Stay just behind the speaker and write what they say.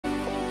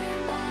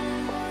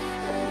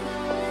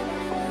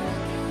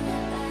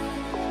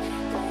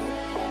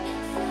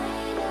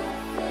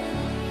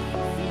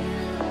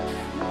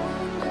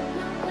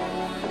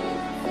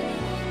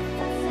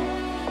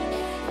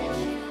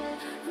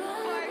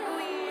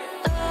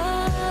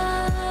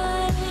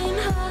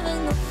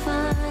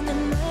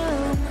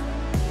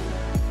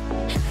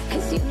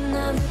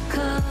never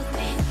called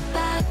me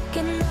back,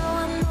 and now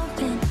I'm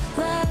open.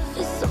 Life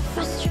is so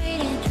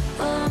frustrating,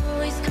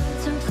 always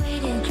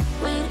contemplating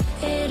when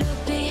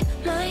it'll be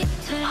my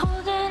turn.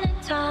 Holding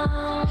it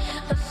down,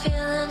 my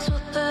feelings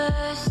will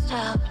burst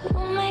out.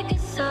 We'll make a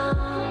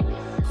sound.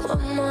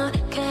 What more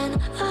can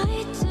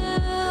I do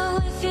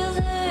if you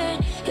learn?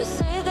 You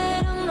say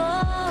that I'm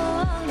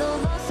wrong,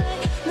 though I'll say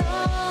no,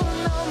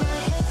 no. My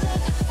head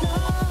says no,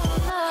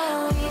 no.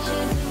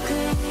 Reaches and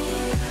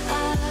clean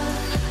out.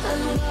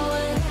 I'm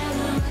going and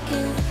I'm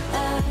looking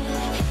at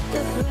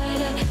the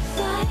brighter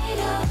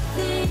side of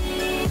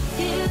things.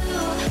 You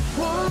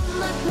won't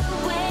look my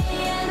way,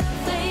 and I'm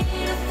afraid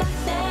if I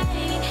say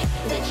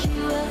that you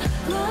will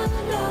run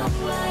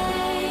away.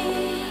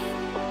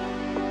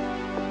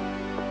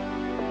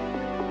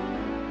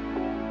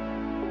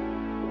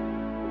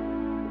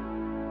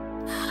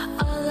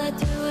 All I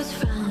do is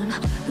frown,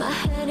 my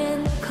head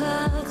in the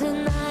clouds,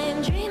 and I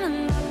am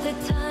dreaming of the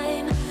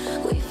time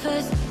we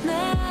first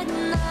met,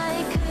 and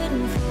I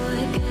couldn't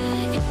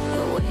forget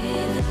the way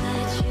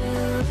that you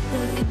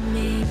look at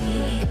me.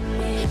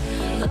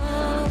 Oh,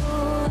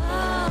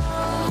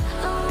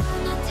 I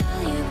wanna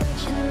tell you, but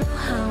you know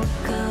how it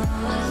goes.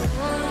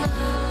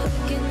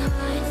 Looking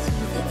hard to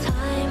the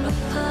time we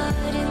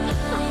parted,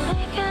 I'm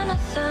making a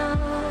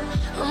sound.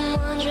 I'm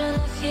wondering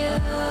if you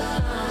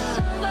found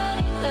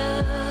somebody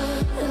new,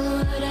 and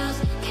what else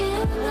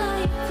can I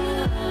do?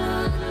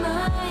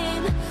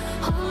 Mine,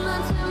 hold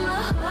on to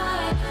my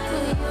heart,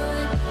 but you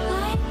would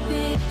like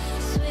me,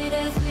 sweet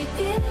as we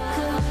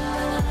become.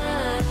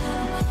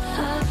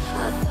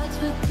 Our thoughts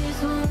with these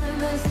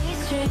warm as they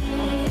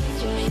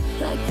strange,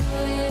 like the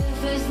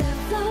rivers that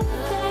flow,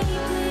 they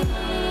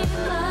gleam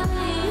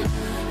mine,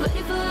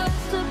 ready for us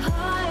to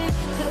part,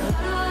 to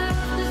run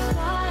off the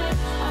spark.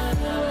 I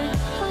feel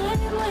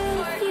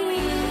with you.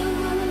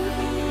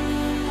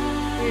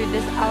 Dude,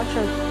 this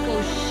outro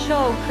goes so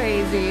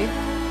crazy.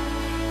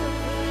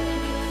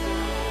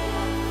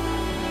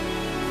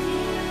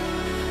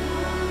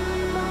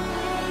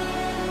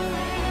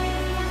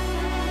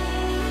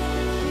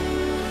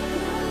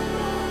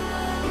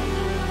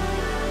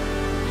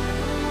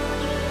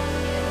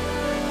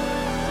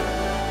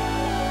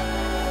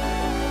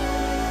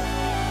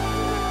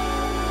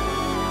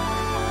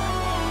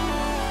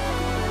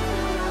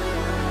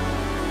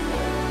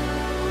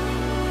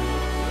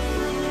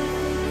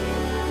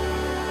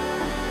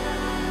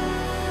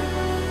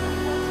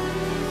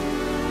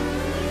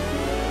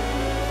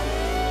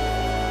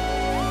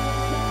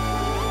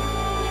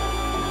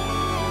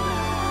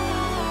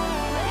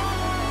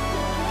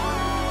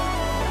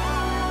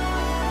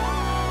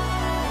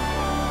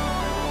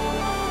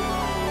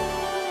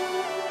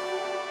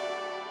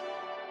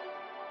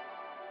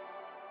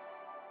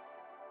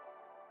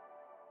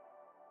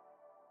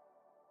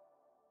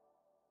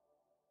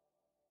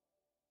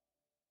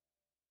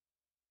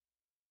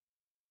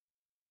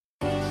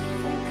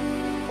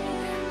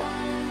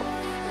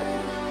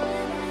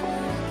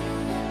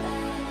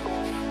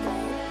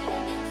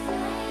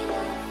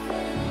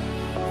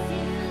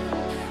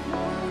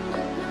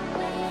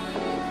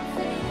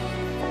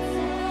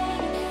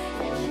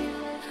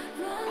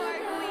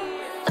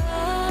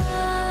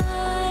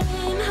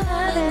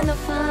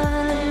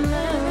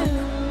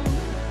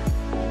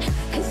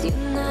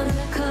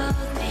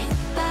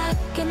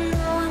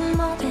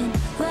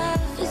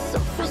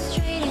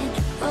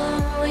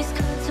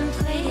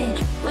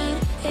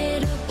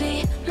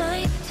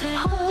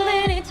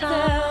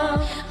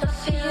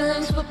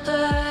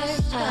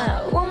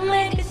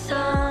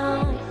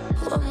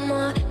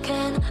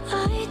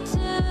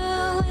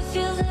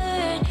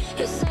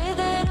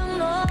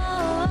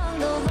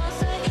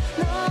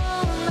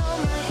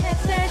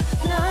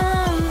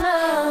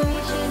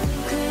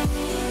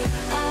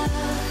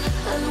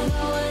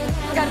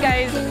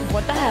 Guys,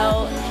 what the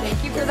hell?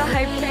 Thank you for the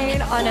hype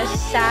train on a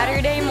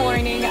Saturday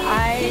morning.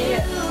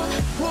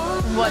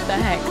 What the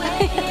heck?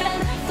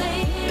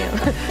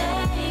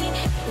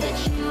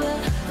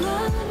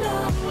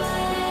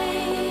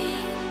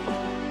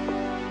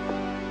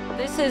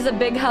 This is a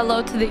big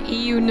hello to the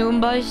EU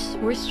Noombas.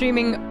 We're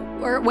streaming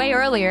way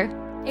earlier.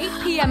 8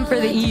 p.m. for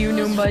the EU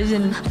Noombas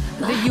in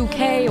the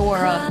UK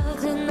or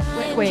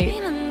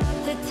wait.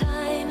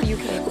 The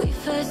UK.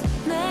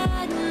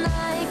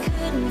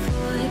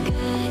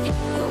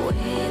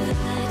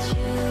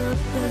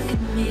 Look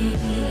at me.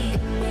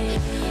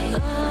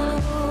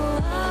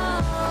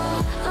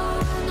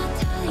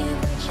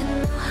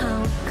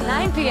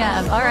 9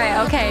 p.m. All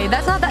right, okay.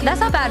 That's not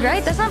bad,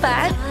 right? That's not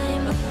bad.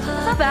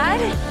 That's not bad.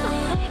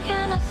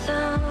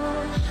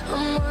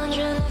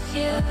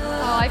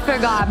 Oh, I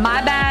forgot.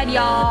 My bad,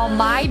 y'all.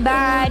 My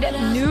bad.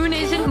 Noon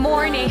isn't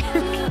morning.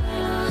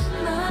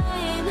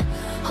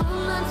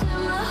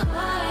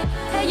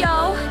 Hey,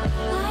 yo.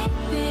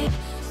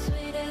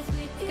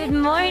 Good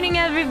morning,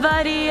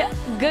 everybody.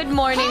 Good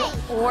morning,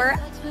 or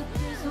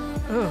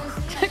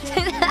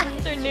good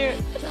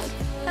afternoon.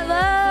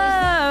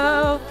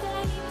 Hello.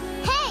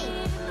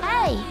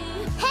 Hey,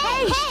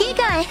 you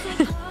guys.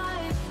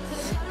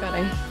 God,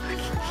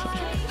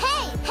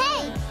 Hey.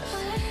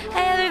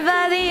 Hey,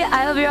 everybody.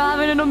 I hope you're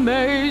having an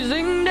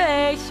amazing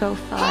day so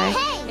far.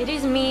 It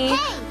is me,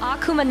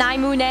 Akuma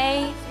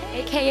Nihmune,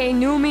 aka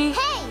Numi.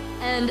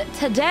 And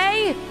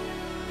today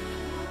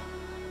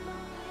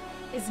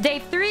is day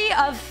 3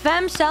 of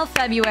Femcel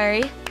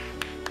February.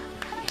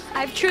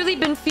 I've truly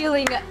been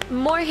feeling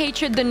more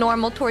hatred than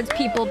normal towards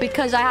people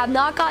because I have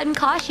not gotten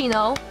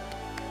Kashino.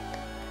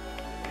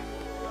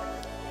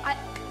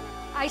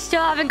 I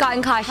still haven't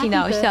gotten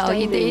Kashino, so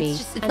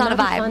it's not a vibe.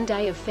 Another fun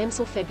day of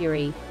Femcel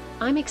February.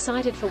 I'm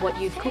excited for what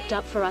you've cooked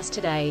up for us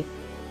today.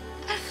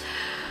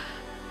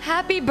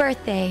 Happy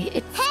birthday.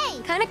 It's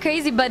kind of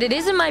crazy, but it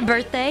isn't my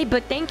birthday.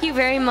 But thank you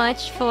very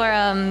much for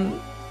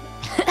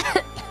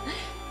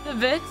the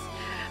bits.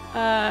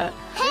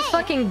 This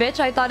fucking bitch,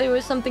 I thought it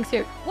was something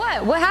serious.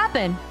 What? What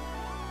happened?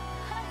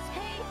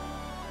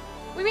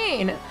 What do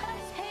you mean?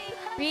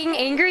 Being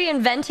angry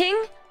and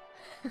venting?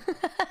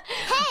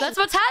 That's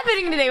what's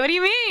happening today. What do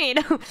you mean?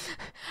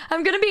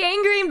 I'm gonna be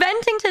angry and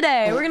venting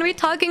today. We're gonna be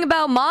talking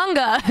about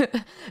manga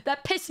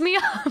that pissed me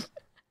off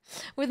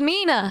with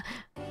Mina.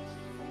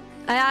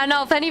 I don't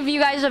know if any of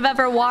you guys have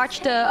ever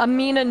watched a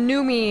Mina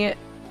Numi,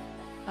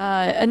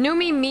 a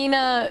Numi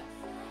Mina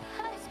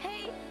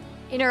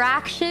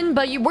interaction,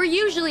 but we're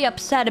usually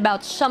upset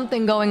about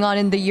something going on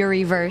in the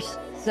Yuriverse.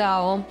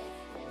 So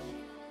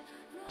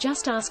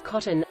just ask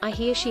Cotton. I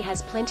hear she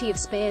has plenty of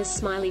spares,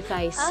 smiley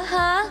face.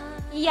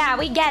 Yeah,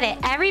 we get it.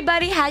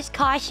 Everybody has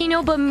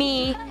Kashino but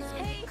me.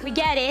 We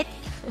get it.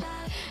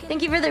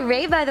 Thank you for the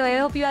raid, by the way. I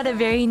hope you had a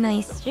very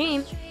nice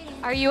stream.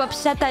 Are you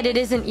upset that it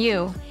isn't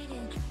you?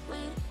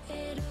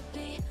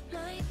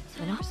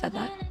 I never said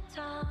that.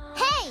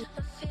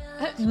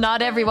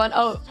 Not everyone.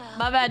 Oh,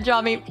 my bad,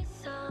 Draw Me.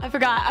 I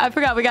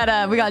forgot we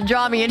got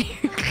Draw Me in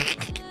here.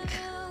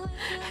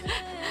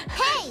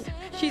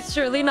 She's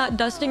surely not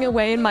dusting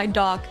away in my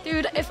dock.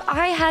 Dude, if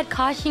I had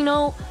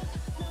Kashino,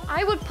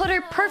 I would put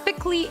her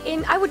perfectly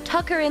in... I would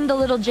tuck her in the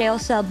little jail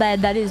cell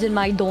bed that is in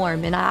my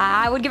dorm. And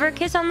I would give her a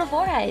kiss on the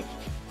forehead.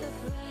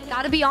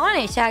 Gotta be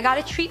honest. I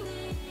have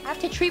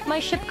to treat my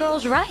ship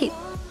girls right.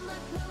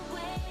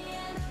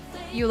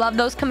 You love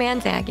those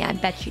commands? Yeah, I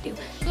bet you do.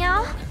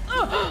 Yeah?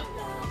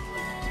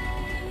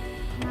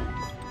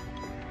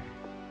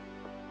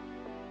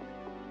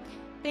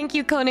 Thank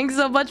you, Koning,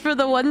 so much for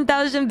the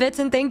 1,000 bits.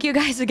 And thank you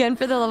guys again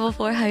for the level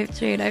 4 hype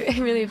trade. I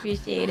really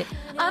appreciate it.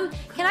 Can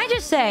I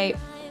just say...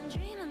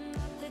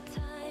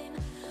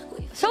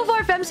 So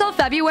far, Femcel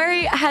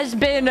February has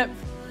been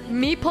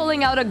me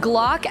pulling out a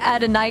Glock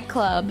at a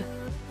nightclub.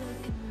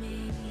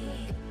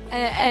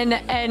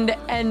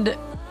 And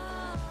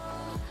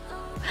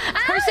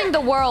cursing the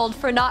world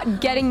for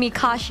not getting me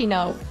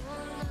Kashino.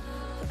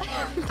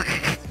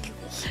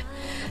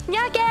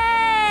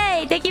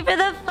 Nyake! Thank you for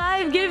the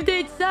 5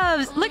 gifted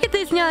subs. Look at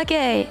this,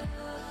 Nyake.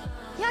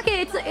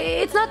 Nyake,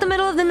 it's not the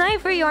middle of the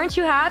night for you. Aren't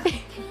you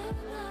happy?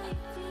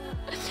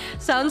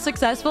 Sounds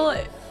successful.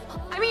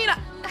 I mean...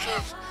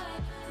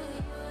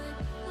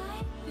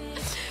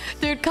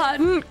 Dude,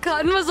 Cotton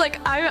was like,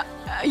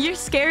 you're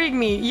scaring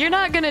me. You're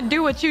not gonna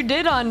do what you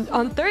did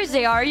on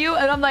Thursday, are you?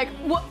 And I'm like,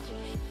 what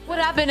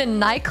happened in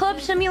Nightclub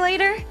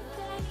Simulator?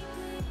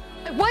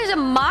 It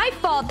wasn't my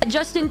fault that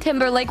Justin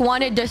Timberlake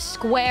wanted to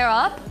square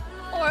up,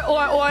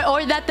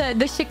 or that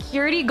the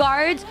security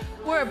guards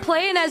were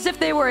playing as if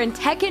they were in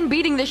Tekken,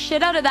 beating the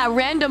shit out of that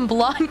random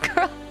blonde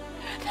girl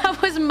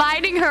that was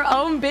minding her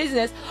own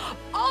business.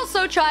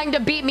 Also trying to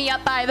beat me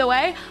up, by the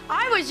way.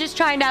 I was just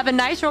trying to have a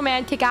nice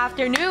romantic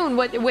afternoon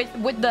with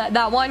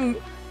that one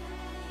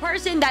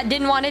person that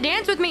didn't want to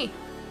dance with me.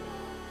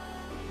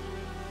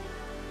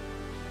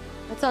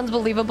 That sounds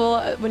believable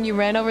when you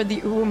ran over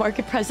the Uwu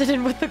Market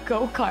president with the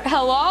go-kart.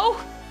 Hello?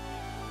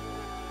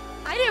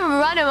 I didn't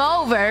run him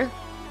over.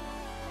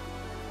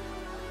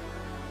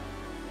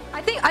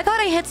 I thought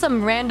I hit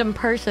some random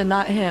person,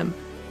 not him.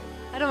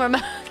 I don't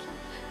remember.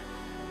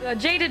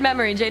 Jaded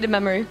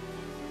memory.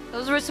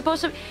 Those were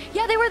supposed to...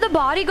 Yeah, they were the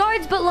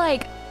bodyguards, but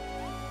like...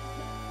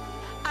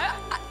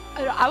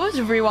 I was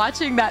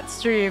rewatching that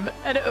stream,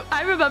 and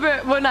I remember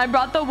when I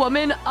brought the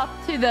woman up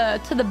to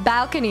the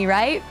balcony,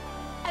 right?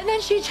 And then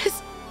she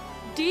just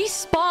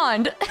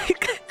despawned.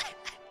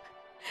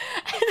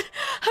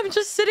 I'm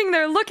just sitting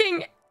there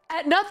looking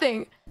at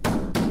nothing.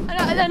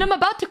 And I'm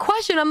about to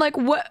question. I'm like,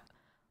 what?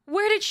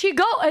 Where did she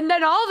go? And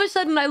then all of a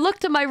sudden I look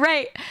to my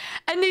right,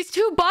 and these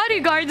 2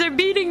 bodyguards are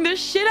beating the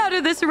shit out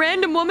of this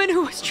random woman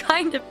who was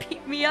trying to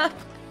beat me up.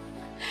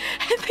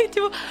 And they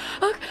do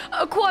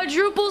a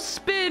quadruple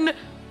spin,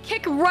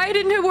 kick right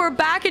into her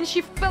back, and she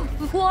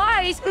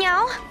flies.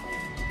 Meow.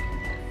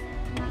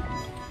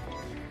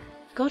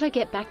 Gotta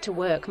get back to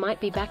work. Might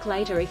be back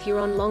later if you're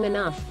on long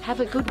enough. Have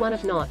a good one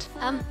if not.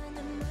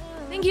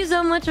 Thank you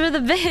so much for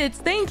the bits.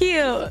 Thank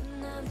you.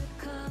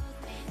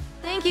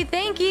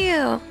 Thank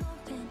you.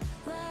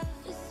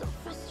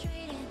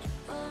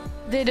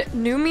 Did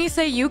Numi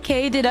say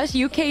UK? Did us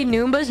UK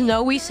Noombas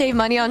know we save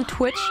money on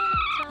Twitch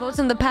votes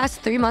in the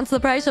past 3 months?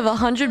 The price of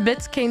 100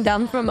 bits came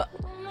down from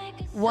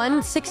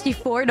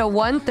 164 to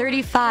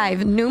 135.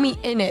 Numi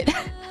in it.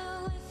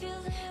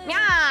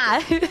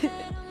 Yeah.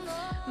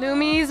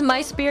 Numi's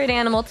my spirit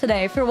animal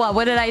today. For what?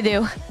 What did I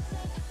do?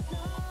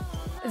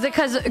 Is it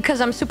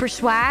cause I'm super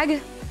swag?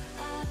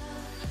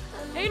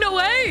 Ain't no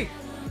way!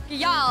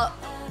 Y'all,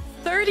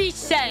 30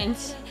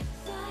 cents.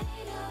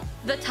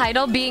 The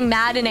title, Being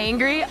Mad and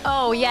Angry?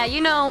 Oh, yeah,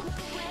 you know,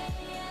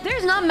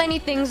 there's not many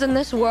things in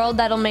this world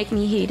that'll make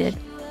me heated.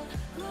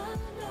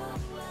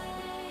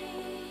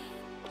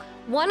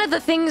 One of the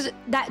things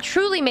that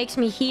truly makes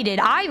me heated,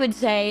 I would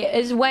say,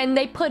 is when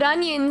they put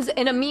onions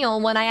in a meal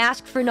when I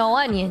ask for no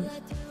onions.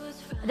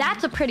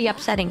 That's a pretty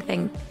upsetting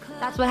thing.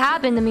 That's what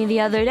happened to me the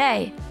other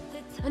day.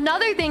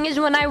 Another thing is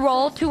when I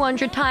roll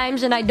 200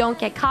 times and I don't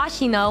get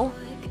Kashino.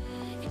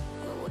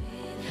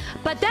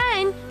 But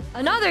then,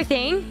 another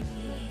thing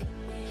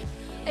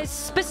is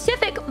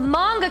specific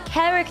manga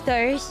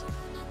characters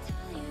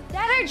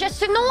that are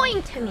just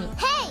annoying to me.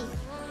 Hey!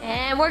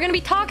 And we're gonna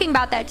be talking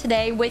about that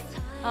today with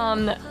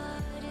a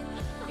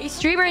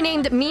streamer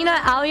named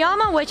Mina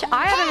Aoyama, which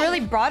I haven't really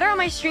brought her on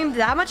my stream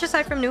that much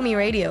aside from Numi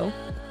Radio.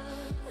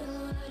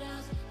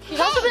 She's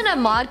also been at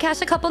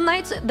Modcast a couple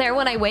nights there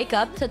when I wake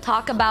up to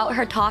talk about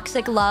her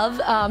toxic love.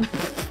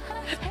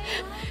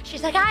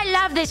 She's like, I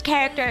love this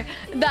character.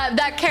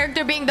 That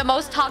character being the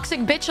most toxic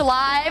bitch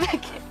alive.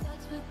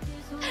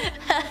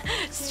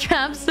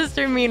 Strap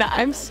sister Mina.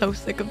 I'm so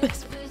sick of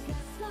this.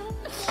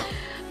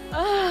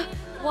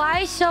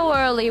 Why so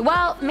early?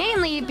 Well,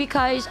 mainly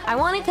because I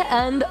wanted to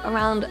end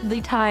around the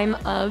time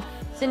of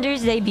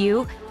Cinder's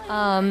debut.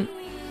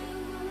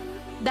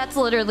 That's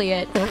literally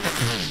it.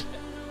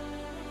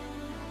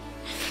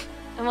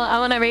 I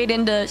want to raid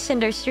into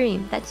Cinder's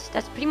stream. That's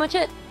pretty much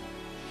it.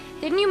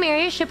 Didn't you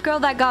marry a ship girl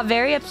that got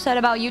very upset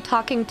about you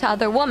talking to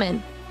other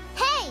women?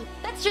 Hey!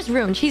 That's just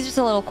Rune. She's just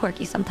a little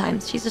quirky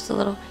sometimes. She's just a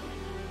little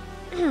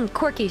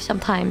quirky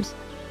sometimes.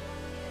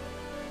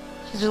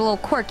 She's just a little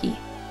quirky.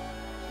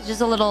 She's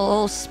just a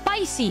little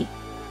spicy.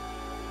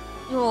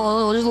 Just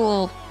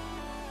a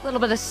little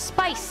bit of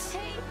spice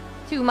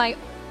to my...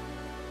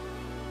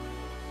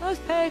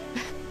 Okay.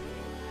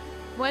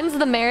 When's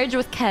the marriage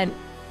with Kent?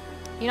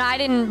 You know, I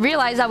didn't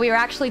realize that we were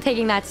actually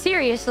taking that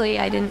seriously.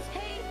 I didn't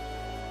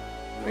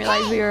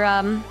realize we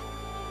were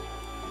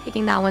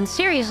taking that one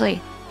seriously.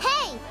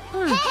 Hey!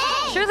 Hey!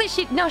 Surely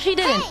she... No, she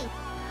didn't.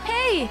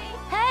 Hey!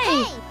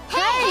 Hey!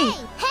 Hey!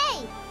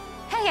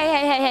 Hey!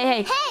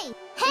 Hey! Hey!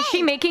 Is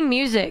she making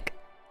music?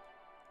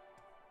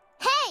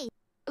 Hey!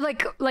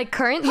 Like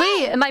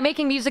currently? Am I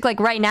making music like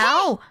right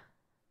now?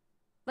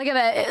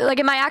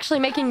 Am I actually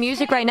making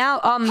music right now?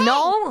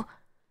 No.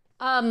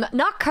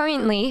 Not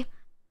currently.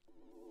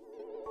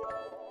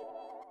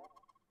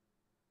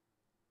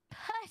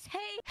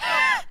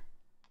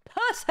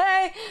 Pussy!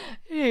 I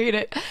hate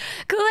it.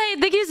 Kool-Aid,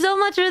 thank you so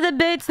much for the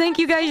bits. Thank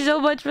you guys so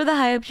much for the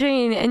hype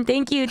train. And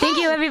thank you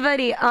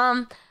everybody.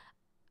 I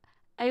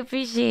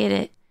appreciate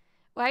it.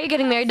 Why are you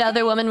getting married to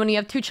other women when you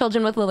have 2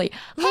 children with Lily?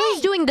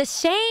 Lily's doing the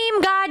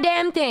same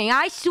goddamn thing.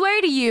 I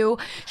swear to you,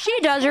 she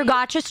does her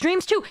gacha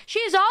streams too. She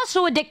is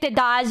also addicted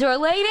to Azure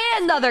Lane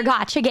and other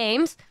gacha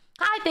games.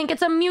 I think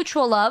it's a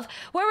mutual love,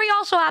 where we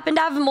also happen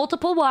to have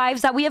multiple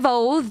wives that we have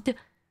oathed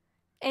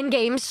in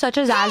games such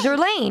as Azure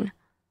Lane.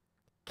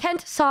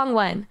 Kent song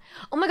when?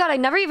 Oh my god, I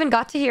never even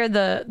got to hear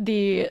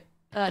the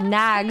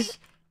Nags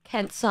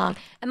Kent song.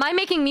 Am I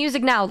making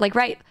music now? Like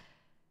right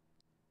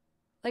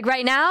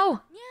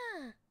now?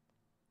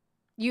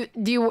 Yeah.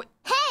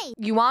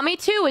 You want me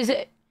to? Is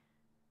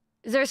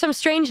there some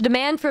strange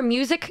demand for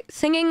music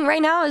singing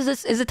right now?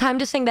 Is it time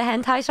to sing the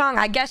hentai song?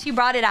 I guess you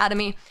brought it out of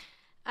me.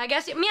 I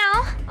guess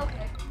meow.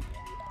 Okay.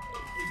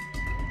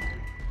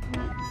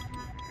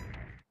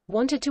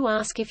 Wanted to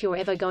ask if you're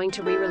ever going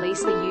to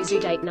re-release the Yuzu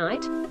date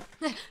night?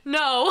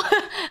 No.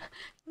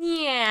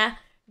 Yeah.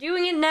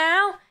 Doing it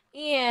now?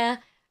 Yeah.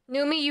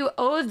 Numi, you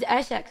oathed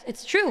Essex.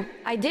 It's true.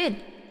 I did.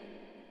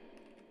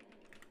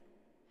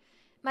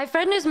 My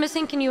friend is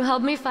missing. Can you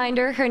help me find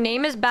her? Her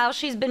name is Bao.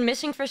 She's been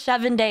missing for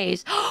 7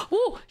 days.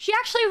 Ooh, she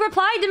actually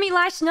replied to me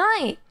last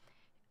night.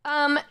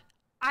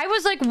 I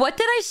was like, what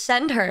did I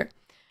send her?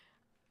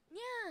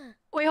 Yeah.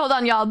 Wait, hold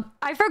on, y'all.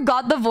 I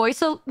forgot the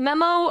voice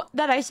memo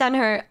that I sent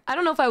her. I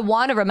don't know if I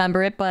want to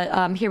remember it,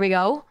 but here we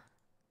go.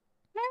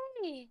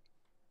 Hey,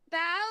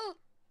 Bao.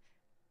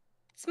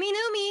 It's me,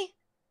 Numi.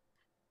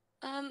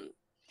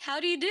 How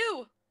do you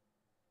do?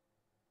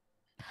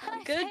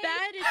 Good,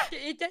 bad,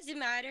 it doesn't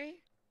matter.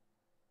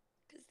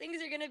 Because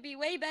things are gonna be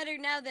way better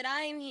now that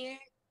I'm here.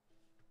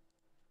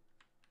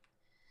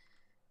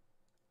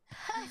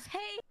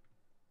 Hey.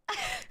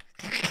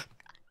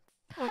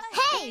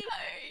 Hey.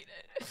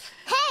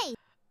 Hey.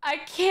 I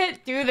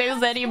can't do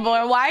this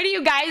anymore. Why do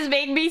you guys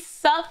make me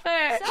suffer?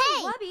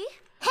 Hey.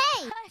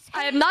 Hey.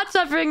 I am not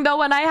suffering though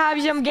when I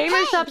have some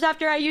gamer subs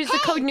after I use the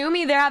code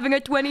Numi. They're having a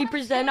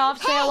 20%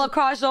 off sale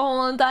across the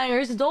whole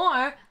entire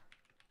store.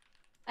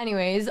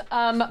 Anyways,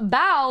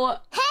 Bao.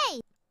 Hey.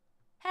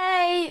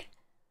 Hey.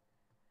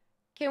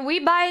 Can we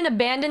buy an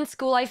abandoned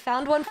school? I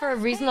found one for a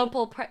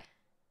reasonable price.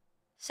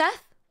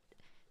 Seth?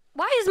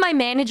 Why is my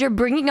manager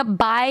bringing up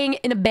buying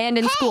an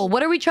abandoned school?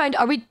 What are we trying to...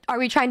 Are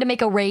we trying to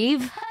make a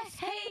rave?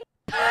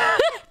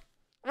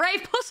 Rave?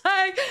 brave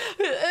pussy.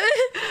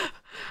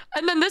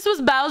 And then this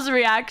was Bao's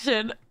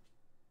reaction.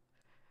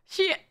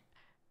 She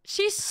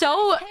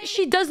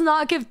does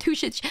not give two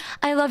shits.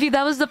 I love you.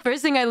 That was the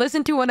first thing I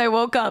listened to when I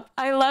woke up.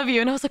 I love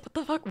you. And I was like, what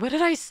the fuck? What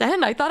did I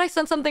send? I thought I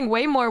sent something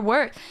way more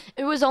worth.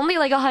 It was only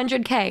like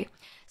 100K.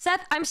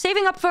 Seth, I'm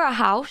saving up for a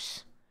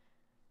house.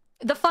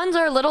 The funds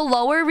are a little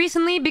lower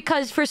recently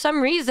because for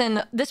some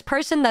reason, this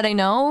person that I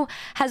know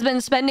has been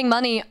spending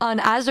money on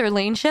Azur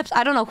Lane ships.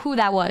 I don't know who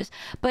that was.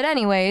 But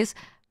anyways,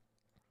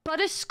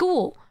 but a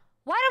school.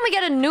 Why don't we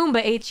get a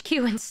Noomba HQ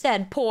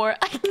instead? Poor.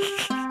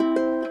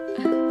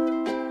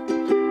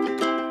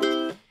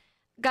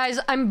 Guys,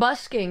 I'm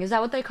busking. Is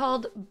that what they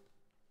called?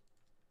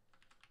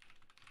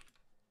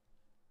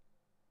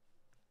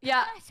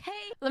 Yeah.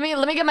 Let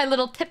me get my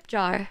little tip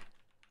jar.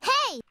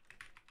 Hey!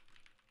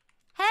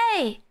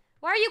 Hey!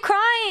 Why are you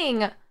crying?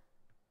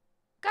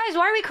 Guys,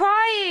 why are we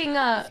crying?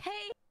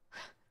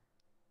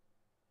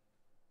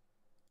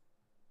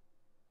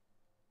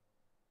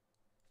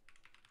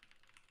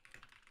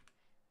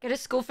 Get a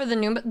school for the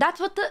Noomba. That's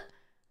what the...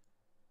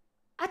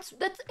 That's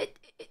it.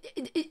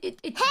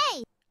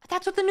 Hey!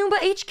 That's what the Noomba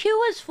HQ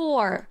is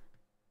for.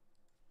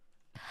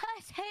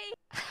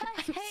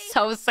 I'm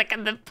so sick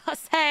of the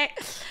pussy.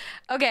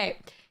 Okay,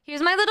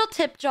 here's my little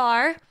tip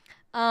jar.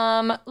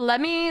 Let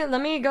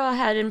me go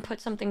ahead and put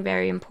something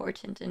very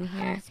important in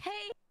here.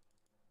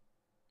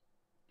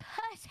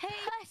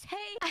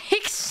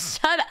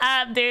 Shut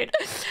up, dude.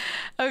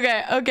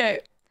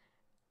 Okay.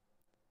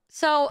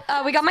 So,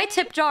 we got my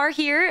tip jar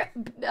here,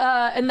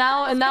 and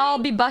now I'll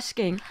be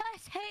busking.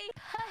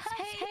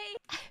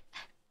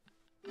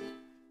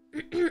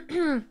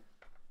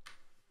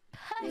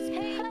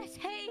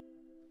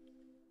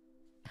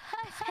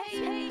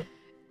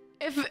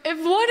 If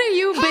one of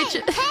you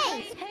bitches...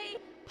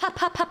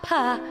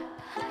 Pa.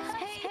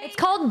 It's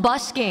called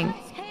busking.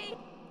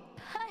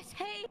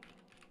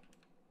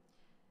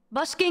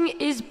 Busking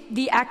is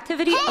the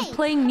activity of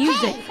playing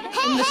music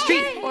in the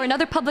street or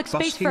another public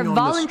space Busking for on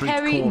voluntary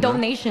the street corner,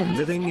 donations.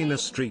 Living in a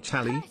street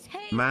alley.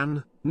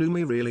 Man,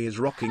 Numi really is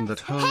rocking that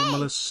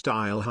homeless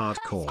style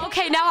hardcore.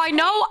 Okay, now I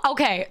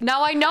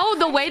know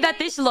the way that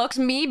this looks.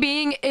 Me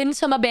being in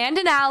some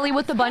abandoned alley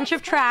with a bunch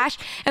of trash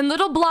and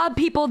little blob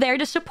people there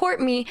to support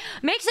me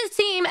makes it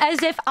seem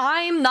as if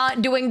I'm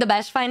not doing the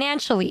best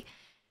financially.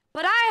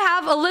 But I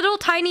have a little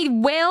tiny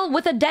whale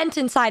with a dent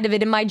inside of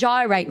it in my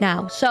jaw right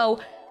now.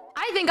 So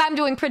I think I'm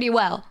doing pretty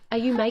well. Are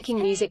you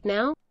making music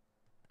now?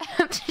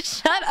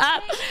 Shut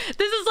up.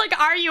 This is like,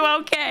 are you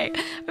okay?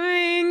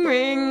 Ring,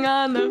 ring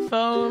on the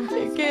phone.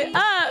 Pick it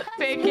up.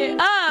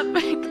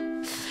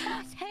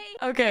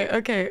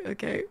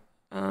 Okay.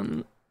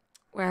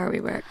 Where are we?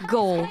 Where?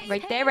 Goal.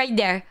 Right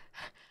there.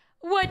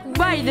 What?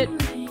 Why did...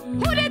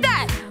 Who did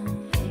that?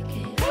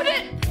 Who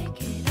did...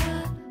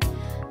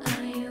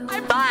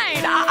 I'm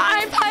fine.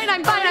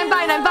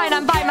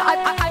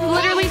 I'm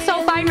literally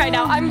so fine right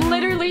now. I'm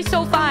literally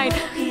so fine.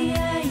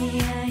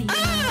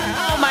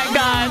 Oh my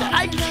god.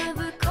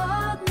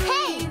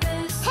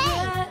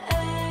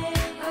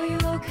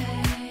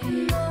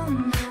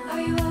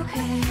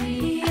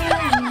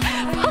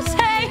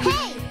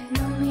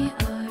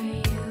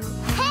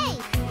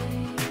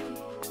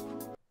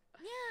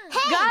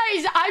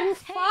 Guys, I'm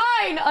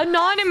fine.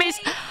 Anonymous.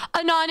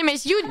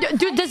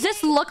 Dude, does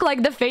this look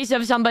like the face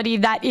of somebody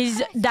that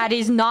is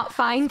not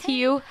fine to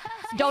you?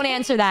 Don't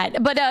answer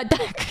that. But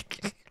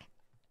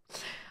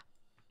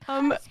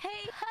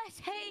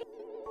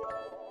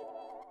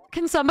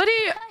can somebody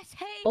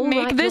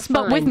make this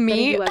but with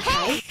me?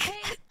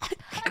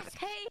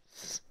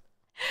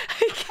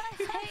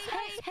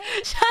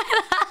 Shut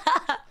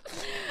up.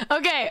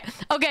 Okay.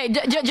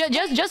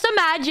 Just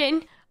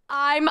imagine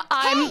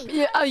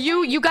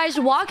you guys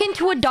walk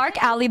into a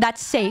dark alley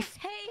that's safe,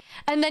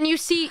 and then you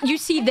see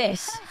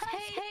this.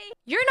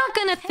 You're not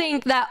gonna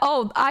think that,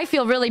 oh, I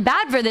feel really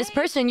bad for this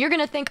person. You're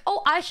gonna think,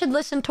 oh, I should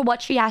listen to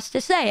what she has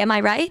to say. Am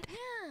I right?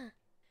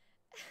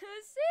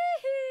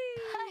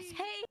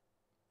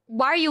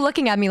 Why are you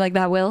looking at me like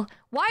that, Will?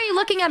 Why are you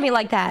looking at me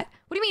like that?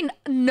 What do you mean,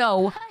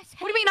 no? What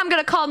do you mean I'm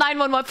gonna call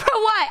 911? For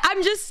what?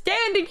 I'm just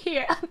standing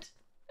here.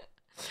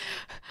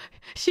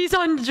 She's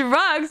on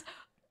drugs.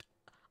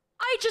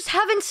 I just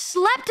haven't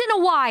slept in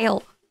a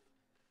while.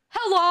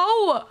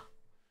 Hello?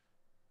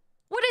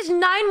 What is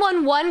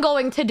 911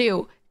 going to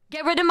do?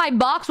 Get rid of my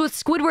box with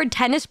Squidward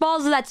tennis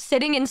balls that's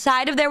sitting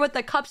inside of there with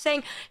the cup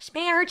saying,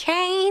 spare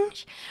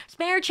change?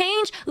 Spare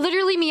change?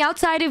 Literally me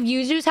outside of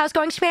Yuzu's house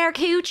going, spare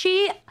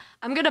coochie?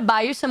 I'm gonna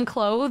buy you some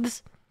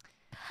clothes.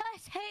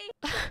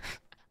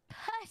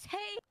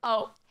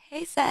 Oh,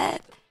 hey,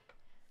 Seth.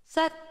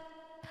 Seth,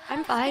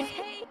 I'm fine.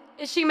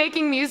 Is she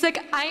making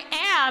music? I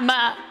am.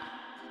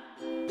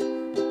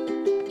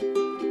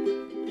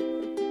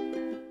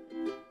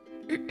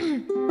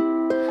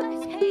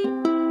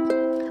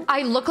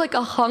 I look like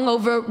a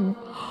hungover...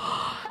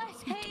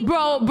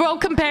 Bro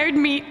compared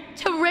me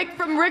to Rick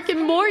from Rick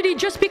and Morty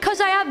just because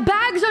I have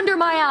bags under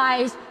my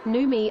eyes.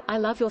 Numi, I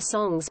love your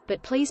songs,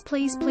 but please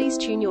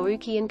tune your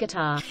uke and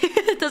guitar.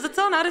 Does it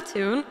sound out of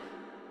tune?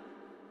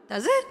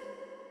 Does it?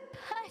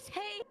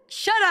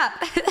 Shut up.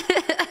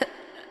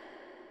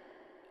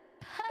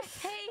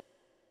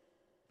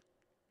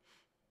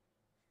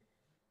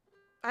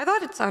 I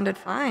thought it sounded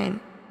fine.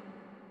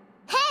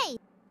 Hey!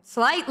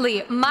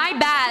 Slightly. My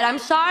bad. I'm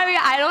sorry.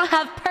 I don't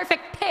have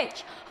perfect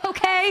pitch.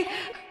 Okay?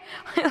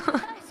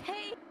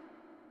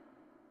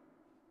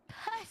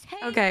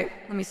 Okay,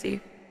 let me see.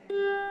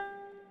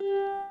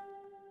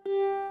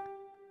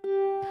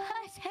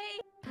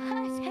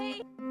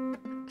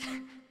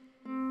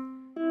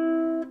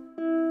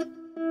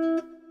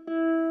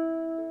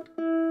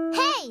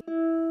 Hey!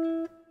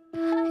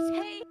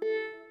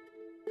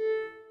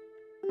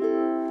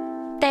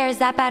 There, is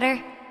that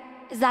better?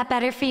 Is that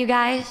better for you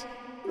guys?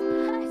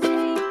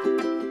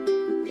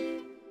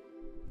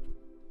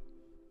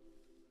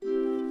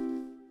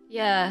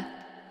 Yeah.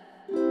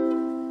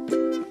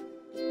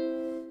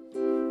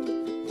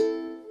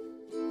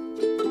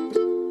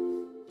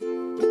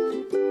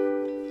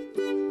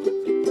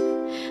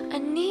 I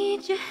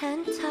need your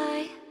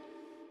hentai.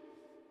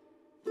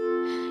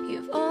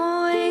 You've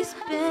always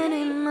been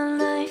in my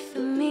life for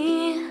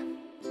me.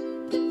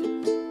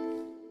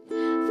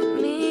 For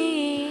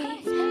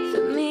me.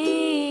 For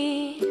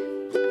me.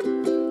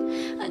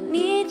 I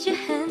need your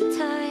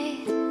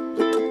hentai.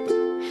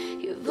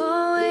 You've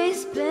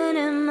always been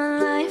in my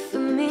life for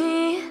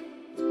me.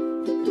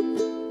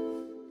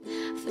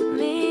 For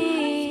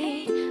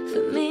me.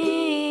 For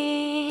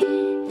me.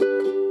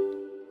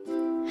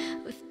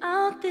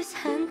 Without this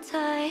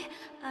hentai,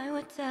 I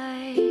would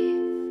die.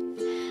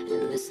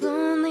 In this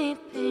lonely,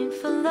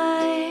 painful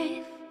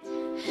life.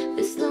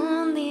 This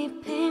lonely,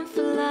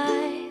 painful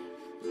life.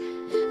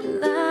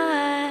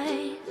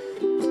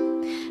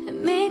 It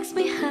makes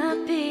me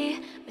happy,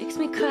 makes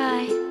me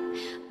cry,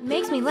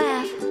 makes me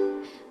laugh,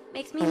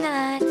 makes me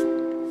not.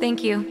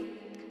 Thank you.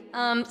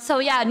 So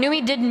yeah,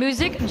 Numi did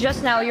music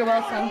just now. You're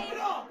welcome.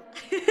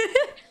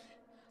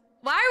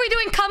 Why are we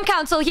doing cum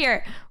council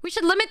here? We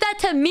should limit that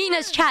to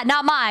Mina's chat,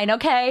 not mine,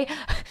 okay?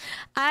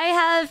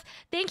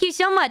 Thank you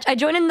so much. I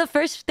joined in. The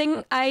first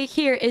thing I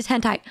hear is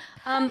hentai.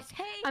 I'm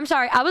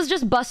sorry, I was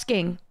just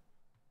busking.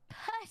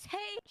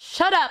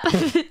 Shut up.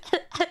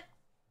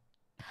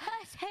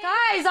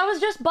 Guys, I was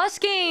just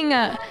busking.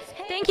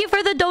 Thank you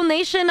for the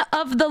donation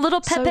of the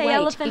little Pepe So wait,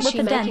 elephant is with she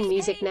the making dent.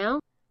 music now?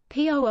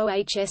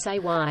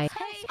 Poohsay.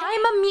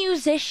 I'm a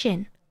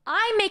musician.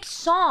 I make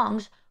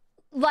songs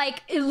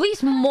like at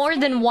least more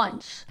than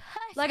once.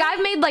 Like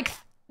I've made like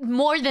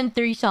more than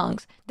 3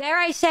 songs. Dare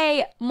I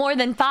say more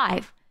than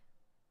 5.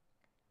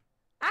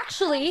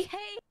 Actually,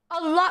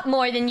 a lot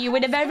more than you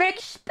would have ever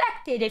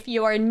expected if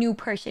you are a new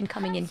person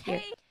coming in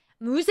here.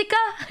 Musica?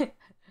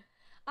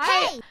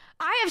 I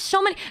have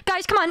so many.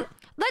 Guys, come on.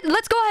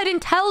 Let's go ahead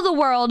and tell the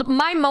world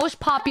my most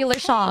popular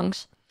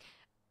songs.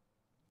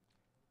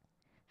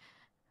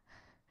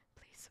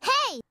 Please.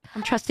 Hey!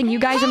 I'm trusting you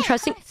guys. I'm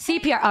trusting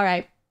CPR. All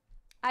right.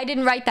 I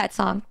didn't write that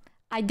song.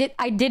 I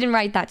didn't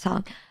write that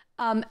song.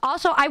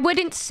 Also, I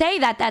wouldn't say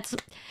that that's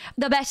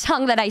the best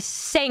song that I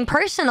sang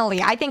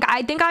personally. I think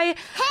I've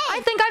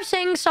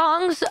sang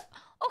songs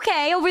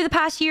okay over the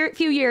past few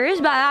years,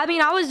 but I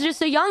mean, I was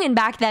just a youngin'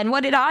 back then.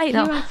 What did I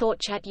know? Here I thought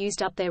chat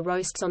used up their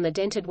roasts on the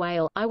dented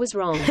whale. I was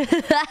wrong.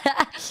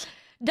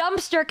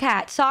 Dumpster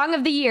Cat, Song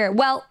of the Year.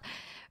 Well,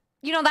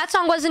 you know, that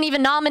song wasn't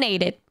even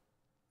nominated.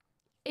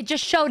 It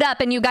just showed up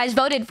and you guys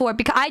voted for it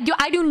because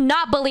I do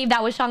not believe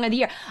that was Song of the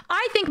Year.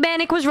 I think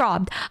Manic was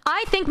robbed.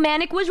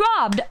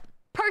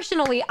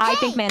 Personally, I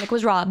think Manic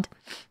was robbed.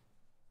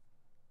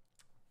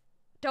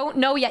 Don't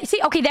know yet.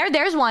 See, okay,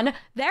 there's one.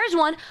 There's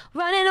one.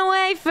 Running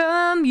away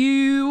from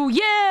you.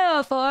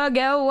 Yeah,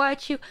 forget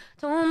what you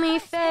told me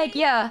fake.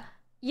 Yeah.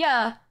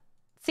 Yeah.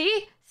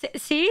 See?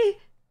 See?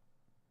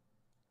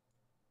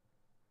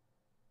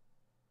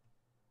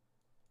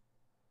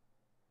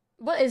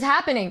 What is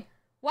happening?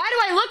 Why do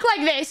I look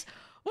like this?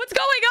 What's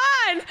going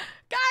on?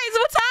 Guys,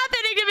 what's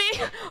happening to me?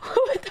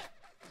 What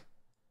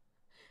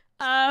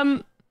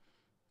the...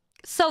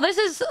 So this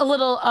is a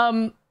little,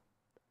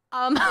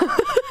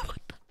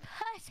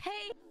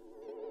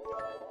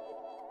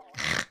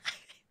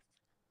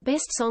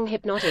 Best song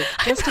Hypnotic.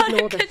 Just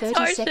ignore the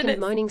 30-second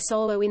moaning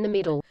solo in the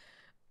middle.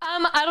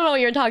 I don't know what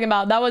you're talking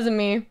about. That wasn't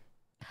me.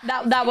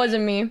 That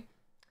wasn't me.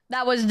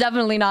 That was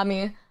definitely not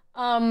me.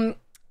 That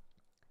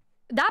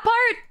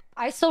part,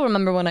 I still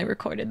remember when I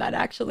recorded that,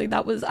 actually. I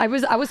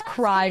was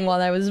crying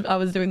while I was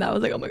doing that. I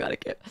was like, oh my god,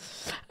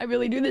 I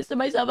really do this to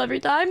myself every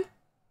time.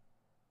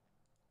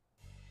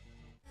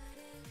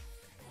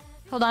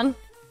 Hold on.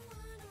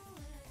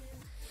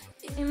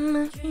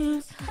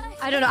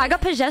 I don't know. I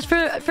got possessed for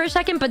a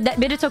second, but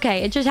it's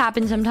okay. It just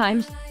happens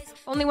sometimes.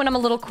 Only when I'm a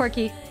little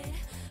quirky.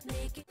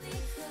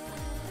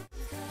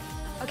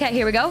 Okay,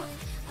 here we go.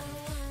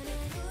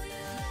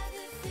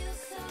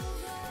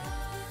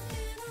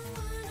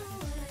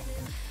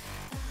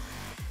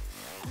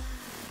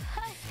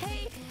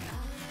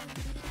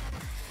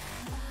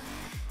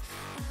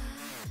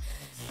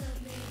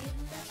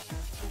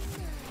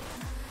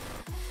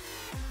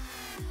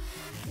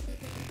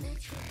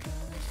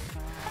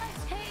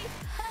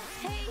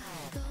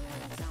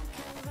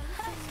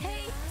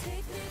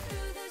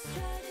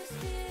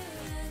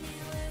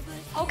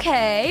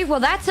 Okay, well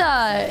that's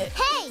Hey!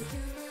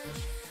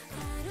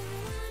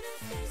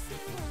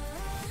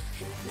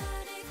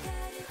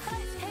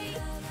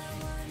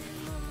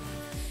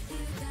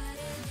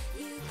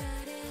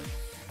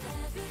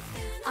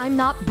 I'm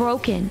not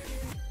broken.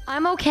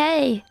 I'm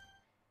okay.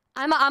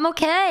 I'm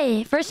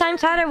okay. First time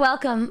chatter,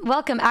 welcome.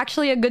 Welcome.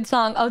 Actually a good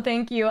song. Oh,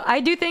 thank you. I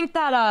do think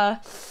that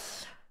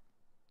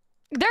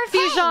there are a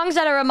few songs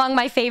that are among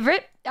my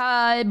favorite.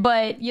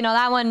 But you know,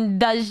 that one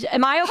does.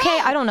 Am I okay?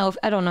 I don't know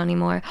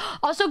anymore.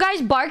 Also,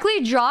 guys, Barkley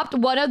dropped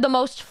one of the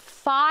most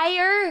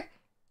fire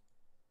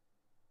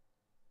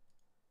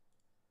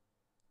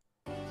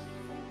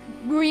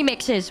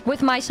remixes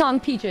with my song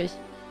Peaches.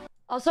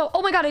 Also,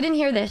 oh my god, I didn't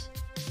hear this.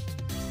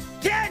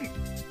 Ken!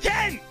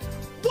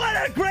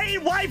 What a great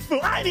waifu!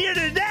 I'm here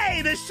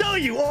today to show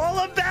you all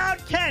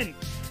about Ken!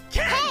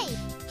 Hey!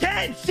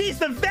 Ken, she's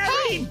the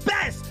very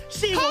best!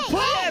 She will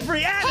put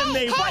every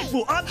anime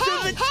waifu up to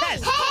the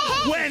test!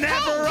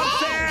 Whenever I'm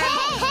sad,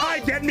 I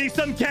get me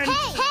some Ken!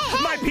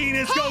 My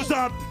penis goes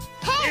up!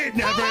 It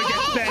never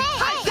gets bent!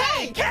 I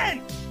say,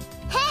 Ken!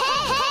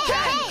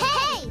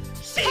 Ken!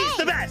 She's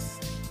the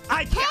best!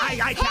 I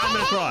can't, I'm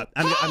gonna throw up.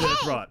 I'm gonna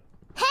throw up.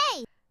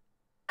 Hey!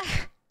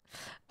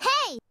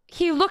 Hey!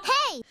 He looked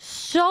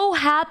so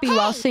happy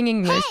while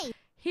singing this.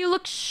 He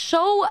looked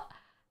so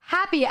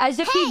happy, as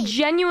if he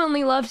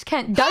genuinely loves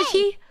Kent. Does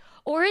he?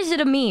 Or is it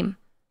a meme?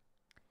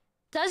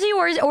 Does he,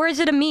 or is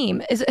it a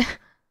meme? Is it...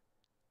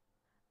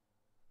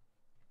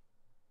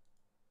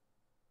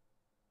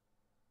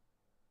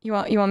 You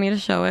want me to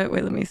show it?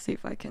 Wait, let me see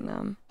if I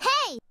can,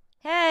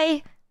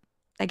 Hey!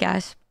 I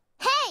guess.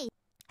 Hey!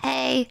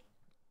 Hey!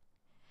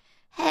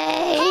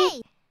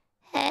 Hey!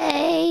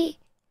 Hey!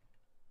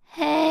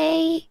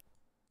 Hey!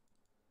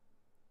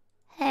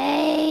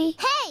 Hey!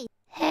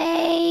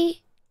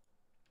 Hey!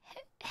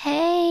 Hey!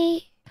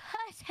 Hey!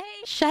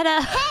 Shut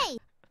up! Hey!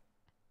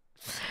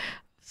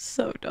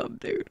 So dumb,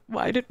 dude.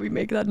 Why did we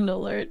make that an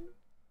alert?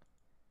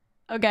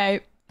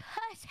 Okay.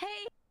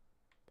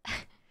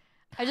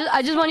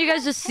 I just want you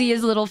guys to see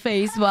his little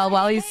face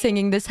while he's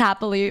singing this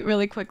happily,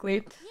 really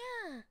quickly.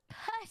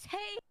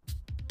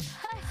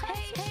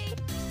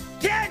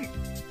 Ken!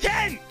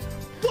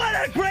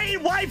 What a great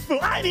waifu!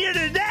 I'm here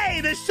today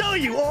to show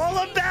you all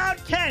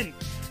about Ken!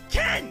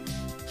 Ken!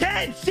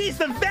 She's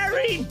the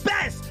very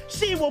best!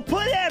 She will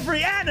put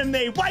every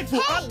anime waifu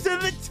up to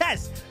the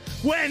test!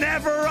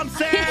 Whenever I'm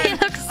sad, He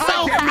looks so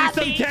I get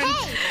happy. me some Ken!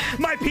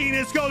 My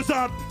penis goes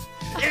up!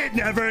 It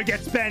never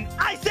gets bent!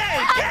 I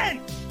say,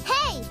 Ken!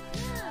 Hey!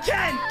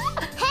 Ken!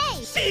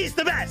 Hey! She's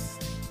the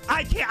best!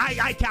 I can't,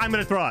 I'm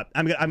gonna throw up.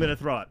 I'm gonna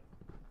throw up.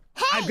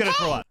 I'm gonna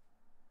throw up.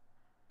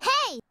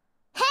 Hey!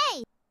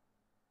 Hey!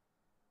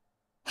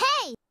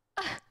 Hey!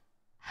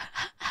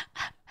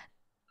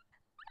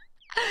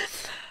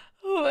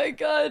 Oh my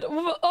god.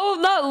 Oh,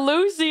 not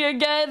Lucy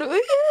again.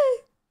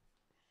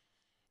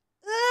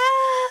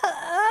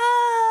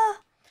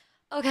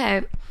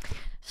 Okay.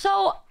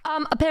 So,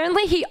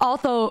 apparently he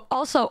also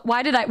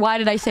why did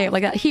I say it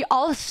like that? He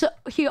also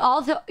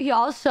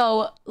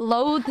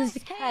loathes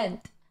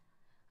Kent.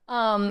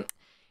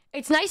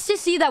 It's nice to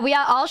see that we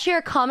all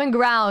share common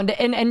ground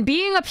and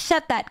being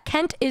upset that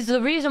Kent is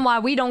the reason why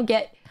we don't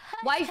get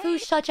waifus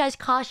such as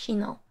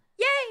Kashino.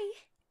 Yay!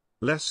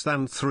 Less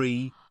than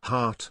 3,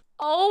 heart.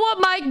 Oh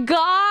my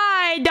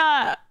god!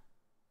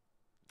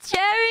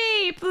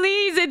 Cherry,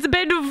 please, it's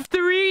been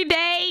 3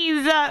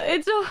 days.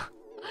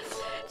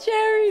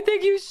 Cherry,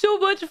 thank you so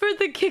much for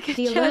the kick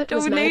The chat alert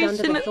was made under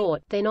donation. the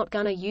thought they're not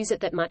gonna use it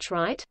that much,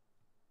 right?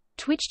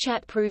 Twitch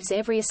chat proves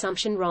every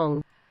assumption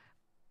wrong.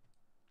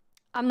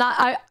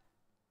 If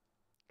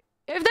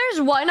there's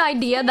one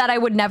idea that I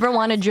would never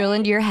want to drill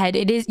into your head,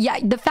 it is,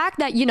 yeah, the fact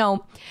that, you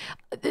know,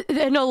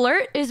 an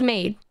alert is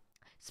made.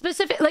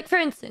 Specific, like, for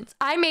instance,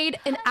 I made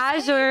an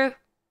Azure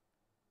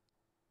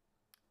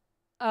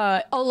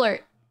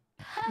alert,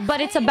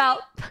 but it's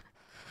about...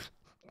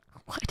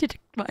 Why did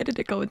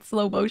it go in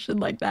slow motion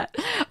like that?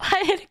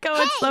 Why did it go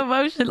in slow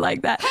motion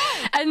like that?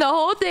 And the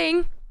whole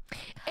thing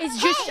is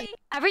just,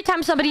 every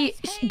time somebody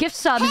gifts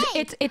subs,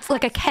 it's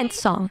like a Kent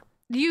song.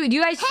 Do you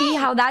guys see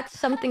how that's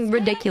something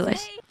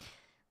ridiculous?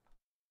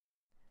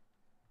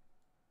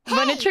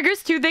 When it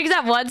triggers two things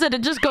at once and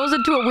it just goes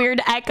into a weird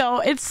echo.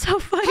 It's so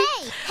funny.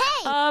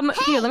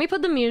 Here, let me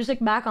put the music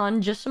back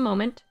on just a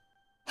moment.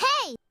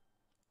 Hey!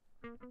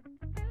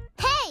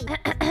 Hey!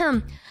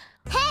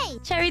 Hey!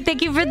 Cherry,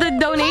 thank you for the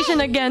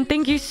donation again.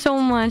 Thank you so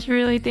much.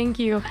 Really, thank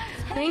you.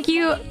 Thank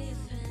you.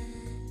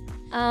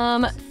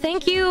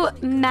 Thank you,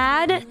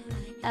 Mad.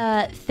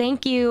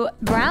 Thank you,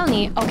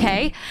 Brownie.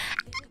 Okay.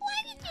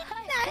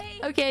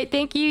 Okay,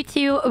 thank you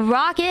to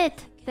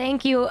Rocket.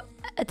 Thank you.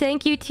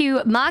 Thank you to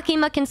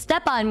Makima Can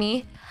Step On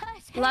Me.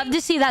 Love to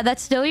see that.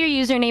 That's still your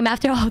username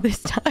after all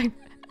this time.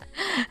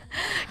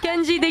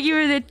 Kenji, thank you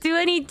for the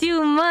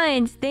 22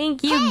 months.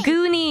 Thank you,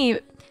 Goonie.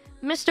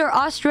 Mr.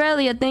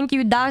 Australia, thank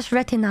you, Dash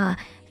Retina.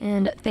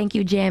 And thank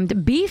you,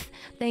 Jammed Beef.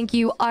 Thank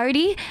you,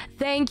 Artie.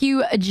 Thank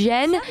you,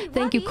 Jen.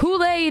 Thank you,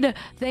 Kool-Aid.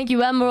 Thank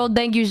you, Emerald.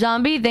 Thank you,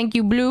 Zombie. Thank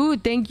you, Blue.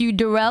 Thank you,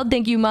 Darrell.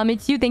 Thank you,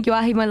 Mamitsu. Thank you,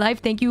 I Hate My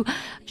Life. Thank you,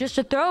 Just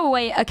a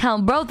Throwaway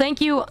Account, bro.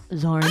 Thank you,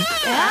 Zorn.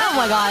 Oh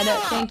my god.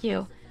 Thank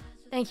you.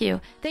 Thank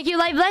you. Thank you,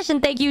 Live Lesh.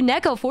 And thank you,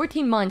 Neko.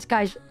 14 months,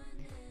 guys.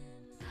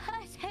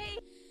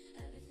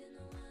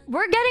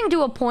 We're getting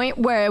to a point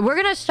where we're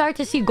gonna start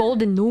to see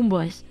golden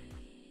Noombas.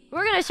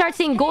 We're gonna start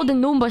seeing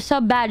golden Noomba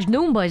sub-badge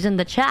Noombas in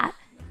the chat.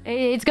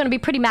 It's gonna be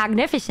pretty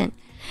magnificent.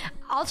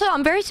 Also,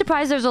 I'm very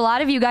surprised there's a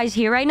lot of you guys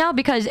here right now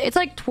because it's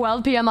like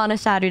 12 p.m. on a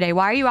Saturday.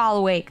 Why are you all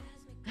awake?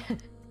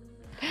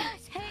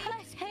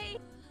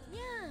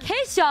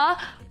 Kissa,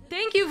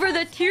 thank you for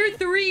the tier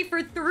 3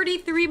 for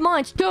 33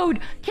 months. Dude,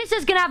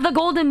 Kissa's gonna have the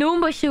golden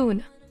Noomba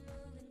soon.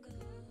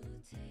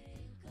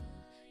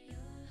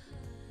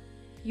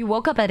 You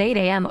woke up at 8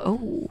 a.m.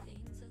 Oh.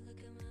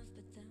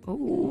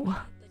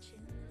 Oh.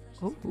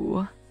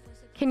 Oh.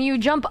 Can you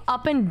jump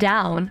up and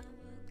down?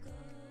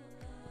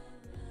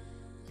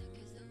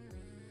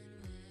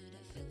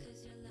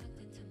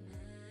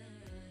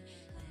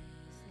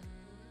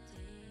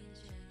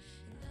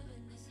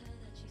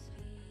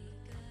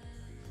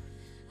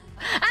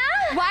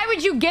 Why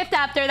would you gift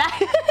after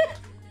that?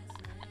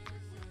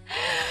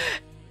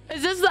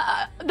 Is this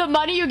the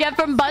money you get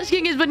from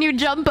busking is when you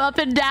jump up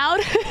and down?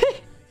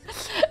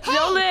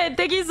 Jolin,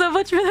 thank you so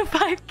much for the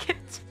 5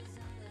 gifts.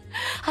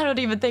 I don't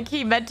even think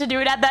he meant to do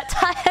it at that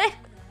time.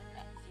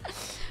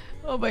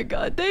 Oh my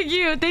god, thank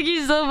you. Thank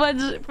you so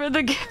much for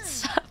the gift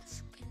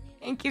subs.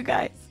 Thank you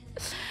guys.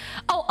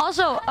 Oh,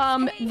 also,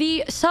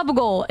 the sub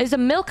goal is a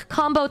milk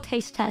combo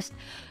taste test.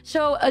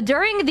 So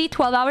during the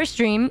 12-hour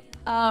stream,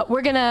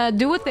 we're gonna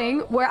do a thing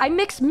where I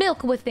mix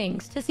milk with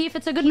things to see if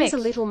it's a good mix.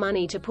 Here's a little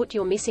money to put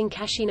your missing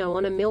Casino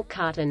on a milk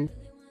carton.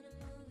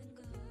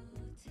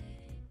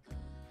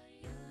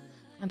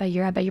 I bet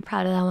you're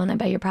proud of that one. I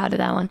bet you're proud of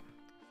that one.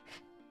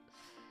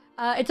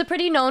 It's a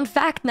pretty known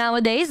fact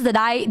nowadays that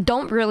I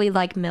don't really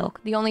like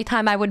milk. The only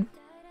time I would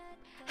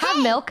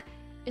have milk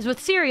is with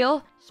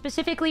cereal,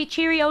 specifically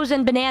Cheerios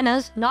and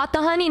bananas, not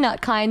the honey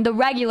nut kind, the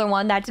regular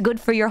one that's good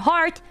for your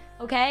heart,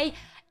 okay?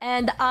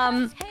 And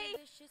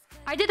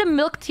I did a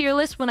milk tier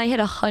list when I hit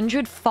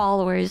 100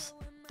 followers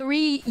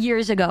 3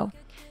 years ago.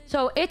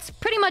 So it's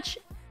pretty much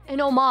an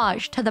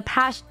homage to the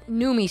past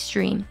Numi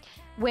stream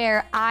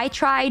where I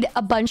tried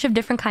a bunch of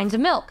different kinds of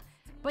milk.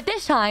 But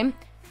this time,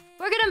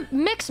 we're gonna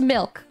mix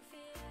milk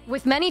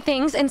with many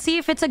things and see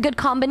if it's a good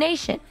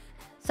combination.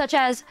 Such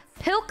as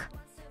pilk,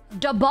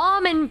 da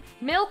bomb and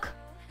milk,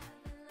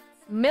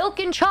 milk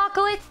and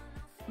chocolate,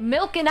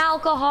 milk and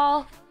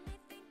alcohol,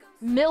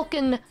 milk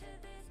and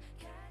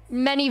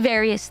many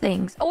various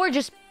things. Or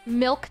just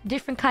milk,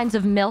 different kinds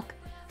of milk,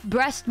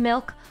 breast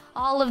milk,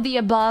 all of the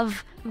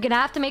above. I'm gonna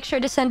have to make sure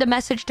to send a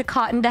message to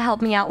Cotton to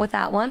help me out with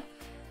that one.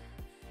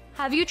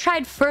 Have you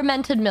tried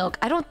fermented milk?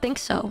 I don't think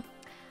so.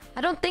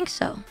 I don't think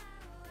so.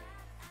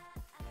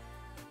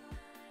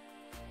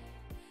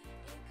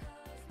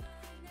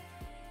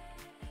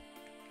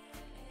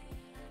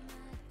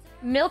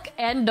 Milk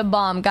and the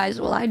bomb.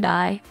 Guys, will I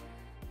die?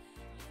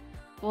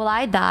 Will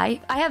I die?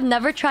 I have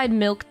never tried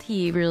milk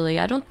tea, really.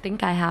 I don't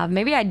think I have.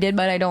 Maybe I did,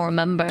 but I don't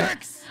remember.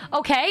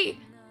 Okay.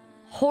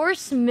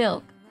 Horse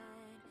milk.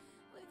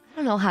 I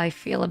don't know how I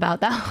feel about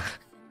that.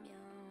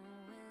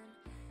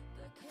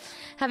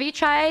 Have you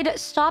tried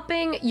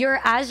stopping your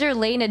Azur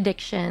Lane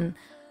addiction?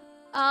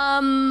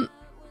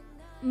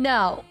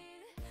 No.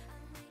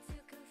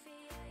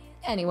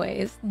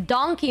 Anyways,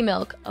 donkey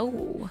milk.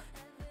 Oh.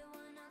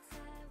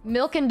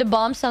 Milk and the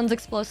bomb sounds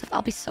explosive.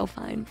 I'll be so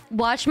fine.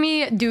 Watch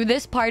me do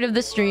this part of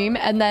the stream,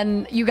 and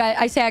then you guys,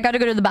 I say I gotta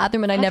go to the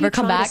bathroom, and I never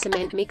come back. Have you tried a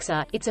cement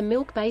mixer? It's a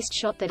milk-based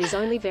shot that is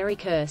only very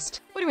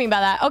cursed. What do you mean by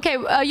that? Okay,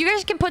 you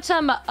guys can put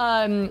some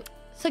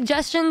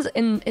suggestions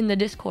in the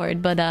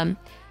Discord, but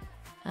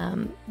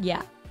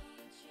yeah.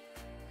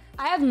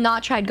 I have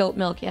not tried goat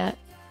milk yet.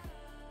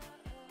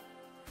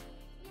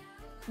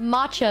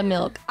 Matcha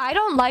milk. I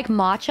don't like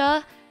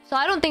matcha, so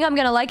I don't think I'm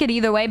gonna like it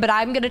either way, but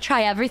I'm gonna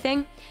try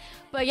everything.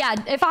 But yeah,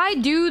 if I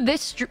do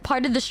this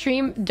part of the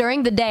stream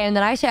during the day and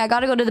then I say I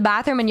gotta go to the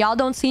bathroom and y'all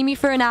don't see me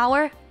for an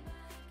hour...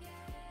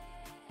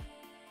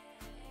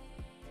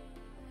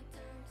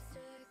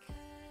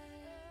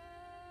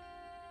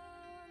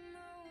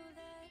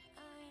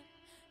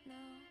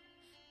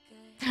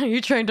 Are you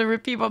trying to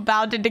repeat what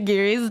bound into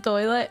Giri's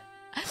toilet?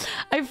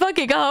 I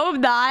fucking hope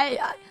not.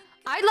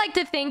 I'd like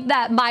to think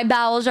that my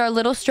bowels are a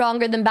little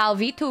stronger than bowel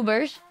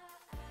VTubers.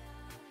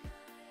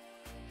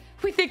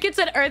 We think it's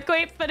an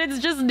earthquake, but it's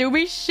just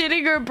Numi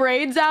shitting her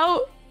brains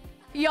out.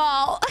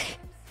 Y'all.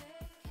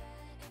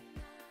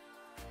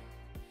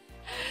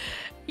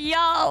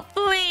 Y'all,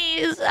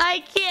 please.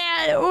 I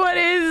can't. What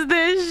is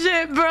this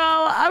shit,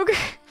 bro?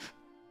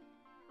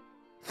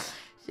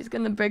 She's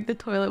gonna break the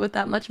toilet with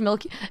that much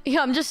milk.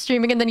 Yeah, I'm just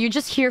streaming and then you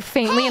just hear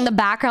faintly in the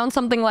background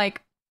something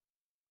like...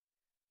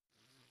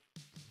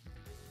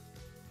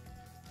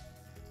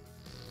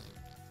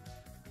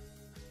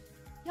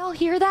 Y'all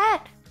hear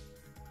that?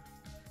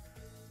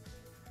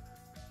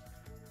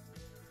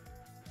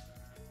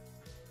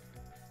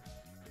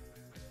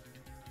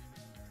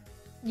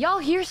 Y'all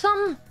hear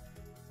some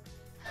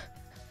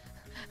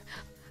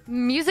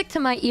music to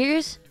my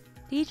ears?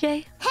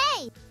 DJ?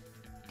 Hey!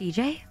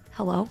 DJ?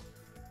 Hello?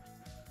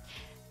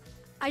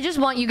 I just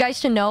want you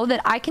guys to know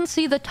that I can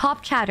see the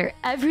top chatter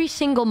every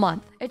single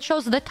month. It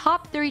shows the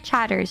top 3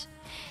 chatters.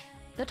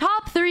 The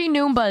top 3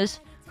 Noombas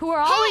who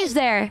are always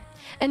there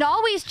and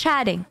always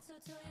chatting.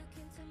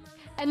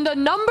 And the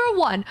number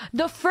 1,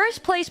 the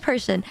first place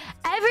person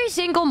every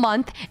single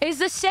month is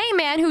the same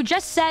man who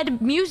just said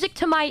music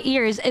to my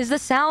ears is the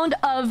sound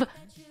of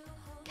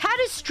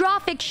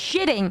catastrophic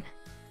shitting.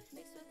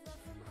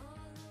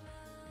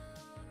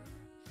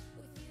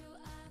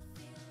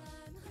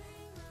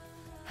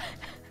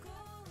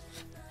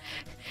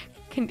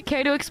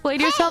 Care to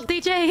explain yourself,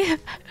 DJ?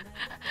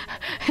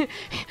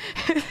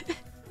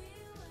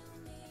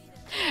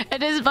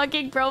 And his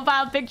fucking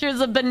profile picture is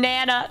a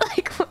banana.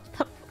 Like, what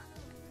the...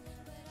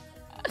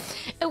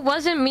 It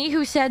wasn't me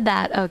who said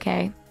that,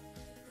 okay.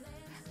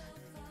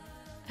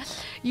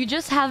 You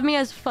just have me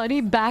as funny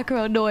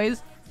background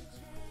noise.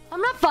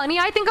 I'm not funny,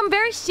 I think I'm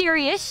very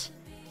serious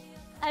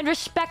and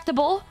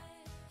respectable.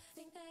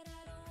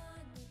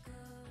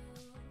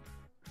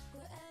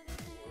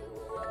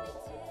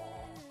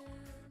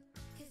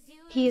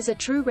 He is a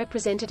true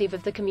representative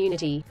of the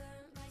community.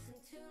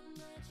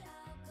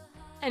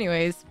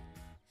 Anyways.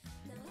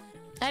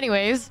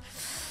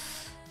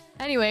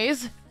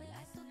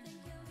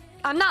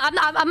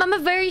 I'm a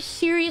very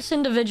serious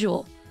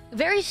individual.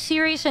 Very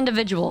serious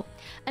individual.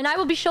 And I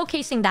will be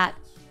showcasing that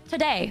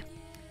today.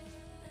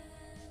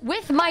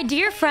 With my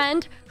dear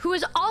friend, who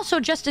is also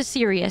just as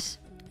serious.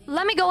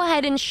 Let me go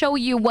ahead and show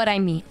you what I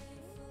mean.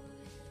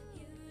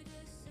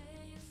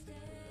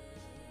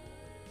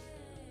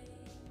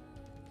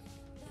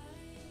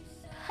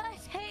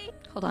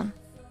 Hold on.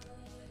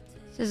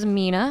 This is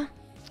Mina.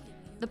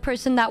 The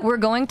person that we're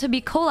going to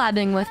be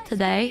collabing with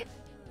today.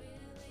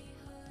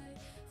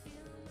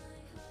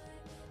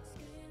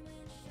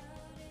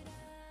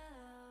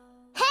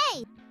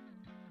 Hey!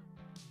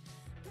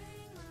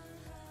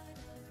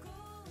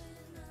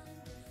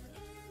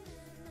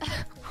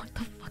 What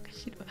the fuck is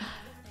she doing?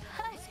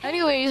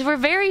 Anyways, we're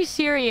very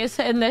serious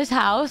in this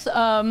house.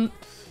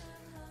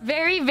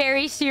 Very,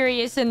 very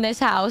serious in this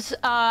house.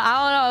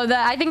 I don't know.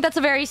 I think that's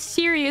a very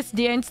serious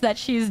dance that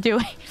she's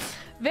doing.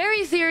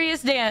 Very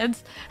serious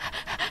dance.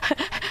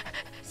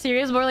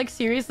 Serious, more like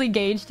seriously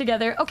gauged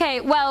together. Okay,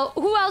 well,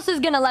 who else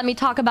is gonna let me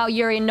talk about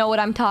Yuri and know what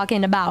I'm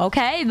talking about,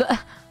 okay?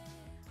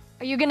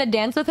 Are you gonna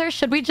dance with her?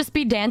 Should we just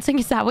be dancing?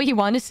 Is that what you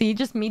want to see?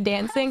 Just me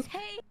dancing?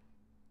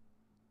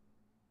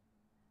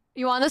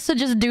 You want us to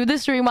just do the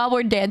stream while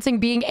we're dancing,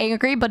 being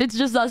angry, but it's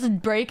just us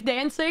break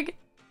dancing?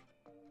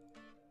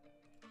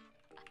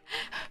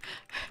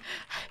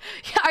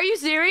 Are you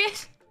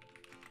serious?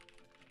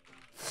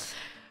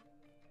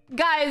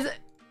 Guys,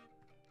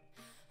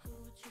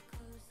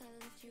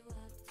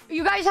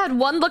 you guys had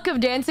one look of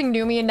dancing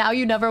Numi and now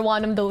you never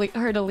want him to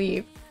her to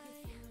leave.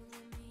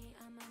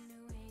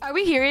 Are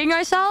we hearing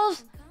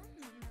ourselves?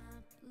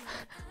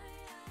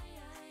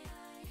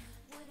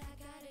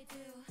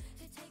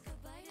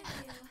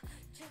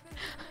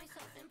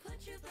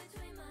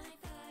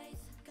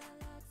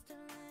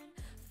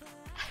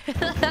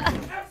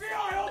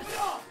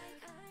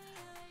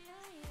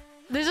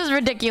 This is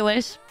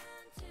ridiculous.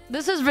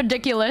 This is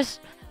ridiculous.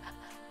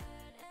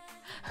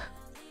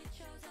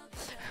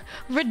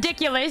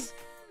 Ridiculous.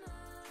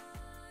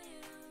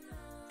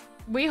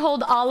 We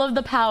hold all of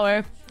the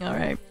power. All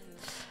right.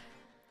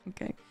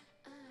 Okay.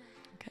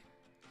 Okay.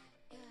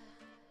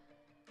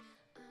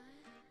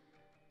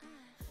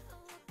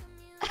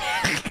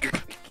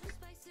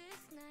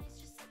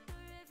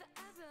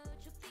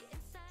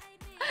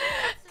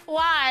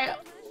 Why?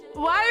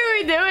 Why are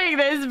we doing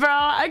this,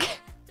 bro?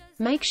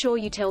 Make sure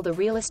you tell the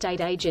real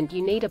estate agent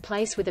you need a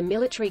place with a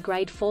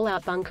military-grade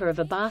fallout bunker of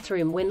a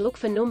bathroom when look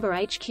for number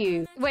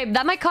HQ. Wait,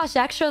 that might cost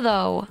extra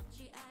though.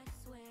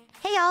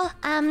 Hey y'all,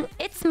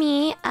 it's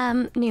me,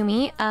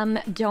 Numi.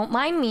 Don't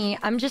mind me.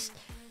 I'm just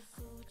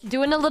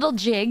doing a little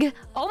jig.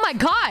 Oh my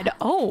god!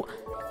 Oh,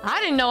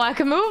 I didn't know I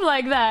could move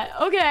like that.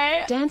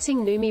 Okay.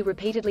 Dancing Numi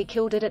repeatedly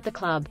killed it at the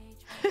club.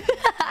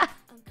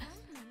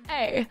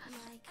 Hey.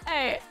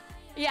 Hey.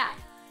 Yeah.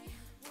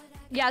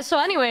 Yeah, so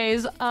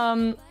anyways,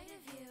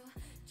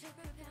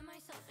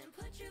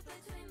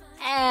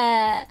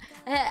 yeah,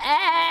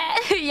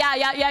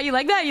 you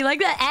like that? You like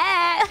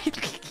that?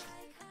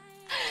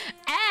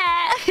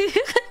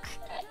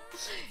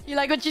 You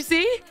like what you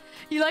see?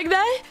 You like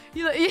that?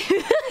 You like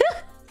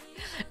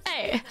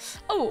Hey.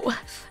 Oh.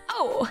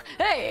 Oh.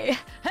 Hey.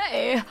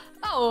 Hey.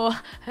 Oh.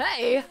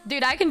 Hey.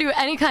 Dude, I can do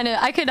any kind of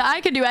I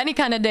could do any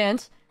kind of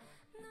dance.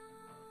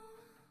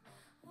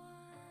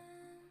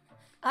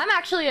 I'm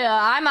actually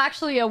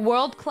a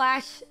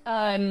world-class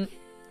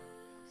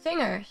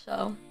singer,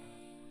 so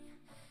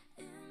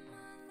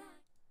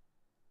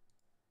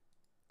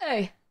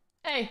Hey.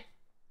 Hey.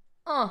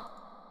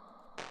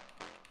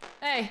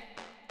 Hey.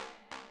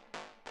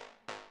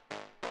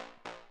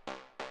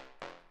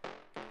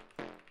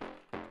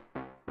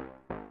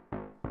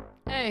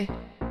 Hey.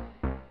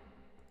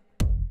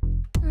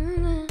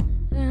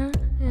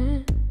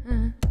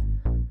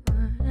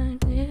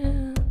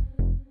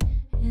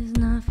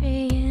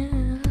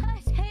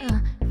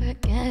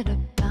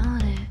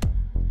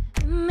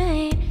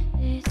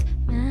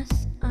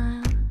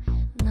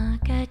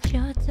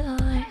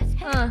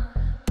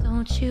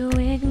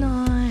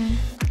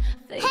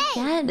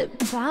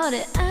 forget about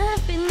it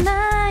every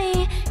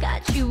night.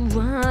 Got you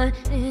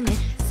running it.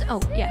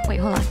 Oh, yeah, wait,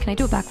 hold on. Can I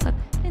do a backflip?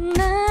 At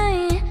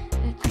night.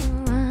 Take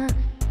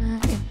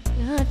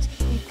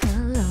a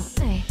look.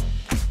 Hey.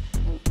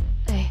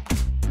 Hey.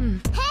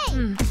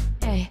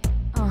 Hey. Hey.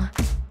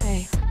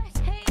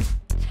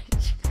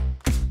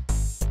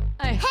 Hey.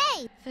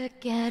 Hey!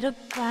 Forget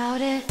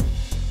about it.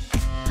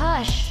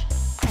 Hush.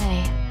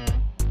 Hey.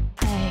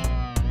 Hey.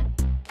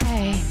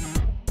 Hey.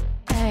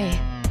 Hey.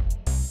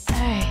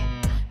 Hey.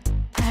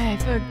 Hey.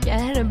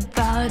 Forget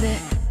about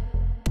it.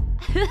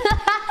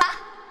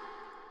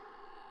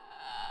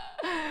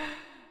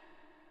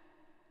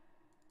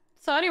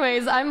 So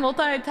anyways, I'm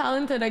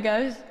multi-talented, I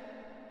guess.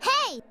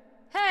 Hey!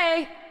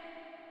 Hey!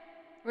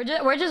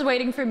 We're just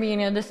waiting for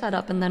Mina to set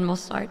up and then we'll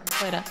start.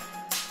 Later.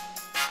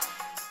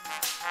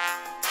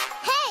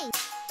 Hey!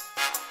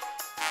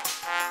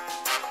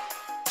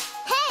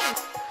 Hey!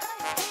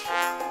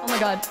 Oh my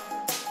god.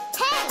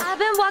 Hey! I've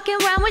been walking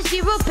around with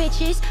 0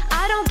 bitches.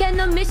 I don't get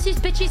no misses,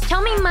 bitches.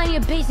 Tell me mind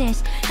your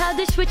business. How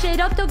to switch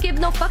it up, don't give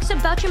no fucks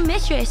about your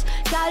mistress.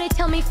 Gotta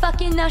tell me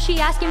fucking now she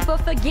asking for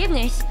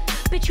forgiveness.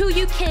 Bitch, who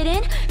you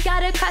kidding?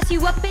 Gotta cross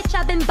you up, bitch.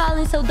 I've been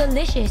ballin' so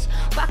delicious.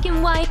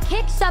 Rockin' white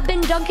kicks, I've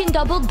been dunking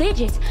double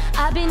digits.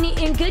 I've been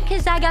eating good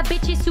cause I got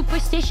bitches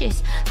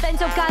superstitious.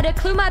 Benzo got a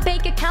clue, my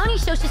bank account,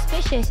 he's so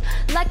suspicious.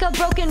 Like a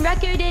broken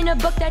record in a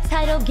book that's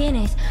titled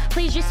Guinness.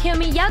 Please just hear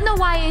me out, no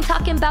I ain't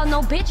talking about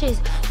no bitches.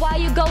 Why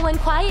you going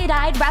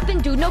quiet-eyed,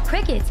 rapping, do no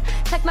crickets.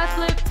 Check my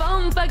flip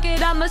phone, fuck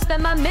it, I'ma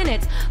spend my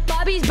minutes.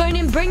 Bobby's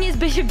burning, bring his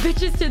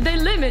bitches to their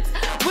limits.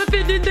 Whip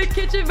it in the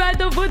kitchen, ride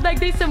the wood like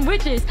they some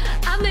witches.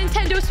 I'm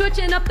Nintendo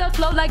switching up the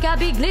flow like I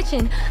be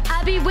glitching.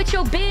 I be with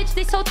your bitch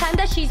this whole time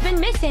that she's been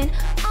missing.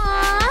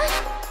 Aww.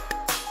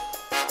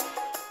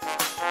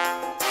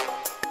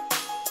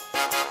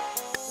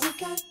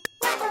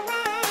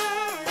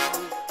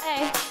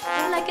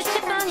 Like a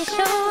chip on your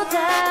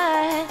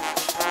shoulder.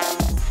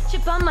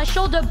 Chip on my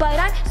shoulder, but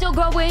I'm still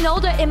growing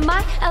older in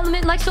my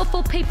element like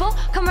soulful people.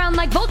 Come around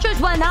like vultures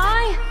when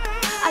I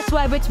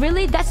swear it's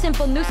really that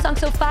simple. New song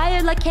so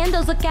fire like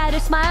candles. Look at her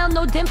smile,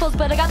 no dimples.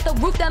 But I got the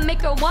roof that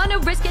make her wanna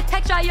risk it.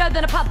 Texture higher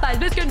than a Popeye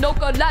biscuit. No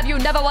collab, you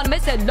never wanna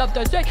miss it. Love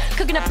to say,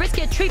 cooking up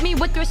brisket. Treat me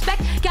with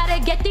respect. Gotta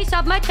get these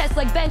off my chest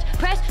like bench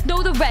press.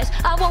 Know the rest.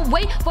 I won't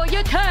wait for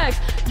your text.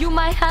 You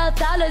might have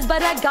dollars,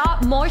 but I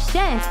got more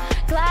sense.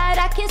 Glad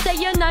I can say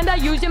your name by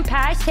using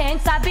past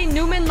tense. I've been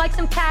Newman like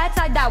some cats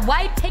at that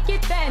white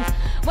picket fence.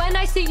 When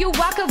I see you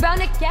walk around,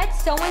 it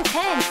gets so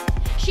intense.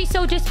 She's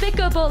so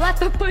despicable, I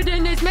thought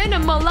putting is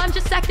minimal. I'm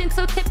just acting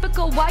so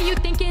typical, why you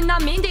thinking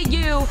I'm into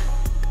you?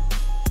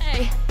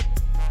 Hey,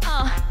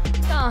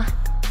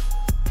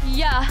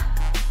 yeah,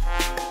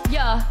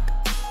 yeah,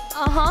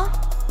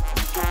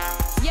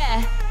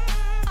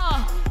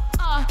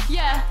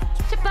 yeah.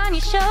 Chip on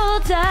your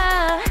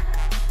shoulder.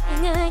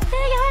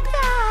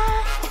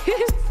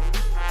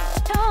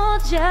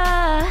 Told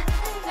ya.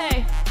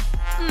 Hey,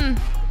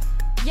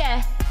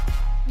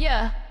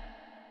 yeah.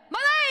 My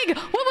leg!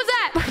 What was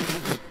that?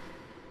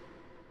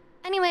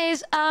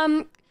 Anyways,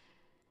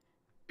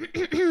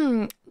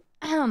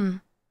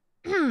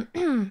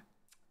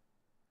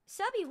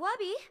 Subby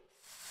Wubby.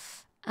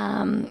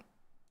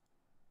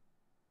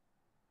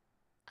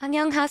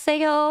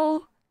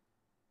 안녕하세요.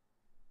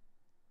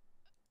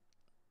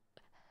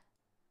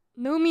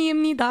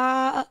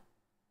 누미입니다.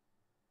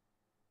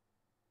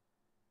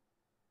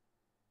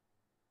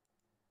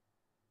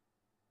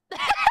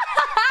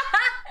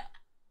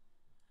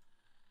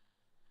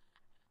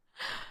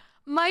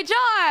 My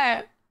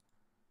jar.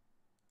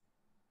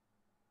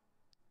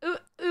 Ooh.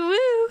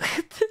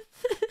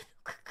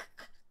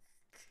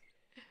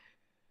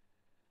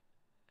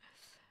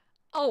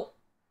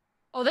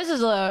 Oh, this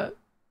is a...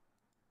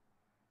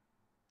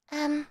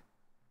 I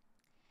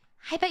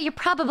bet you're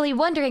probably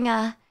wondering,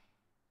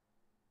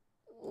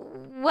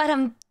 what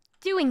I'm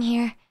doing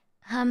here.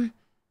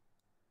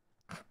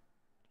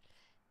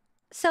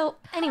 So,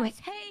 anyways,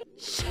 hey.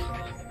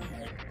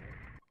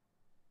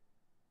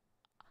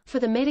 For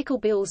the medical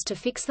bills to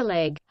fix the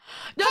leg.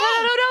 No,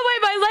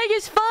 wait, my leg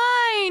is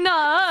fine!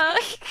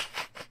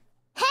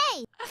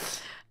 Hey!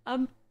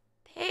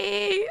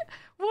 Hey,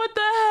 what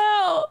the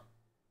hell?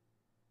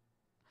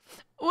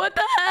 What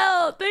the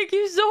hell? Thank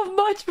you so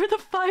much for the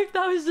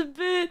 5,000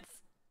 bits.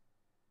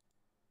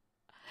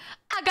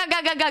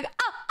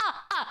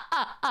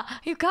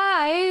 You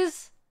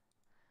guys,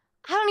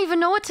 I don't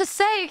even know what to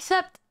say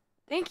except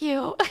thank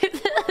you.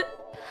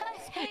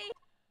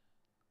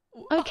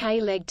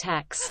 Okay, leg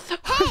tax.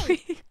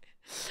 Hey!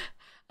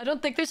 I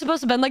don't think they're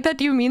supposed to bend like that.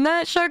 Do you mean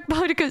that, Shark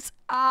Boy? Because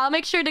I'll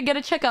make sure to get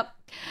a checkup.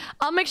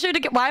 I'll make sure to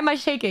get... Why am I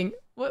shaking?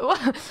 Hello?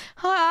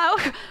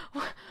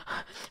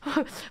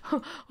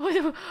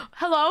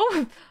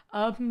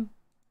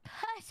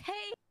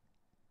 Hey!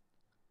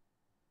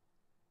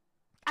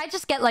 I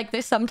just get like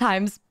this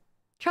sometimes.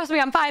 Trust me,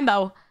 I'm fine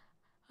though.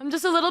 I'm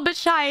just a little bit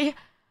shy.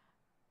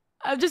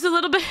 I'm just a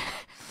little bit...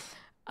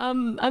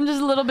 I'm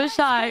just a little bit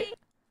shy.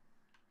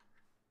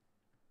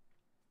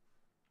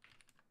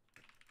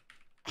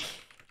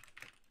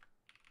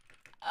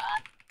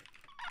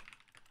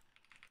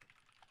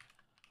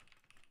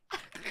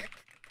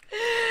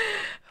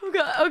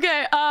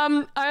 Okay,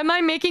 am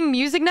I making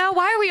music now?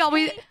 Why are we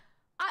always...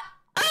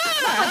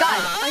 oh my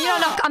god. You know,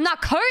 no, I'm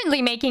not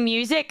currently making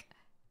music.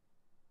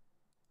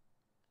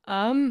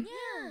 Yeah.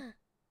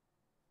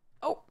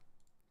 Oh.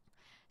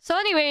 So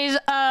anyways,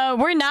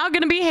 we're now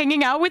gonna be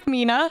hanging out with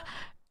Mina.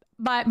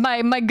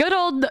 My good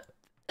old...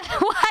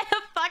 Why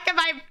the fuck am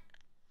I...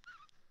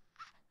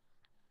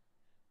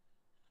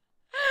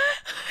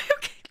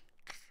 Okay.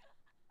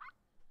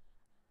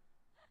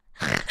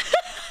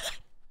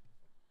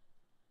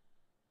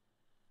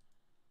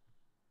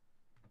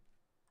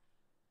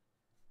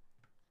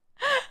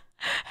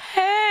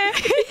 Hey.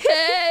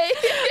 Hey.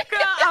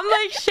 Girl, I'm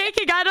like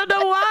shaking. I don't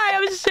know why.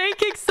 I'm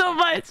shaking so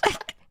much.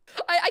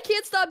 I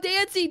can't stop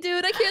dancing,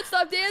 dude. I can't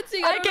stop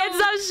dancing. I can't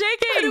stop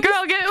shaking.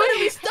 Girl, get... How do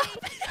we stop?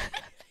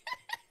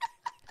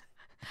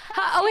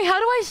 Wait, how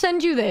do I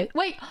send you this?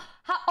 Wait.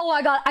 Oh,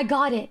 I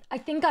got it. I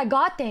think I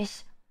got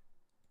this.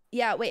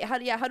 Yeah, wait, how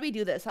do we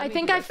do this? I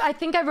think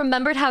I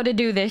remembered how to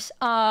do this.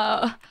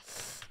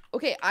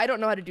 Okay, I don't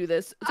know how to do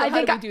this. So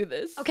how do we do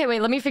this? Okay, wait,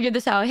 let me figure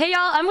this out. Hey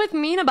y'all, I'm with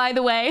Mina, by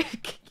the way.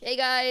 Hey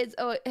guys.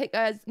 Oh, hey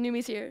guys.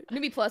 Numi's here.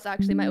 Numi Plus,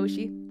 actually, my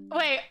Oshi.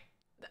 Wait,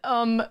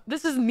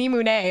 this is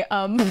Nihmune.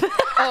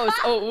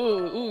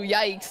 Ooh,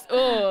 yikes.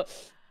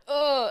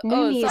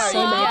 Numi is sorry.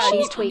 so mad Yeah,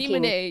 she's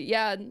tweaking. Nihmune,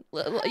 yeah,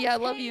 I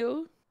love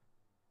you.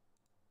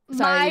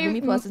 Sorry,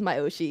 Numi Plus is my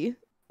Oshi.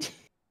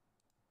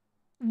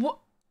 What?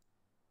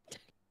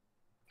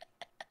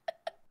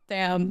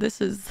 Damn,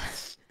 this is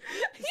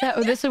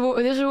what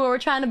we're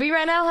trying to be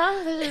right now,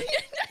 huh?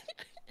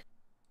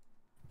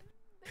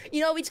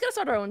 You know, we just gotta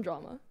start our own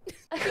drama.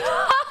 Girl,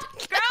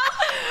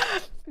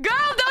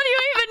 don't you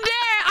even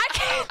dare! I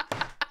can't.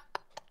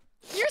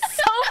 You're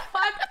so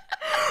fun.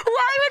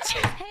 Why would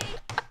you?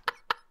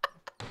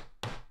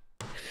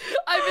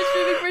 I've been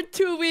streaming for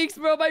 2 weeks,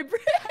 bro. My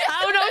brain.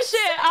 I don't know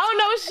shit.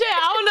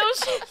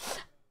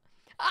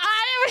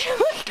 Hey!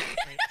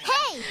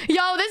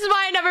 Yo, this is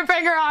why I never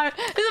bring her on.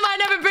 This is why I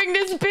never bring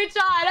this bitch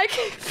on. I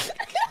can't.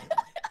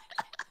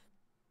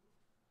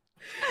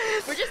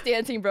 We're just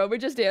dancing, bro. We're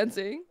just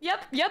dancing.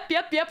 Yep.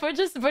 We're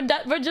just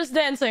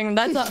dancing.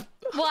 That's all.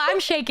 Well, I'm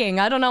shaking.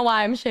 I don't know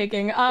why I'm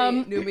shaking. Hey,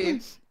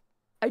 Numi.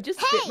 I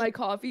just spit my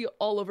coffee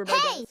all over my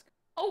desk.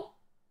 Oh.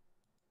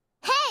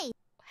 Hey!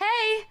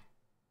 Hey.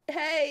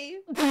 Hey.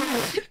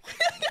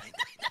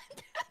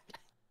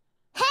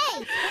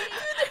 Hey!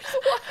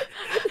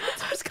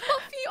 There's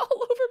coffee all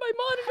over my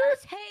monitor.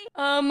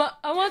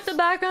 I want the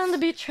background to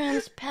be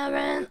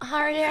transparent.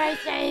 Harder, I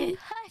say.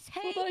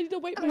 Hold on, I need to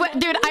wipe my Wait,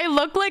 dude, I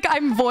look like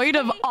I'm void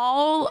of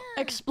all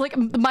like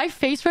my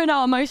face right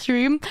now on my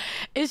stream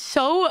is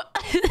so. What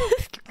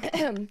do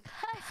you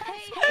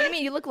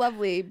mean? You look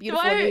lovely,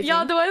 beautiful, amazing.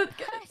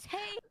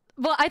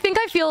 Well, I think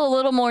I feel a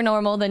little more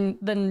normal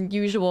than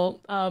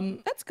usual.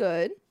 That's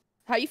good.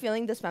 How are you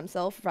feeling this fem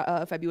self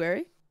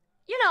February?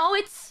 You know,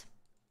 it's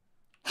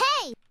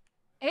Hey!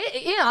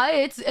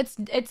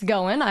 it's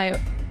going. I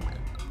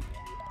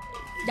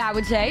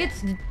would say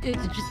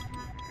it's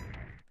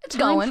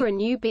Time going. for a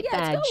new bit Yeah,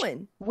 badge. it's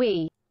going.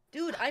 We.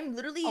 Dude, I'm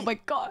literally Oh my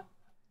god.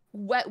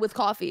 wet with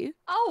coffee.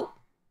 Oh.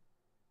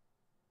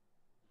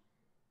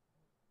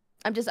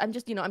 I'm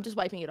just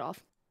wiping it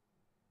off.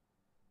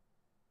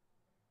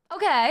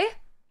 Okay.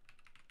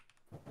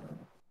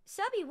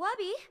 Subby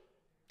wubby.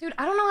 Dude,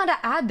 I don't know how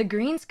to add the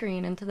green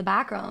screen into the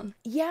background.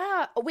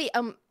 Yeah. Oh, wait.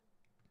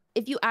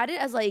 If you add it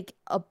as like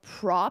a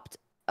prop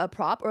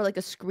or like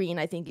a screen,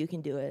 I think you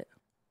can do it.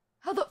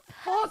 How the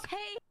fuck?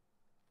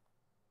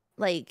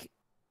 Like,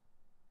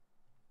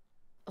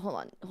 hold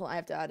on. I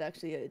have to add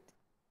actually a.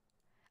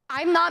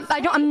 I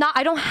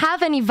don't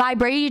have any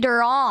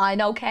vibrator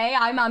on, okay?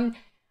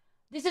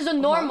 This is a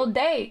normal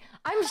day.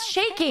 I'm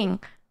shaking.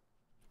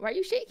 Why are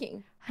you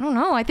shaking? I don't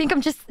know. I think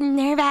I'm just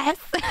nervous.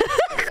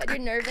 You're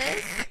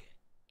nervous?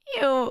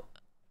 Ew.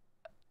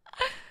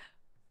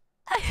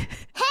 Hey!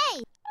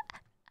 Hey!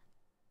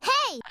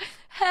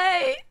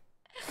 Hey.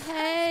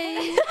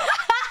 Hey.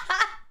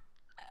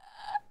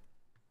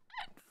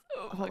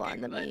 Hold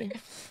on, let me.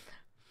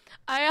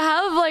 I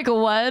have like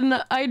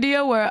one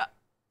idea where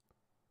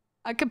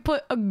I could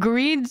put a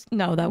green.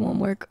 No, that won't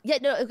work. Yeah,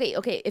 no,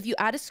 okay. If you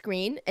add a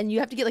screen and you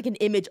have to get like an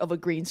image of a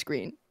green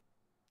screen.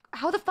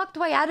 How the fuck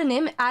do I add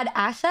add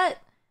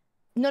asset?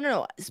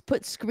 No. Just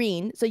put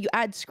screen. So you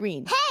add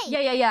screen.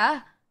 Hey!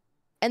 Yeah.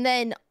 And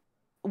then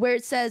where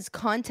it says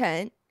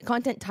content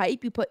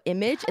type, you put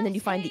image and then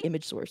you find the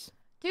image source.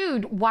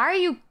 Dude, why are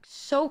you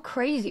so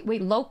crazy?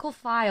 Wait, local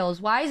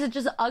files. Why is it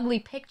just ugly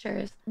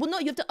pictures? Well, no,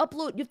 you have to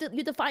upload. You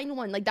have to find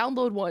one, like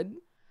download one.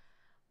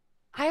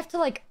 I have to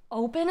like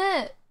open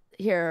it.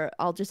 Here,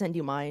 I'll just send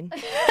you mine.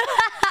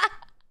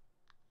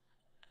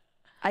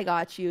 I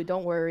got you.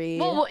 Don't worry.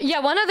 Well, yeah,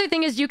 one other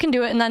thing is you can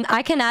do it and then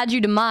I can add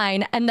you to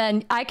mine and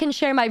then I can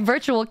share my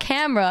virtual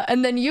camera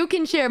and then you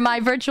can share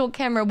my virtual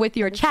camera with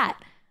your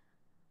chat.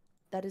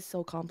 That is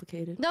so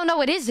complicated.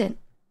 No, it isn't.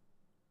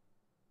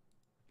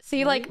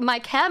 See, like my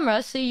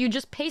camera, see, you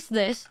just paste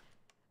this.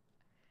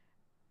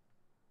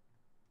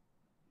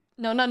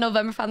 No,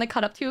 November finally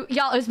caught up to you.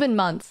 Y'all, it's been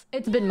months.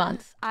 It's been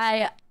months.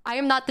 I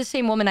am not the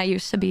same woman I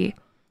used to be.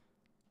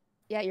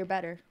 Yeah, you're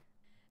better.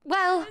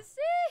 Well.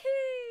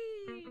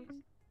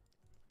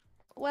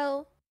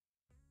 Well.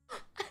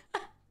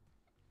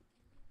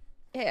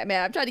 Hey,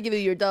 man, I'm trying to give you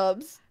your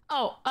dubs.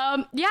 Oh,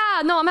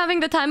 yeah, no, I'm having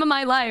the time of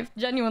my life.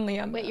 Genuinely,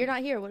 I'm. Wait, you're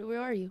not here.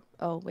 Where are you?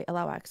 Oh, wait,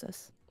 allow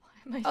access. Why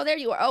am I... Oh, there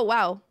you are. Oh,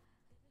 wow.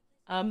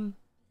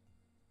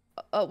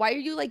 Why are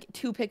you like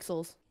 2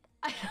 pixels?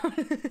 I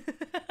don't...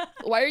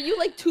 Why are you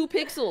like 2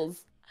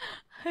 pixels?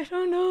 I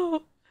don't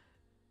know.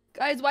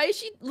 Guys, why is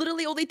she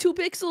literally only 2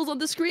 pixels on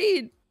the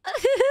screen?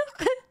 I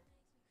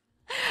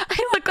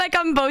look like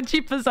I'm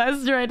Bochi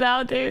possessed right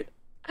now, dude.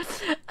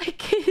 I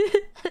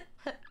can't.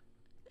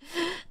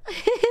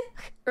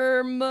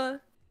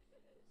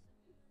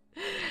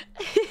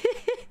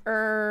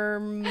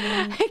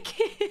 I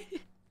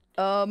can't.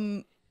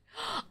 Oh,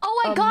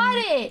 I got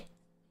it.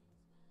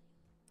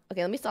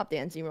 Okay, let me stop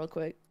dancing real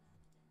quick.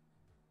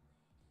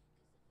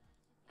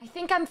 I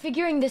think I'm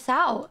figuring this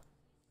out.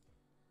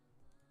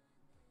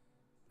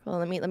 Well,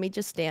 let me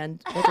just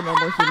stand like a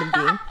normal human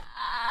being.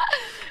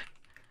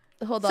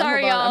 Hold on,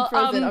 Sorry, hold on. y'all. I'm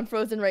frozen. I'm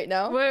frozen right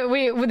now.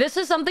 This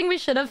is something we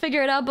should have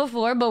figured out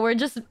before, but we're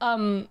just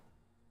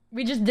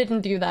we just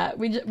didn't do that.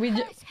 We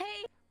Listen,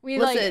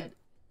 like...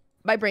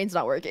 my brain's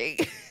not working.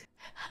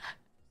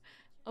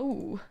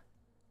 Oh.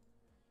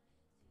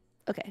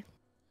 Okay.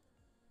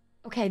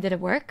 Okay, did it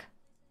work?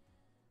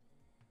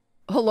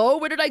 Hello,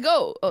 where did I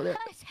go? Oh, there.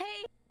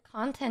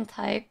 Content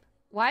type.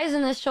 Why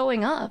isn't this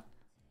showing up?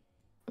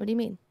 What do you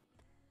mean?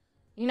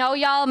 You know,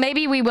 y'all,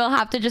 maybe we will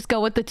have to just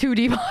go with the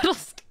 2D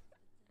models.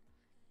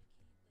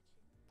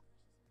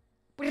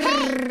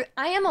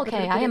 I am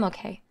okay. I am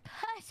okay.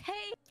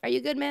 Are you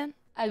good, man?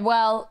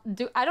 Well,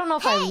 I don't know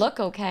if I look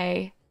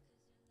okay.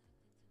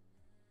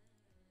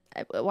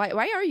 Why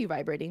are you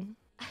vibrating?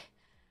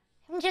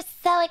 I'm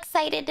just so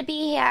excited to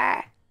be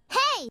here.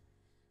 Hey!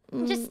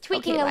 I'm just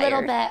tweaking a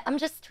little bit. I'm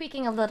just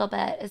tweaking a little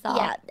bit, is all.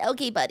 Yeah,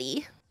 okay,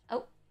 buddy.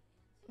 Oh.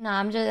 No,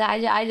 I'm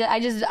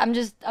just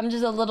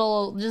a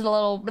little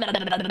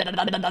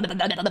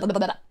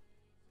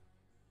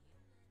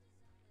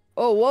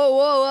Oh,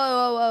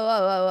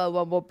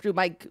 whoa. Dude,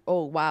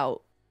 oh,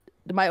 wow.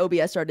 My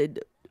OBS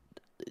started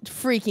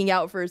freaking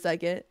out for a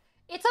second.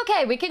 It's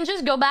okay. We can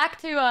just go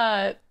back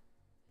to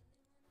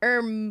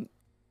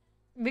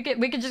we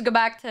could just go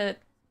back to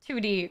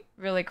 2D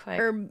really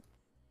quick.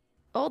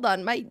 Hold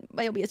on. My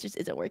OBS just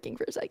isn't working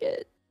for a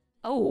second.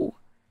 Oh.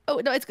 Oh,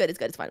 no, it's good.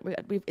 It's fine. We're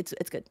good. It's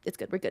good.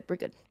 We're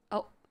good.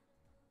 Oh.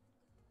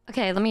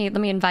 Okay, let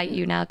me invite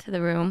you now to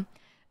the room.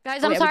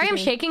 Guys, I'm sorry I'm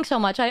shaking so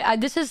much.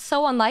 This is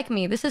so unlike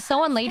me. This is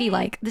so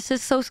unladylike. This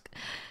is so...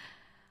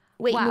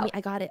 Wait, wow. Numi,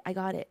 I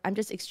got it. I'm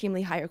just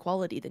extremely higher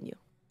quality than you.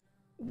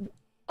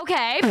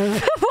 Okay.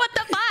 What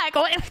the fuck?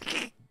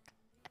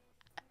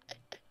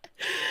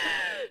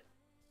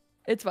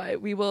 It's fine.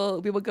 We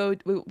will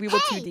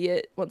 2D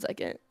it. 1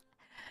 second.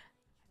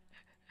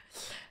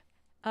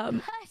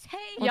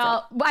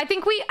 Y'all, I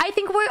think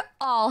we're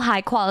all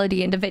high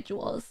quality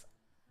individuals.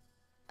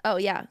 Oh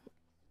yeah.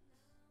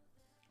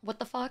 What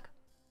the fuck?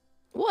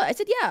 What? I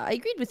said yeah. I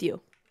agreed with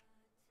you.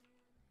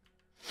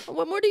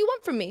 What more do you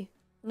want from me?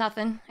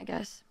 Nothing, I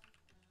guess.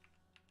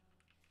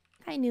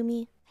 Hi,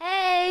 Numi.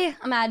 Hey,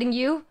 I'm adding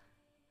you.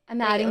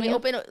 I'm adding you.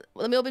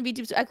 Let me open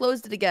VTube. I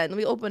closed it again. Let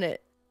me open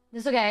it.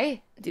 It's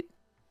okay. Dude.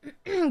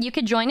 You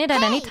could join it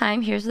at any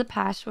time. Here's the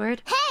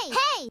password. Hey!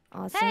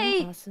 Awesome.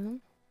 Hey.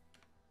 Awesome.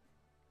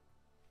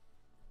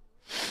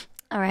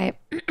 All right.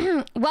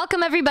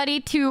 Welcome everybody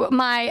to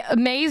my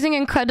amazing,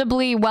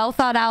 incredibly well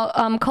thought out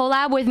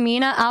collab with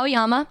Mina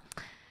Aoyama.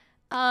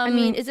 I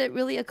mean, is it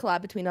really a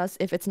collab between us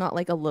if it's not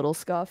like a little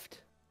scuffed?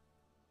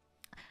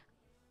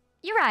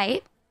 You're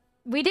right.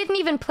 We didn't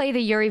even play the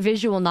Yuri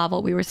visual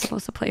novel we were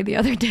supposed to play the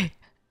other day.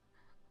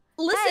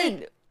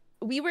 Listen,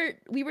 we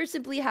were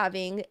simply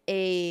having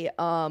a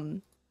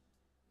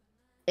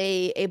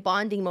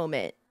bonding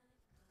moment,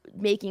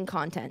 making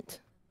content.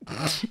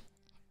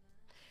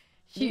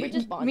 We were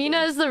just bonding.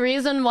 Mina is the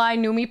reason why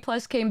Numi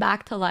Plus came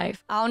back to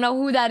life. I don't know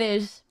who that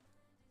is.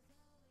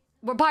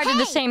 We're part of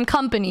the same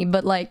company,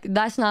 but like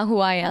that's not who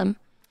I am.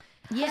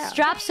 Yeah.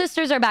 Strap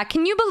Sisters are back.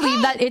 Can you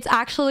believe that it's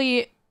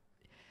actually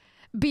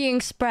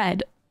being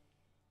spread?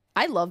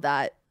 I love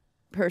that,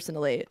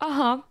 personally.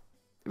 Uh-huh.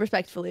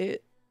 Respectfully.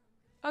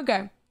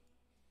 Okay.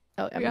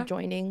 Oh, I'm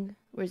joining.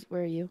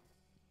 Where are you?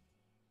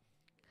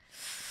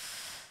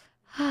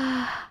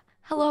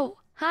 Hello.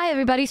 Hi,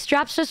 everybody.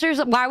 Strap Sisters.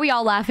 Why are we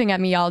all laughing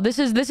at me, y'all? This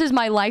is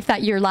my life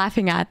that you're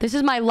laughing at. This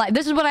is my life.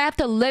 This is what I have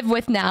to live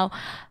with now.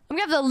 I'm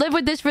gonna have to live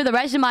with this for the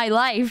rest of my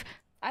life.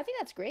 I think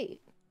that's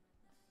great.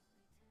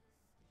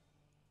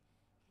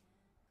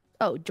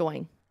 Oh,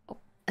 join. Oh.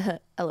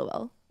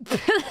 LOL.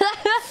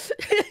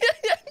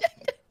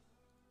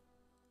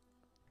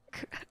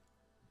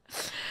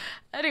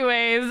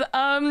 Anyways,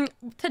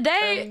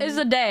 today is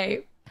a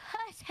day.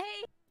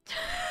 Hey!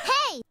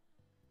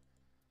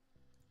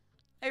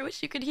 I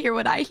wish you could hear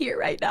what I hear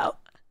right now.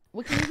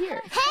 What can you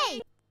hear?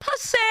 Hey!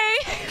 Pussy!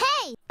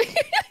 Hey!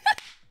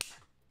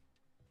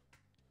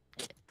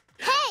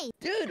 Hey!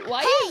 Dude,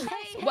 why is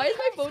my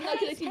phone not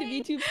connecting to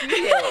VTube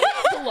Studio?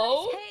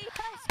 Hello?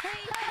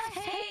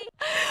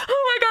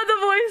 Oh my god, the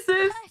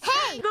voices!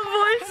 The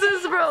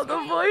voices, bro, the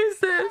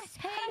voices!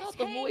 Not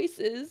the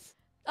voices.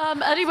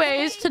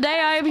 Anyways, today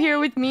I am here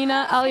with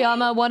Mina,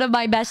 Aoyama, one of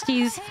my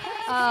besties.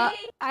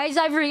 As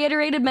I've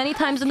reiterated many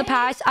times in the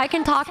past, I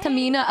can talk to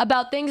Mina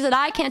about things that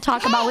I can't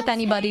talk about with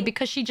anybody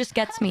because she just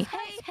gets me.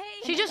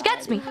 She just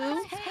gets me.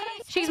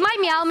 She's my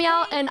meow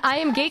meow, and I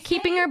am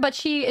gatekeeping her, but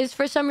she is,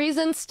 for some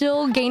reason,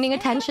 still gaining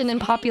attention and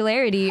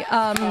popularity.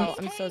 Oh,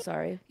 I'm so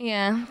sorry.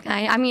 Yeah,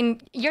 I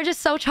mean, you're just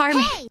so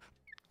charming.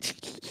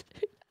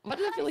 Why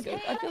did I feel like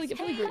I feel like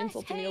you're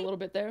insulting me a little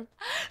bit there?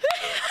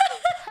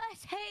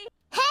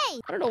 Hey!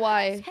 I don't know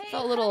why. I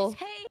felt a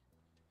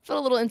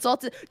little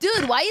insulted.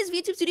 Dude, why is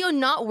VTube Studio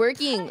not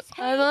working?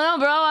 I don't know,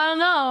 bro. I don't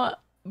know.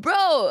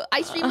 Bro,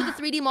 I streamed with a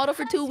 3D model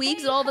for 2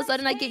 weeks, and all of a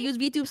sudden I can't use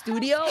VTube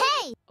Studio.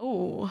 Hey!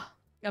 Oh,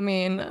 I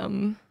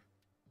mean,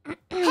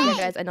 Yeah,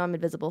 guys, I know I'm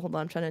invisible. Hold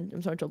on, I'm trying to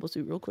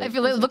troubleshoot real quick. I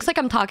feel it looks like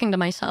I'm talking to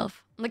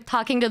myself. I'm like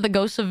talking to the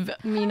ghosts of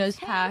Mina's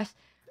past.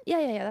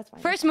 Yeah, that's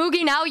fine. First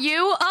Moogie, now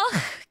you.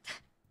 Oh.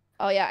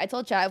 Oh yeah, I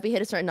told chat if we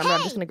hit a certain number,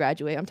 I'm just gonna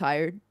graduate. I'm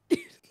tired. Can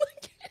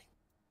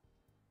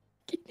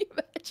you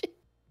imagine?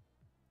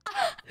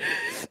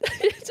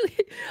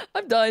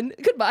 I'm done.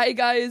 Goodbye,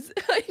 guys.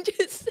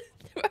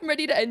 I'm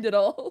ready to end it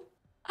all.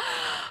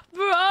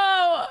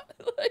 Bro.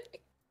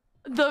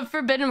 The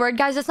forbidden word,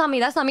 guys. That's not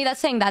me. That's not me. That's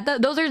saying that.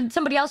 Those are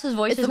somebody else's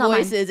voices. It's the not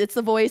voices. Mine. It's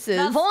the voices.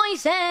 The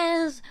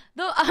voices.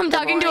 I'm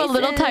talking to a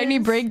little tiny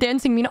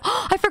breakdancing Mina.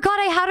 Oh, I forgot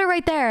I had her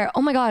right there.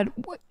 Oh my god.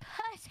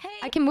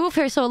 I can move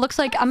her so it looks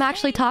like I'm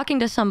actually talking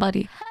to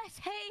somebody.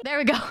 There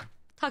we go.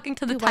 Talking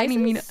to the tiny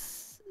Mina.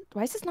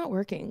 Why is this not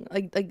working?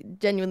 Like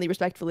genuinely,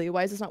 respectfully,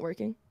 why is this not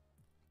working?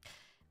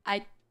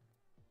 I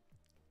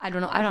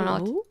don't know. I don't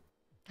know.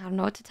 I don't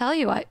know what to tell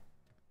you. I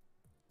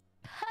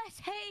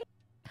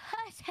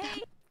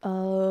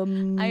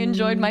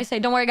enjoyed my stay.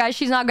 Don't worry, guys.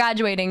 She's not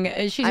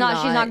graduating. She's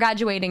not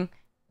graduating.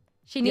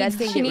 She needs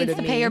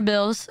to pay her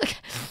bills.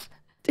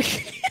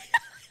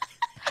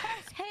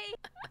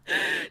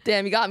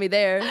 Damn, you got me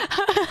there.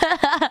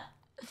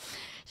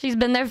 She's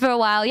been there for a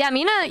while. Yeah,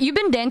 Mina, you've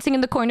been dancing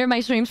in the corner of my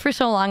streams for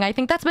so long. I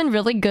think that's been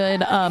really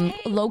good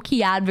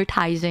low-key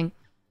advertising.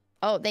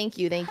 Oh, thank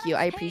you.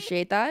 I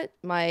appreciate that.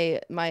 When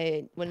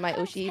my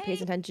Oshi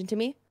pays attention to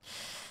me,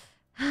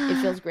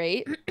 it feels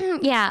great.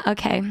 Yeah,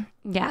 okay.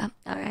 Yeah,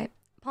 all right.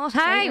 Pause.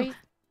 Hi.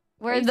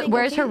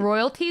 Where's her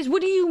royalties?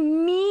 What do you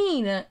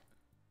mean?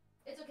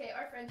 It's okay.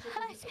 Our friendship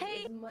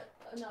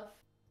is enough.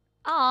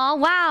 Oh,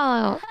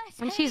 wow.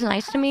 When she's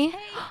nice to me.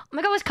 Oh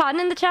my god, was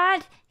Cotton in the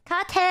chat?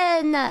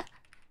 Cotton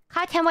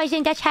was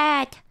in the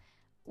chat.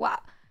 Wow.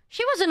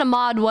 She wasn't a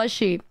mod, was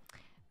she?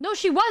 No,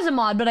 she was a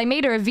mod, but I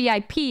made her a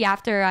VIP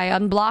after I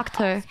unblocked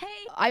her.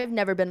 I've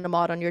never been a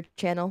mod on your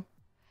channel.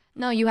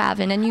 No, you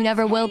haven't, and you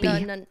never will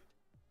be. No.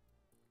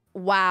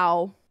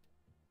 Wow.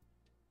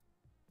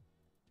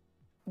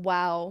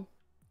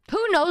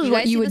 Who knows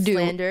what you would do?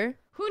 Slander?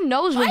 Who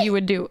knows what you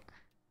would do?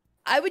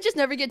 I would just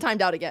never get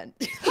timed out again.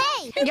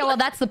 Yeah, well,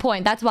 that's the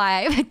point. That's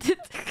why.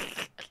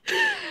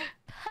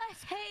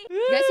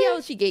 You guys see how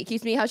she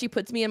gatekeeps me? How she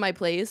puts me in my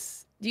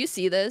place? Do you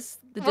see this?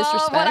 The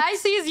disrespect? What I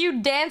see is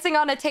you dancing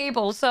on a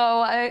table,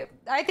 so I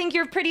think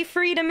you're pretty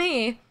free to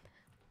me.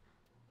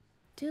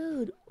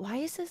 Dude, why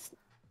is this...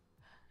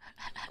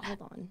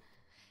 Hold on.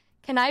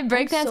 Can I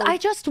breakdance? I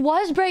just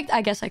was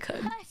I guess I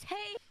could.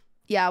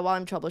 Yeah, while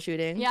I'm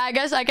troubleshooting. Yeah, I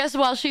guess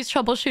while she's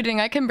troubleshooting,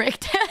 I can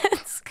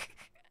breakdance.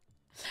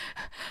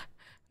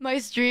 My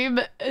stream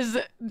is...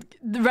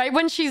 Right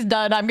when she's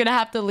done, I'm gonna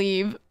have to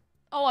leave.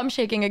 Oh, I'm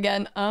shaking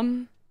again.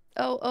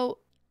 Oh.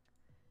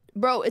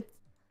 Bro,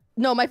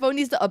 no, my phone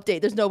needs to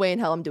update. There's no way in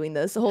hell I'm doing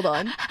this. Hold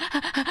on.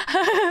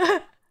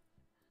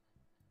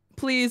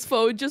 Please,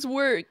 phone, just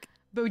work.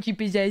 Boji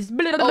possess.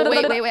 Oh,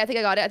 wait. I think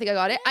I got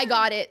it. I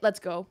got it. Let's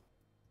go.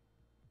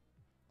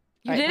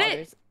 You did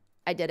it?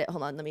 I did it.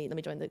 Hold on. Let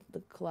me join the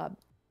collab.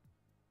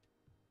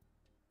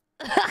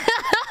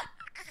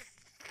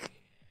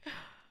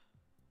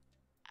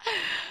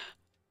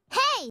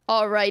 Hey!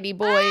 Alrighty,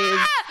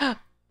 boys.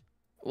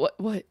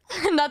 What?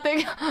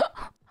 Nothing.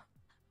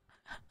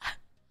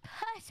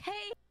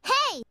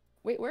 Hey!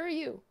 Wait, where are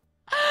you?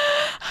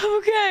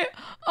 Okay.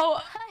 Oh,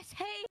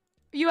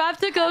 you have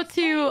to go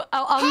to...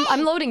 Oh,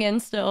 I'm loading in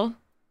still.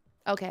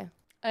 Okay.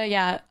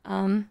 Yeah,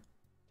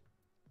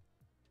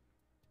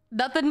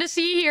 Nothing to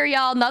see here,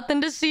 y'all.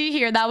 Nothing to see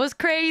here. That was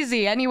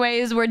crazy.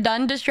 Anyways, we're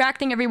done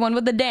distracting everyone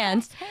with the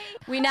dance.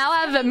 We now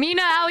have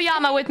Mina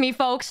Aoyama with me,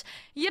 folks.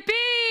 Yippee!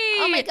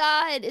 Oh my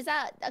god, is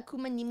that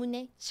Akuma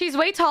Nihmune? She's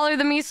way taller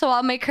than me, so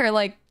I'll make her,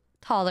 like,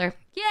 taller.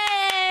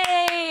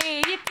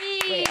 Yay!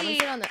 Yippee!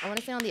 Wait, I want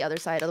to sit on the other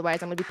side,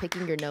 otherwise I'm going to be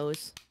picking your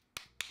nose.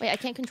 Wait, I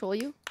can't control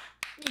you?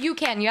 You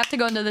can. You have to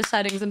go into the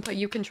settings and put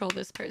you control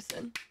this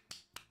person.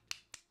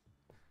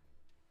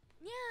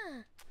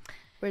 Yeah.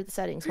 Where are the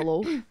settings?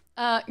 Hello?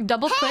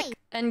 Double click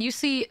and you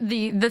see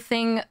the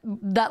thing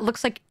that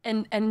looks like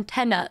an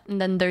antenna, and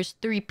then there's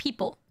 3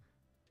 people.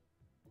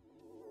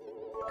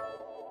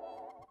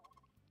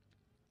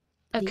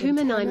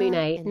 Akuma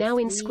Nihmune, now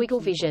in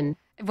Squiggle Vision.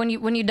 When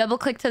you double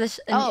click to this.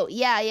 Oh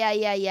yeah.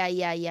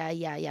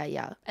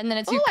 And then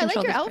it's Oh, you I like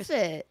control your this person.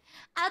 outfit.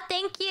 Oh,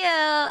 thank you.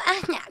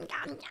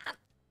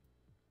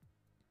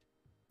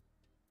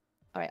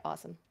 All right,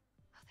 awesome.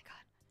 Oh my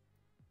god.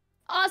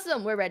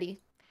 Awesome, we're ready.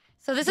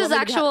 So this You is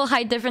want me to actual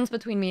height difference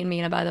between me and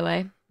Mina, by the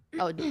way.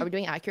 Oh, are we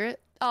doing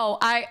accurate? Oh,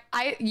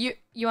 you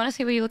want to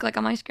see what you look like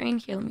on my screen?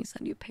 Here, let me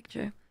send you a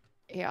picture.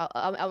 Here,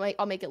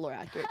 I'll make it more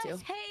accurate too.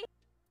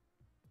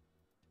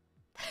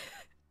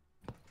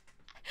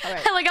 All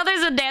right. I like how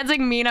there's a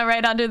dancing Mina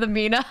right under the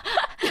Mina.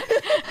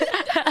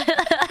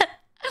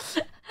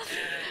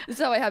 This is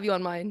how I have you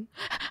on mine.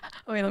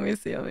 Wait, let me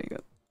see. Oh my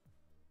god.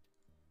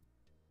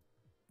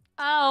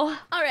 Oh.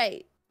 All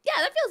right. Yeah,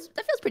 that feels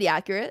pretty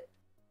accurate,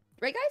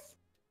 right, guys?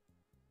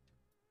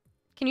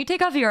 Can you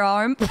take off your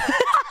arm?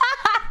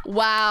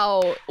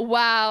 Wow.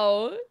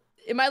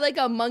 Am I like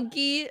a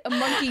monkey? A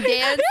monkey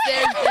dance?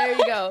 There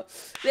you go.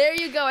 There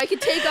you go. I can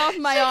take off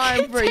my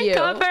arm for you. Take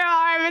off her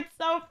arm. It's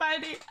so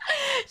funny.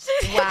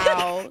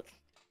 Wow.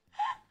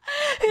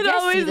 It Yes,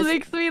 always see,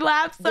 makes me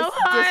laugh so This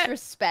hard.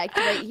 disrespect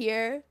right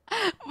here.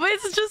 But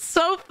it's just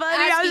so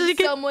funny how she Asking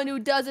can... someone who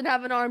doesn't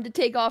have an arm to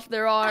take off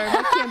their arm.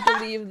 I can't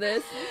believe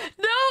this.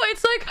 No,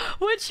 it's like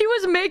when she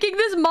was making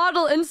this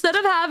model, instead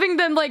of having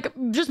them like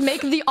just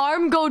make the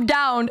arm go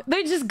down,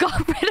 they just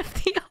got rid of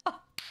the arm.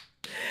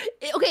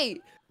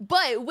 Okay,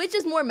 but which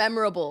is more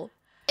memorable?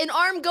 An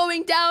arm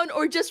going down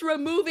or just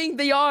removing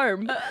the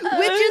arm?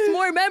 Which is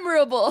more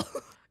memorable?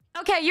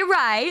 Okay, you're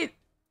right.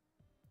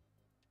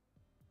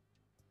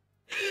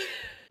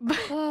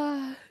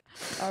 All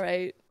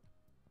right.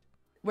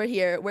 We're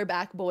here. We're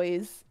back,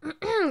 boys.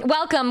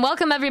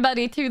 welcome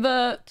everybody to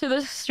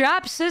the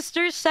Strap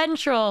Sisters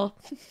Central.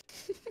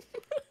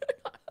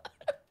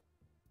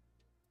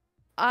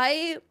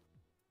 I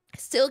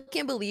still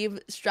can't believe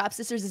Strap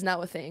Sisters is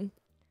now a thing.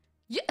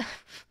 Yeah.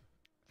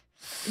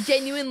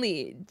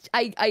 Genuinely,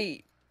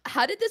 I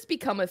how did this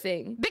become a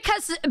thing?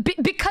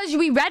 Because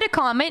we read a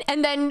comment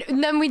and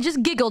then we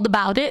just giggled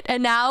about it,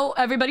 and now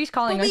everybody's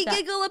calling But us we that.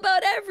 giggle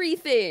about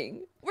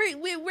everything.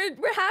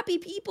 We're happy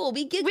people.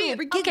 We giggle. We're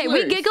gigglers. Okay,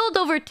 we giggled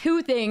over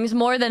two things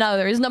more than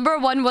others. Number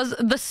one was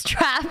the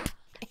strap.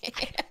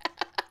 Okay,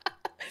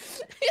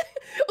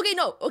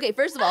 no. Okay,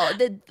 first of all,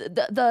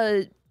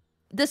 the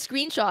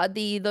screenshot,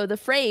 the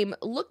frame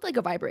looked like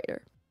a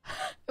vibrator.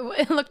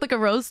 It looked like a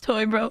rose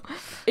toy, bro.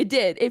 It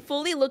did. It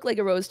fully looked like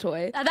a rose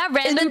toy. That And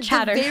random then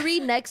chatter. the very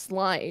next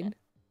line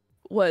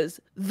was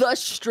the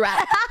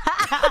strap.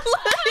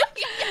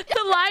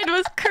 The line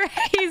was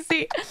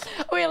crazy.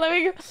 Wait, let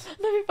me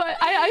find.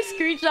 I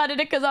screenshotted it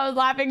because I was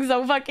laughing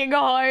so fucking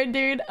hard,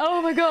 dude.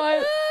 Oh my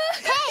god.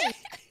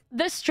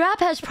 The strap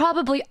has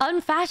probably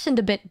unfastened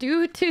a bit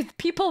due to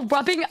people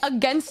rubbing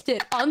against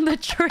it on the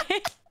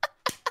train.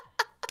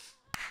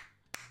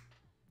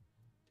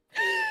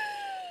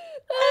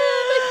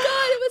 Oh my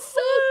god, it was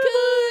so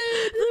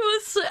good. It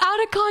was out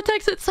of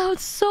context. It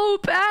sounds so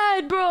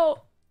bad,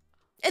 bro.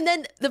 And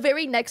then the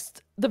very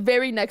next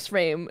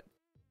frame,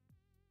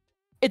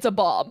 it's a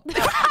bomb. They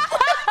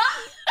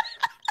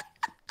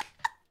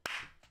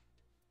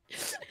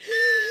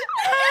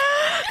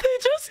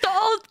just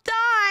all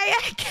die.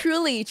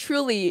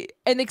 Truly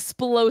an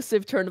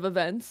explosive turn of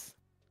events.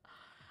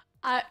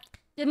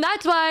 And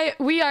that's why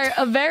we are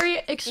a very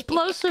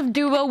explosive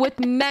duo with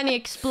many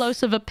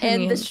explosive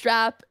opinions. And the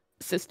Strap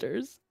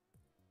Sisters.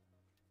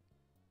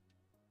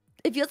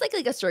 It feels like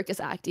a circus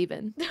act,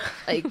 even.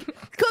 Like,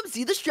 come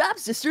see the Strap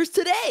Sisters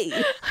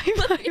today.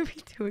 Why are we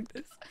doing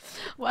this?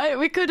 Why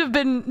we could have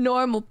been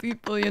normal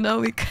people, you know?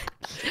 We could...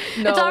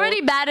 No. It's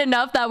already bad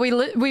enough that we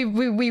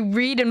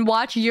read and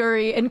watch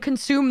Yuri and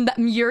consume that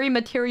Yuri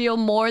material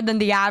more than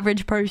the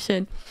average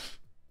person.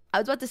 I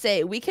was about to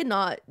say, we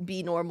cannot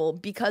be normal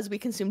because we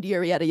consumed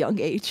Yuri at a young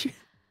age.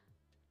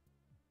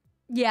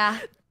 Yeah.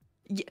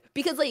 Yeah,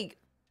 because, like,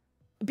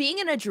 being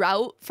in a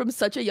drought from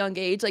such a young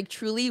age, like,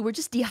 truly, we're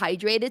just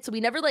dehydrated. So we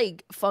never,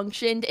 like,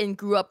 functioned and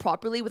grew up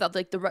properly without,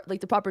 like,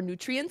 the proper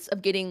nutrients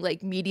of getting,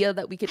 like, media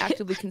that we can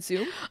actively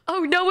consume.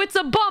 Oh no, it's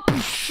a bump.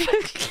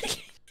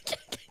 Right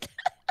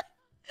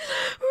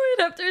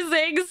after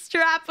saying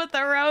strap with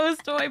a rose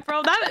toy,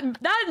 bro.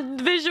 That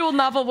visual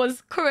novel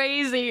was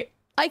crazy.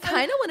 I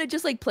kind of want to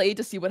just, like, play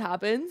to see what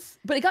happens,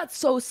 but it got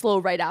so slow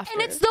right after.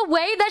 And it's the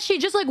way that she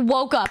just, like,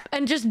 woke up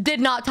and just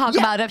did not talk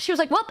about it. She was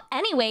like, well,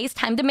 anyways,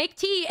 time to make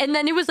tea. And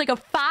then it was like a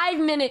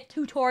 5-minute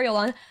tutorial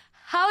on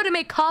how to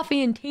make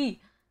coffee and tea.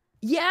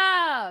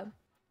 Yeah.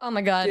 Oh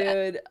my god.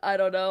 Dude, I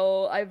don't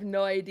know. I have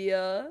no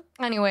idea.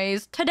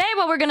 Anyways, today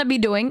what we're gonna be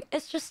doing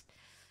is just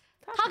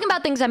talking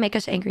about things that make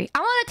us angry. I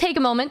want to take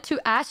a moment to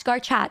ask our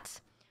chats,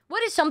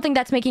 what is something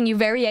that's making you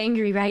very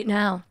angry right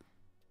now?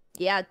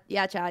 Yeah,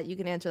 chat. You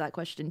can answer that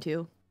question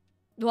too.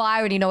 Well, I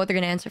already know what they're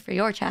gonna answer for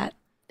your chat.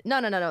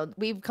 No.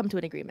 We've come to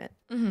an agreement.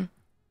 Mm-hmm.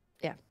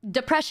 Yeah.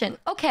 Depression.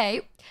 Okay.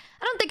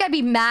 I don't think I'd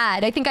be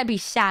mad. I think I'd be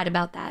sad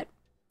about that.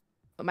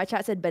 But my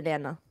chat said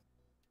banana.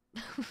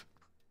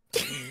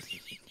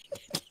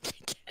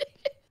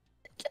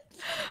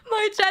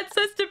 My chat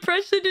says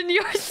depression and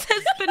yours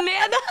says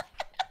banana.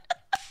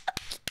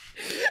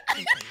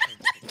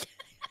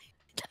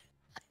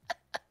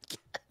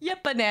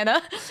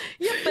 banana.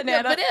 Yep,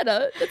 banana. Yeah,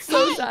 banana. It's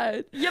so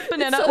sad. Yep,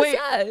 banana. It's so Wait,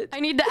 sad. I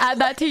need to add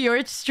that to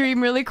your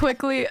stream really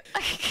quickly.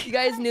 You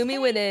guys, Numi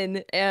went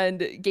in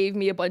and gave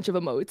me a bunch of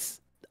emotes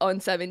on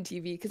 7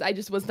 TV because I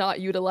just was not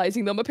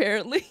utilizing them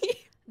apparently.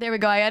 There we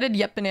go. I added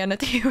yep, banana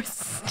to your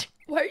stream.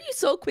 Why are you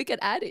so quick at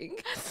adding?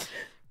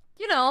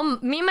 You know,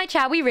 me and my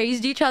chat, we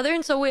raised each other,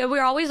 and so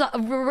we're always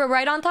we're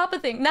right on top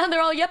of things. Now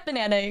they're all yep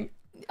bananaing.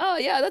 Oh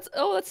yeah, that's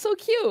so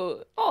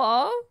cute.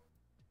 Aw.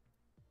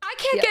 I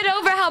can't get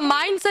over how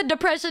mine said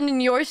depression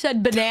and yours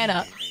said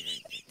banana.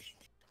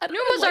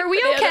 Numas, are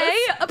we okay?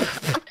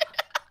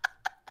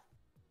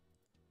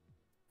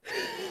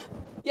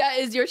 Yeah,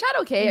 is your chat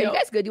okay? Are you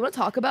guys good? You want to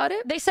talk about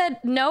it? They said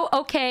no,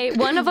 okay.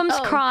 One of them's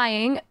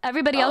crying.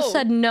 Everybody else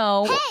said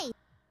no. Hey!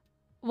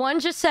 One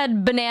just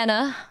said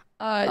banana.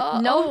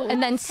 No,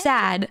 and then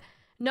sad.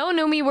 No,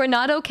 Numi, we're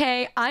not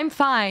okay. I'm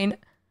fine.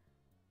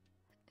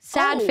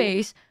 Sad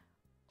face.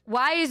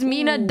 Why is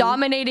Mina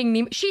dominating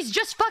Numi? She's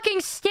just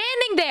fucking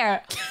standing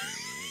there.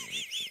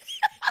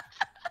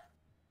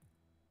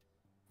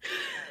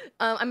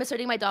 I'm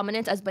asserting my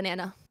dominance as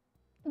banana.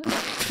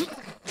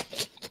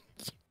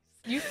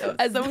 You so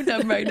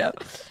dumb right now.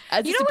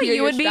 As You a know what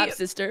you would be?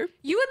 sister.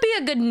 You would be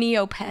a good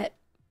Neopet.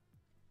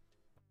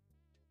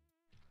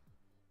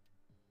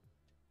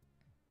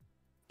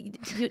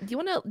 Do you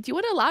want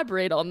to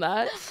elaborate on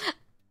that?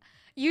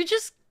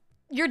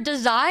 Your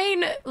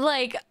design,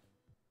 like,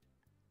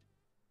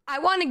 I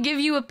want to give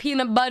you a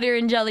peanut butter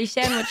and jelly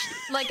sandwich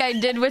like I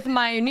did with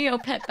my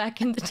Neopet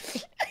back in the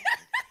day.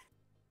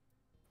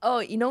 Oh,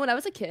 you know when I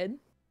was a kid,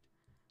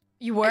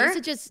 You I were? used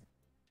to just.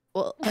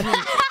 Well,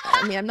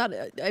 I'm not.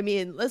 I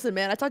mean, listen,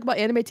 man. I talk about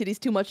anime titties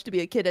too much to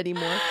be a kid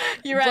anymore.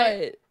 You're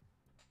right.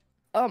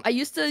 But, I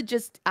used to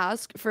just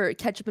ask for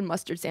ketchup and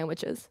mustard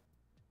sandwiches.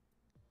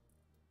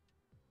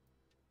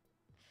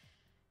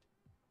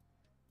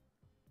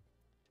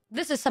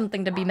 This is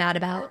something to be mad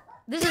about.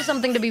 This is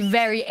something to be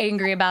very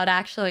angry about,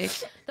 actually.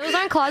 Those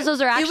aren't claws,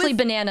 those are actually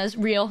bananas.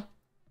 Real.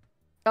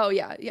 Oh,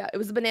 yeah. It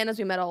was the bananas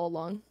we met all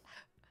along.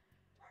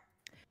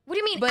 What do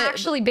you mean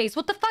actually based?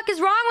 What the fuck is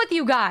wrong with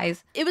you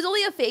guys? It was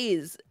only a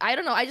phase. I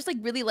don't know. I just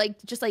really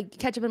liked just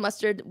ketchup and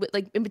mustard with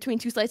in between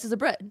 2 slices of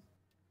bread.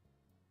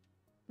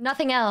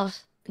 Nothing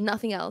else.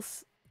 Nothing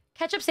else.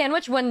 Ketchup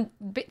sandwich when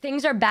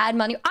things are bad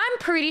money. I'm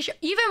pretty sure,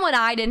 even when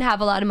I didn't have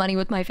a lot of money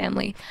with my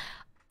family,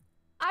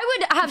 I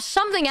would have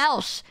something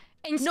else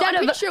instead No, I'm of...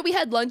 pretty sure we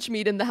had lunch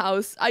meat in the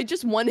house. I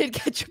just wanted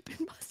ketchup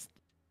and mustard.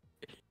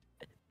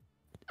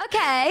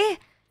 Okay.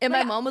 And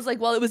my mom was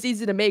like, well, it was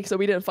easy to make, so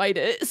we didn't fight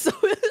it. So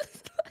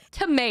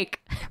to make.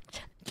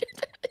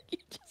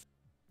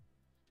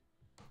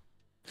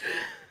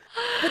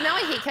 But now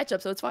I hate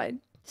ketchup, so it's fine.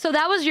 So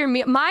that was your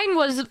meal. Mine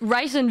was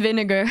rice and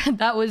vinegar.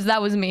 That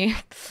was me.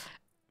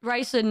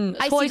 Rice and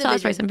soy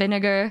sauce, rice and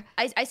vinegar.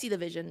 I see the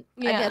vision.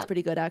 I Yeah. think that's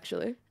pretty good,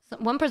 actually. So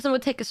one person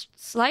would take a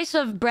slice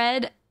of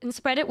bread and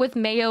spread it with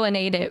mayo and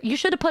ate it. You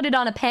should have put it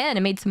on a pan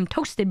and made some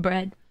toasted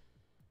bread.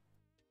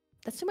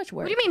 That's too much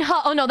work. What do you mean,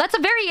 huh? Oh no, that's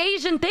a very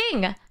Asian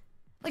thing.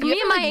 Like, You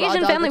me and ever, my raw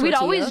Asian dog family, the we'd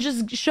always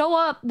tortilla? just show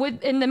up with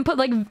and then put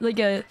like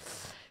a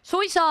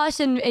soy sauce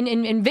and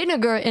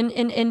vinegar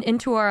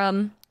into our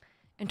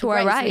Right, so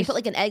rice. you put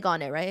like an egg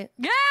on it, right?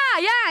 Yeah.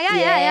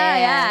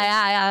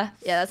 Yeah,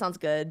 that sounds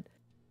good.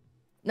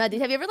 Now, have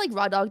you ever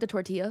raw dogged a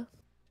tortilla?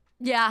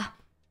 Yeah.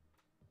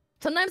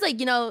 Sometimes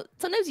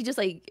sometimes you just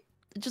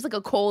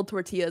a cold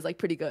tortilla is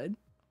pretty good.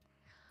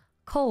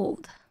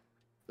 Cold.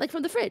 Like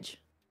from the fridge.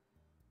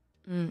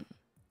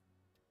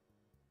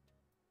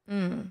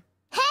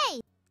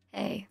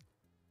 Hey.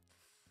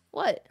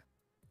 What?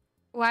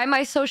 Why am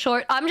I so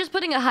short? I'm just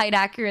putting a height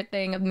accurate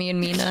thing of me and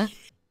Mina.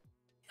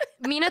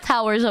 Mina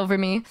towers over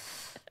me.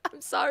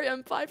 I'm sorry,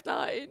 I'm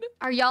 5'9".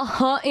 Are y'all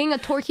hunting a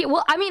tortilla?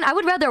 Well, I mean, I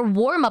would rather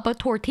warm up a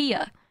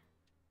tortilla.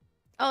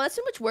 Oh, that's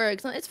too much work.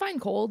 It's fine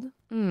cold.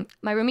 My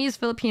roomie is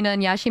Filipina,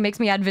 and yeah, she makes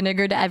me add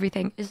vinegar to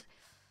everything. Is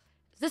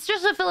this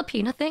just a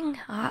Filipina thing?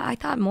 I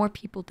thought more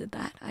people did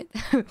that.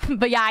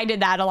 But yeah, I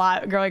did that a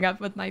lot growing up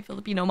with my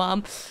Filipino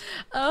mom.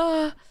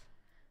 Oh,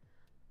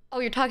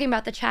 you're talking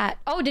about the chat.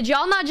 Oh, did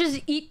y'all not just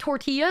eat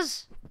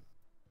tortillas?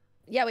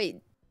 Yeah,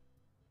 wait.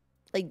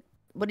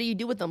 What do you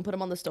do with them? Put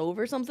them on the stove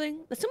or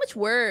something? That's too much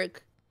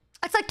work.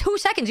 That's like 2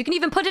 seconds. You can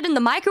even put it in the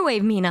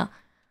microwave, Mina.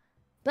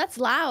 That's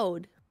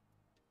loud.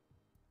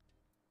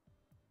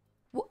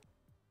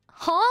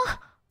 Huh?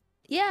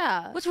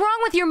 Yeah. What's wrong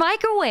with your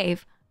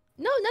microwave?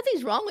 No,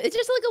 nothing's wrong with it. It's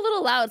just a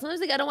little loud.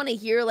 Sometimes I don't want to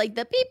hear the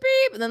beep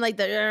beep and then the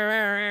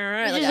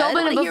You just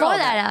open it before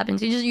that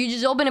happens. You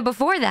just open it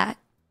before that.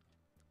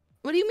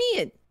 What do you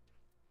mean?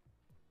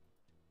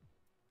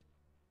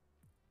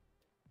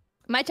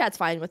 My chat's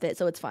fine with it,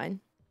 so it's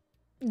fine.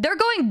 They're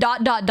going ...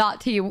 to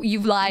you, you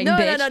lying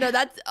bitch. No.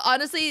 That's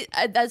honestly,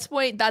 at this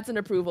point, that's an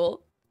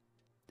approval.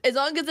 As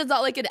long as it's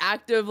not an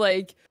active,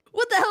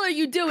 What the hell are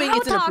you doing? How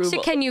It's an toxic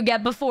approval. can you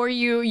get before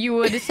you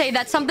would say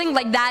that something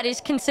like that is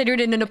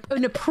considered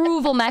an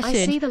approval I see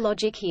message? the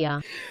logic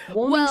here.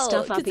 Warming Well,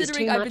 stuff up is too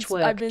considering I've much been-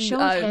 work. I've been, Show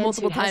of hands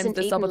multiple who times hasn't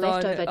this eaten subathon,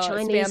 leftover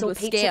Chinese spammed or with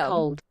pizza scam.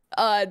 cold.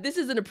 This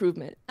is an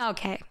improvement.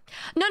 Okay.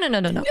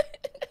 No.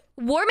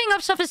 Warming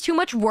up stuff is too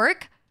much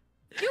work?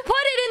 You put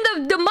it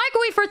in the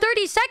microwave for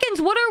 30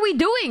 seconds. What are we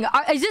doing?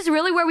 Is this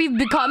really where we've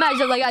become as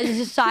a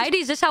society?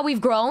 Is this how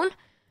we've grown?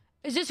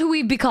 Is this who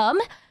we've become?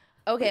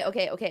 Okay.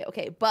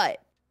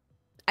 But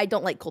I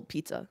don't like cold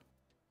pizza.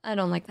 I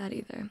don't like that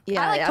either.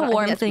 Yeah, I like I to think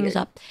warm that's things weird.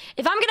 up.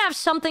 If I'm gonna have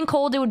something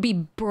cold, it would be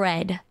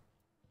bread.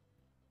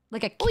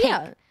 Like a cake. Oh,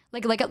 yeah.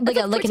 Like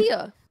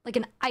tortilla.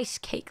 an ice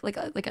cake. Like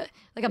a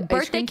Ice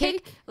birthday cream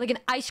cake? Like an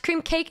ice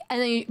cream cake, and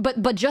then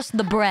but just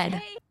the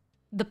bread.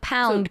 The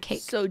pound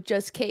cake. So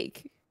just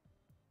cake.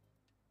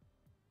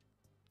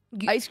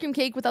 You- Ice cream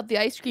cake without the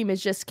ice cream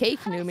is just cake,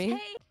 Numi.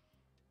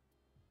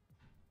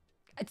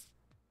 It's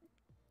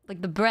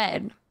like the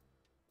bread.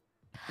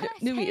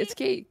 Numi, it's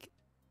cake.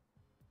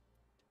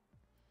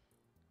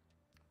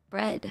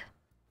 Bread.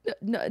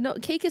 No,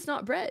 cake is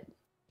not bread.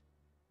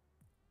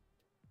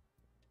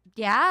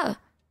 Yeah.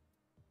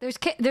 There's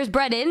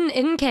bread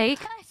in cake.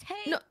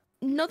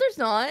 No, there's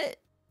not.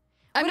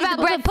 I What mean, about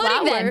the bread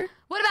pudding then? flour-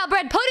 What about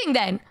bread pudding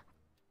then?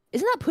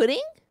 Isn't that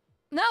pudding?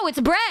 No, it's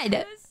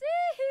bread.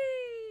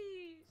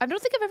 I don't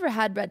think I've ever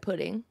had bread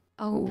pudding.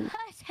 Oh.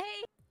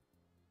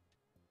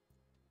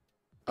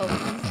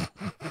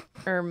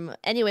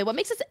 Anyway, what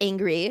makes us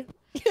angry?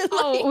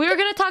 Oh, we were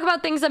gonna talk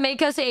about things that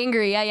make us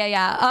angry.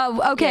 Yeah.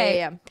 Okay.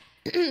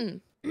 Yeah.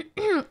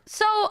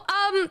 So,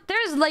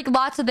 there's like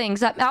lots of things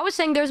that I was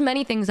saying. There's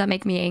many things that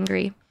make me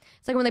angry.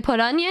 It's like when they put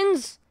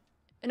onions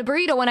in a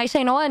burrito when I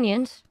say no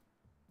onions.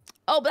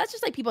 Oh, but that's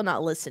just like people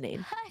not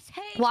listening.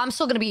 Well, I'm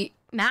still gonna be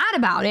mad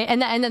about it.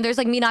 And then there's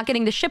like me not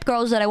getting the ship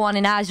girls that I want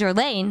in Azure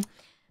Lane.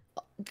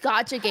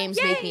 Gotcha games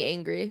make me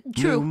angry.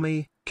 True.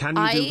 Numi, can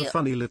you do the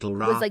funny little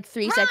rah? Was like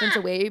 3 seconds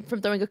away from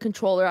throwing a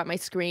controller at my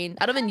screen.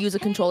 I don't even use a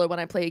controller when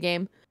I play a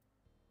game.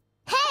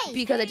 Hey!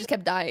 Because I just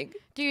kept dying.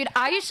 Dude,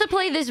 I used to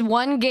play this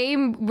one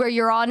game where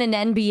you're on an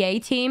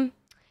NBA team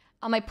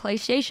on my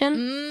PlayStation.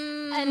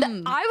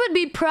 And I would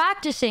be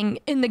practicing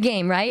in the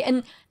game, right?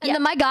 And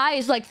then my guy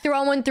is like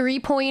throwing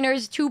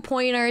 3-pointers,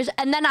 2-pointers,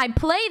 and then I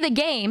play the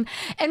game,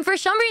 and for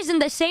some reason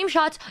the same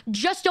shots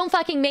just don't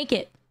fucking make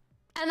it.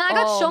 And I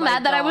got Oh so my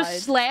mad that I was God.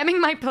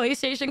 slamming my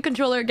PlayStation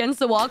controller against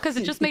the wall because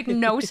it just made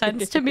no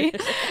sense to me.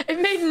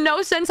 It made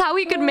no sense how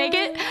he could make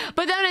it.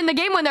 But then in the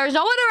game when there's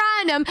no one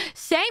around him,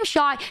 same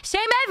shot,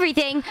 same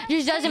everything,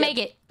 just doesn't make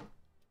it.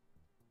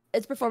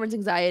 It's performance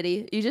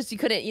anxiety. You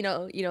couldn't, you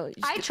know.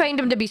 I trained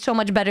him to be so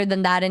much better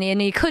than that, and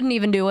he couldn't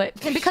even do it.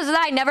 And because of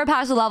that, I never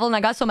passed the level, and I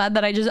got so mad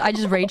that I just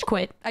rage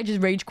quit. I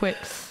just rage quit.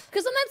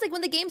 Because sometimes, like,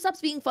 when the game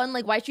stops being fun,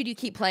 like, why should you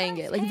keep playing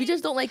it? Like, if you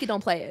just don't like it,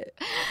 don't play it.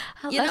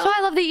 That's know? why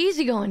I love the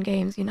easygoing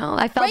games. You know,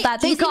 I felt Right?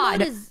 that. Thank Easy mode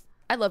God.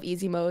 I love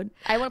easy mode.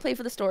 I want to play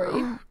for the story.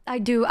 I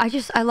do. I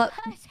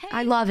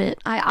love it.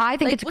 I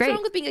think Like, it's what's great.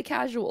 wrong with being a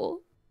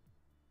casual?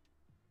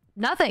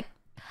 Nothing.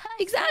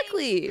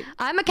 Exactly.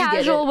 I'm a get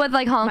casual it, with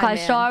like my Honkai man.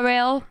 Star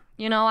Rail.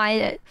 You know,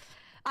 I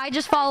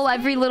just follow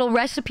every little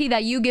recipe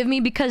that you give me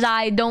because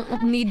I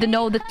don't need to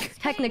know the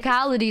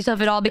technicalities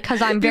of it all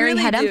because I'm very You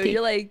really head do. empty.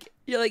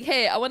 You're like,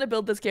 hey, I want to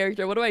build this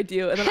character. What do I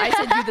do? And then I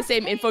send you the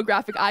same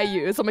infographic I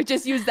use. I'm like,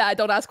 just use that.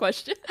 Don't ask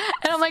questions.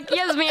 And I'm like,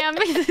 yes, ma'am.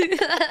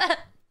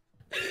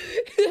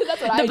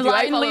 That's what I The do.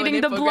 I blind follow an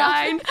leading the infographic.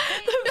 blind.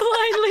 The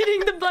blind leading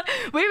the blind.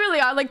 We really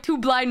are like two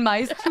blind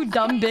mice, two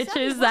dumb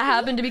bitches that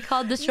happen to be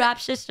called the Strap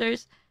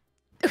Sisters.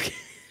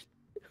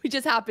 We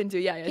just happen to,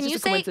 yeah. It's Can you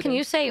just a say? Can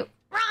you coincidence. say?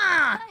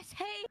 Rah!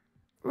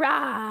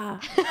 Rah.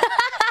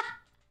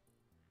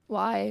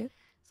 Why?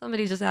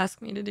 Somebody just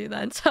asked me to do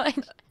that, so I.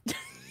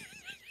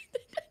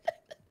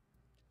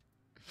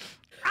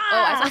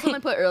 Oh, I saw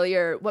someone put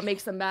earlier, what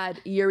makes them mad?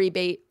 Yuri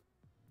bait.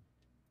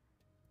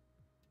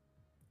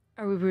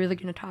 Are we really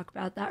gonna talk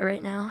about that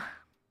right now?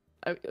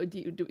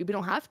 We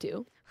don't have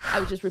to. I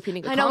was just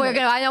repeating a I know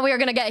we were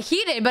gonna get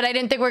heated, but I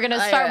didn't think we were gonna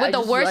start with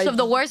the worst of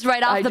the worst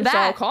right off the I just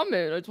saw a bat.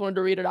 comment. I just wanted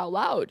to read it out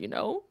loud, you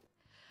know?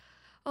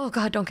 Oh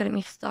God, don't get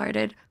me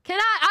started. Can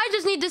I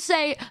just need to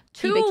say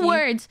two Hibiki.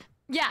 words.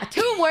 Yeah,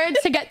 2 words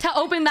to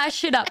open that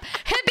shit up.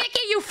 Hibiki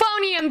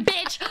euphonium,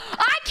 bitch.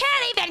 I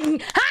can't even.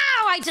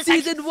 How?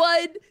 Season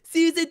 1,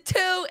 Season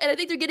 2, and I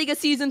think they're getting a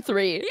Season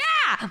 3.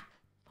 Yeah. What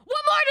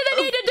more do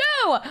they need to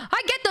do?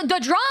 I get the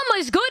drama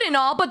is good and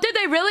all, but did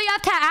they really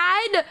have to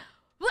add?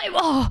 Like,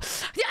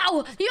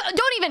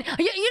 don't even.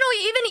 You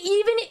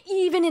know,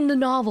 even in the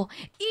novel,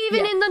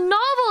 in the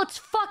novel, it's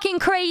fucking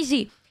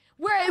crazy.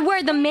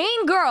 Where the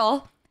main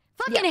girl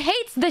fucking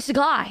hates this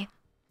guy,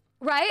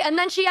 right? And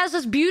then she has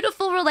this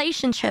beautiful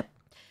relationship.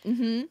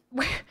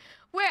 Where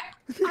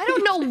I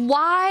don't know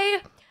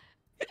why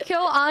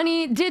Kill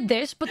Ani did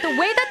this, but the way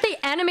that they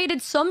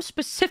animated some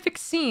specific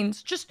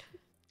scenes just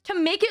to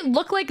make it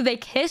look like they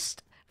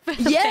kissed for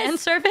the fan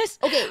service.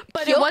 Okay,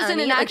 but Kill it wasn't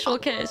Ani, an like, actual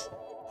kiss.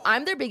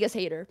 I'm their biggest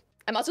hater.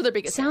 I'm also their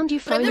biggest Sound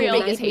hater. But I'm euphonium their made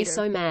biggest me hater.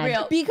 so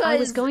mad. Because I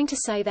was going to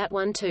say that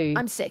one too.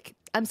 I'm sick.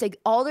 I'm saying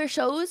all their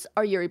shows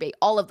are Yuri bait,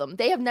 all of them.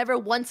 They have never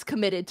once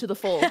committed to the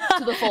full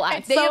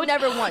act. They have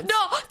never once.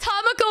 No,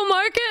 Tamako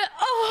Market.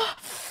 Oh,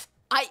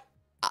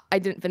 I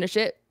didn't finish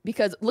it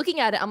because looking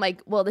at it, I'm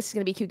like, well, this is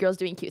gonna be cute girls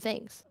doing cute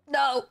things.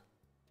 no.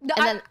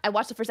 And then I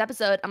watched the first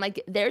episode. I'm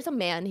like, there's a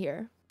man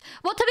here.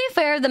 Well, to be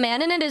fair, the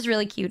man in it is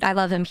really cute. I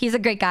love him. He's a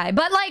great guy.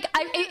 But like,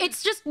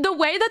 it's just the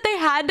way that they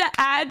had to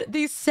add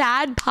these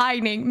sad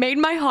pining made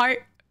my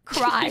heart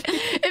cry.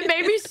 It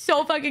made me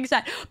so fucking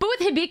sad. But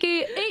with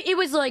Hibiki, it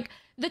was like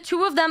the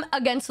two of them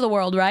against the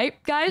world,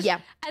 right, guys? Yeah.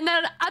 And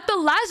then at the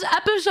last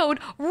episode,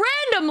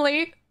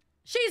 randomly,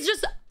 she's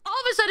just all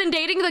of a sudden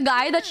dating the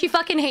guy that she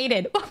fucking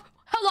hated.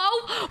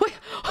 Hello? Wait.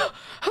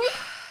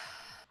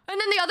 And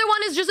then the other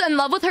one is just in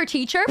love with her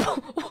teacher.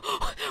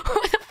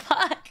 What the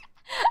fuck?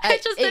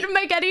 It just didn't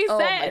make any sense. Oh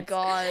my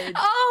god.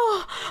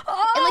 Oh.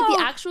 And like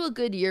the actual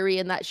good Yuri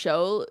in that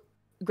show,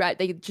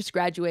 they just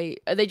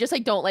graduate. They just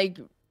like don't like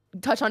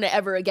touch on it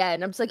ever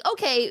again. I'm just like,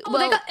 okay,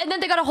 well, and then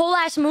they got a whole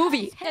ass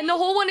movie, and the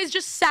whole one is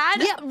just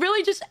sad,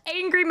 really just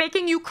angry,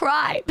 making you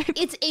cry.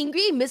 it's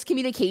angry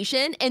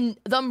miscommunication and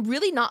them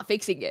really not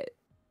fixing it.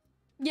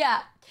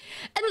 Yeah,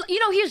 and you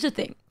know, here's the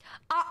thing.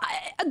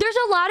 There's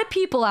a lot of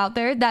people out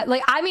there that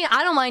like, I mean,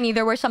 I don't mind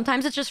either, where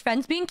sometimes it's just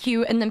friends being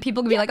cute and then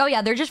people can be like, oh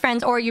yeah, they're just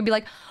friends, or you'd be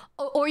like,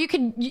 or you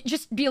could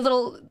just be a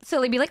little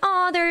silly, be like,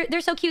 oh,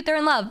 they're so cute, they're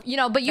in love, you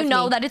know, but you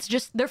know that it's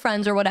just their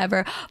friends or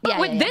whatever.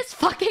 But with this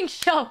fucking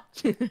show,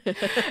 me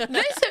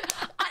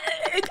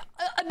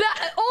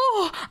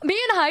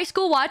in high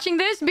school watching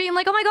this, being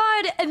like, oh my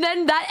god, and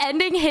then that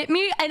ending hit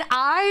me, and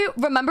I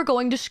remember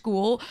going to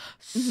school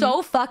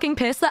so fucking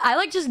pissed that I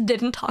like just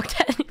didn't talk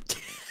to anyone.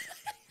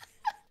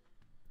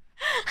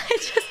 I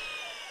just...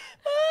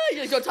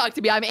 You're like, don't talk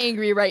to me, I'm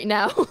angry right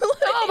now.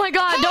 Oh my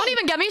god, don't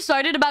even get me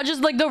started about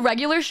just like the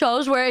regular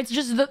shows where it's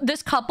just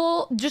this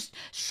couple, just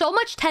so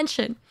much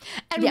tension.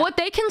 And what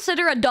they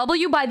consider a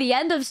W by the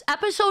end of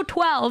episode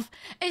 12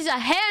 is a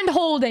hand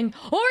holding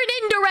or an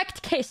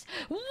indirect kiss.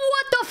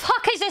 What the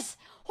fuck is this?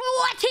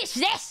 What is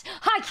this?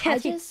 I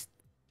can't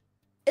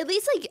at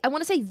least like, I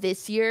want to say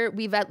this year,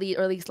 we've at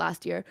least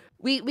last year,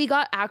 we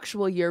got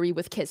actual Yuri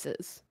with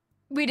kisses.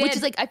 We did. Which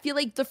is like, I feel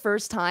like the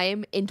first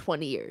time in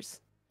 20 years.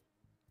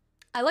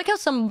 I like how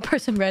some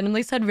person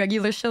randomly said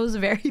regular shows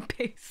very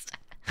based.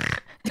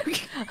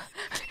 It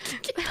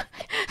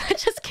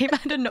just came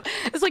out of no.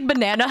 It's like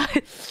banana.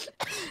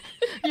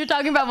 You're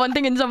talking about one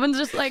thing and someone's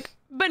just like,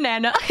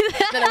 banana.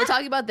 Then we're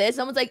talking about this.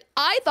 Someone's like,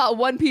 I thought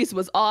One Piece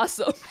was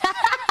awesome.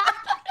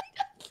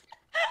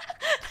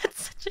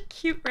 That's such a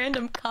cute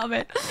random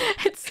comment.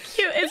 It's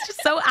cute. It's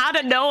just so out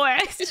of nowhere.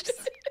 It's just...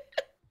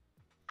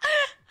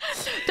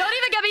 Don't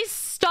even get me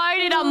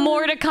started on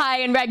Mordecai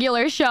and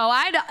regular show.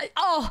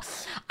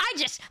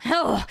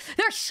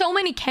 There's so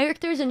many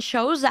characters and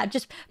shows that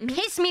just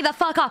piss me the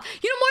fuck off.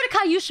 You know,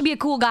 Mordecai used to be a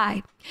cool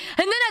guy, and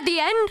then at the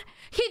end,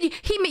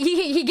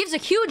 he gives a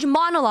huge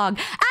monologue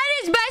at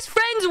his best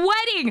friend's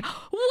wedding.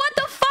 What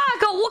the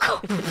fuck?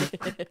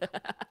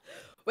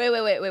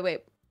 Wait.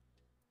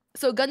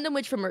 So Gundam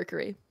Witch from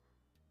Mercury.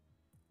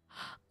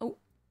 Oh,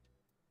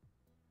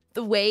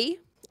 the way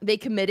they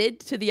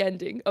committed to the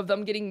ending of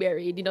them getting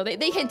married. You know,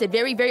 they hinted,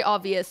 very, very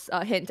obvious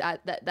hint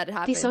at that it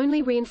happened. This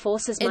only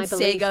reinforces my and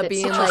belief Sega that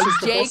being Citrus like, is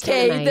the best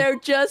JK, anime. they're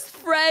just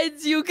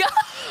friends, you guys.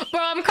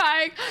 bro, I'm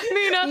crying.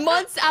 Mina.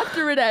 Months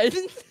after it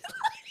ends.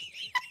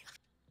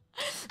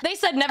 They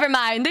said never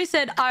mind. They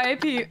said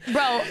RIP.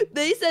 Bro,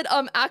 They said,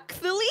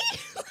 actually?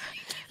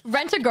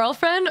 Rent a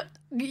Girlfriend.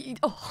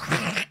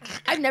 Oh.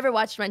 I've never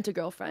watched Rent a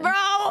Girlfriend.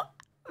 Bro,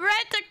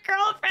 Rent a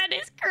Girlfriend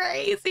is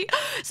crazy.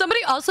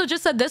 Somebody also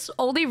just said this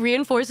only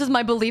reinforces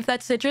my belief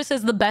that Citrus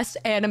is the best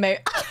anime.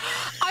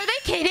 Are they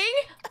kidding?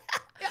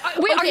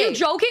 Wait, are you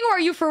joking or are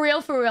you for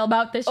real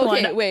about this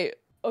one?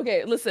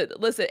 Okay, listen.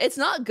 It's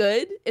not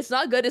good. It's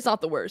not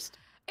the worst.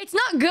 It's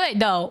not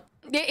good, though.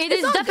 It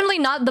is definitely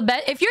not the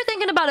best. If you're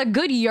thinking about a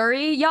good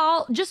Yuri,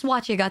 y'all, just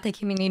watch Yagate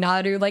Kimi ni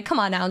Naru. Like, come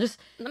on now. Just,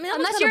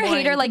 unless you're a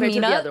hater like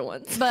Mina. The other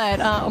ones. But,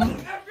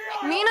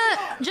 Mina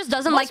just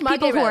doesn't like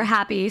people who are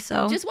happy,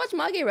 so. Just watch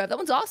Mage Rev. That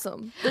one's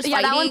awesome. There's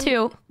yeah, that one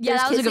too. Yeah,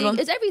 that was a good one.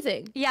 It's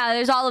everything. Yeah,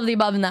 there's all of the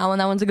above in that one.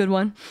 That one's a good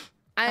one.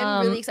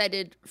 I'm really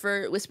excited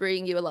for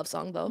Whispering You a Love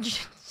Song, though.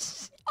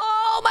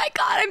 Oh my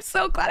god, I'm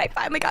so glad I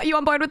finally got you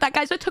on board with that,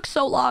 guys. It took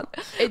so long.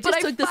 It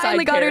just took the side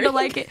finally got her to character.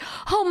 like it.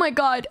 Oh my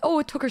god. Oh,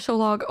 it took her so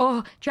long.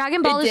 Oh,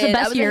 Dragon Ball is the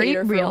best I was Yuri. a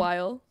hater for a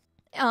while.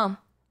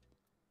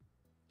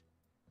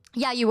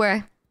 Yeah, you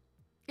were.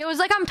 It was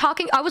like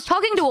I was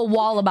talking to a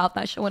wall about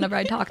that show whenever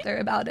I talked to her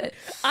about it.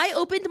 I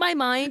opened my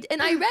mind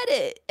and I read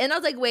it. And I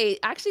was like, wait,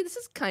 actually, this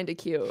is kind of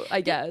cute,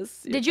 I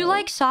guess. Did you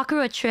like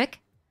Sakura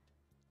Trick?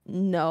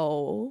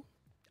 No.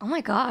 Oh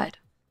my god.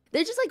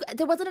 They're just like,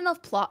 there wasn't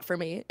enough plot for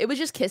me. It was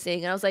just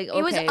kissing. And I was like, okay,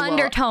 it was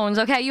undertones,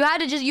 okay? You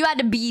had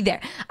to be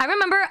there. I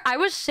remember I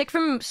was sick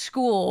from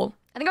school.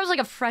 I think I was like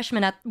a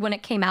freshman when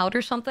it came out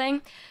or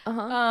something.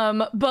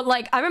 But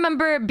like, I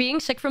remember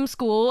being sick from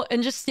school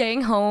and just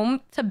staying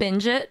home to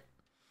binge it.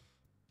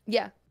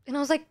 Yeah. And I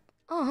was like,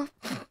 oh.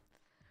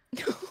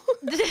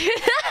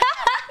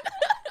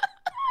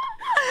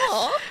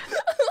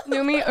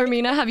 or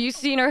Mina, have you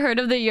seen or heard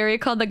of the Yuri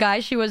called the guy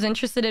she was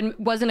interested in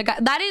wasn't a guy?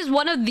 That is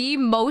one of the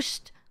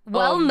most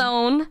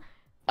well-known.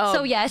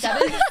 So yes.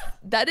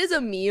 That is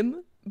a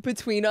meme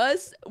between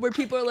us where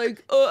people are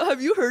like, oh,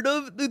 have you heard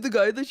of the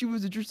guy that she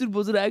was interested in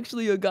wasn't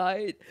actually a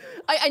guy?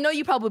 I know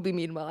you probably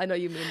mean well. I know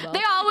you mean well.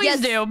 They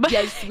always do.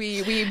 Yes, we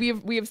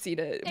have seen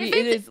it. It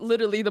is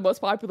literally the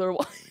most popular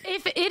one.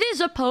 If it is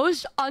a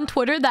post on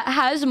Twitter that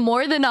has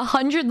more than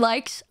 100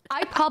 likes,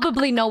 I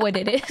probably know what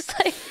it is.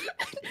 Like,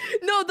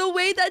 no, the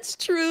way that's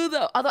true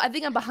though. Although I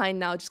think I'm behind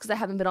now just because I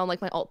haven't been on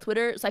like my alt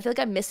Twitter, so I feel like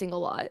I'm missing a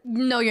lot.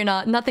 no, you're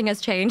not. Nothing has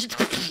changed.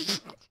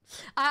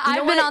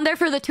 I've been on there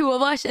for the two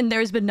of us, and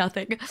there's been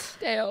nothing.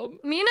 Damn.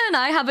 Mina and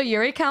I have a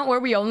Yuri account where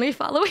we only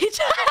follow each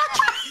other.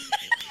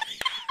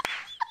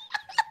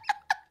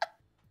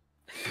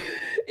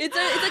 It's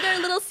like our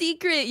little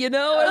secret, you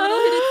know? Our little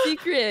hidden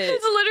secret.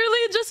 It's literally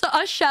just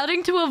us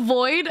shouting to a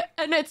void,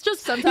 and it's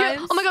just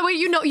sometimes. Oh my god, wait,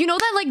 you know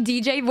that like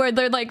DJ where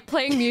they're like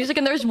playing music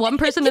and there's one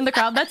person in the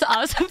crowd? That's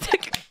us.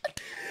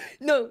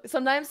 No,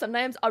 sometimes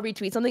I'll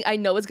retweet something I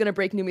know is gonna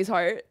break Numi's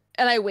heart,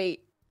 and I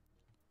wait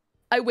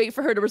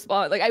for her to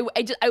respond. Like I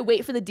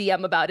wait for the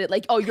DM about it.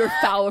 Like, oh, you're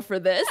foul for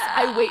this.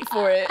 I wait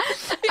for it.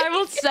 I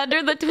will send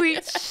her the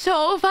tweet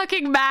so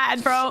fucking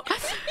mad, bro.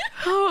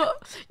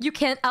 You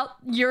can't out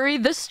Yuri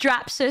the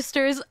Strap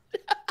Sisters.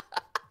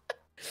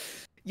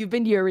 You've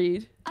been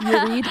Yuri'd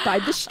by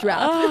the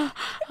strap.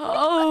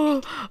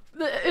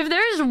 If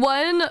there's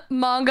one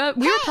manga,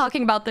 we were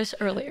talking about this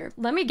earlier.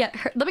 Let me get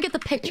the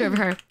picture of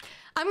her.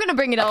 I'm gonna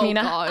bring it up,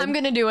 Mina. God. I'm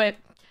gonna do it.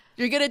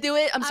 You're gonna do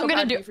it? I'm so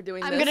proud of you for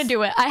doing this. I'm gonna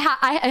do it.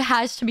 It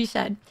has to be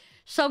said.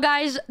 So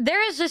guys,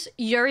 there is this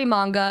Yuri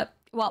manga,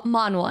 well,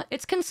 manhwa.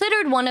 It's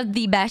considered one of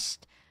the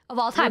best of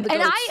all time.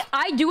 And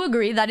I do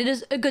agree that it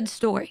is a good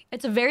story.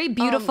 It's a very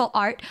beautiful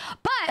art.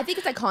 But I think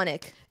it's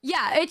iconic.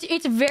 Yeah,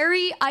 it's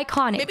very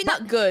iconic. Maybe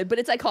not good, but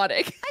it's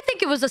iconic. I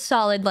think it was a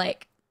solid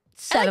like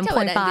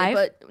 7.5.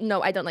 But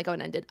no, I don't like how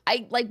it ended.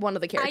 I like one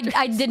of the characters.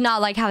 I did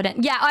not like how it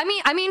ended. Yeah,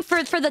 I mean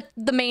for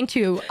the main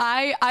two,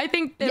 I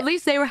think at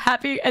least they were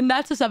happy, and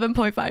that's a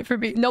 7.5 for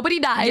me. Nobody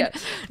died. Yeah.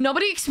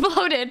 Nobody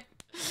exploded.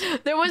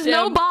 There was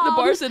no bomb. The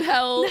bars in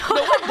hell. No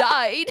one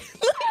died.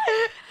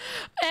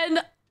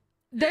 And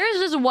there's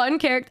this one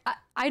character.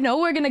 I know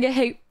we're gonna get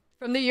hate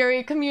from the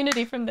Yuri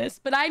community from this,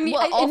 but I need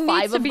all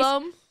 5 of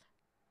them.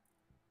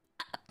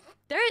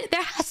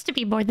 There has to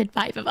be more than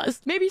 5 of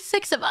us. Maybe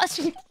 6 of us.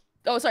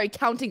 Oh, sorry,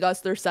 counting us,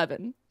 there's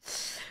 7.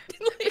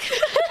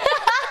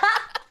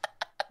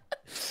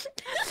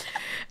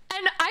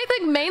 And I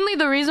think mainly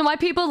the reason why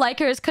people like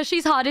her is because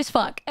she's hot as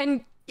fuck.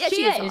 And yeah,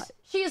 she is hot.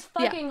 She is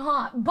fucking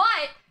hot.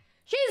 But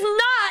she's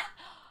not...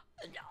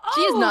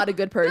 She is not a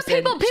good person.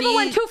 People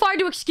went too far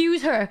to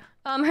excuse her.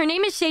 Her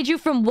name is Seiju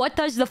from What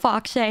Does the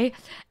Fox Say?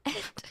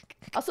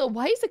 Also,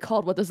 why is it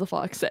called What Does the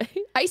Fox Say?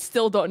 I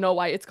still don't know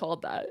why it's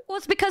called that. Well,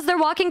 it's because they're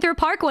walking through a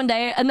park one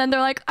day and then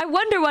they're like, I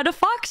wonder what a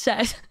fox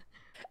says.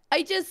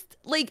 I just,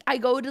 like, I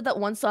go to that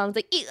one song, it's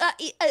like,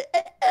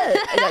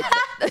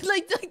 and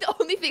like the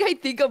only thing I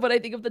think of when I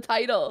think of the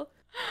title.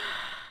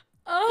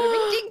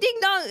 Oh. Ding, ding,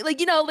 dong. Like,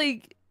 you know,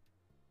 like,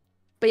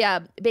 but yeah,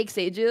 Big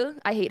Seiju,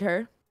 I hate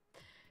her.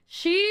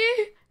 She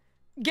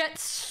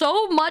gets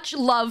so much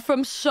love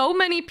from so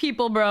many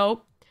people,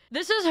 bro.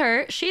 This is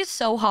her. She's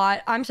so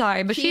hot. I'm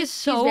sorry, but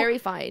she's very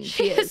fine.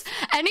 She is.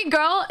 Any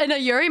girl in a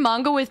Yuri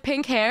manga with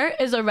pink hair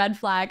is a red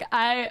flag.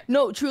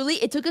 No, truly,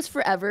 it took us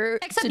forever.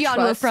 Except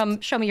Yanu from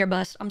Show Me Your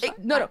Bust. I'm sorry.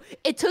 No.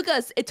 It took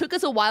us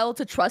a while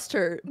to trust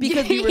her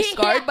because we were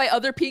scarred by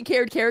other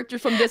pink-haired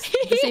characters from the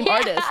same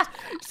artist.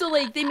 So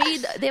like they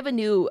have a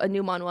new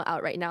manhwa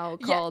out right now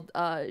called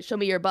Show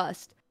Me Your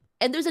Bust.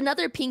 And there's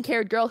another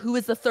pink-haired girl who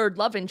is the third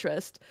love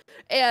interest.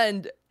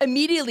 And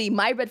immediately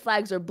my red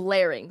flags are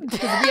blaring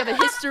because we have a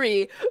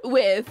history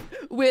with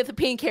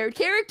pink-haired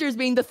characters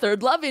being the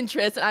third love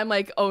interest. And I'm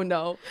like, oh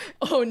no,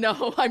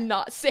 I'm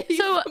not safe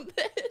from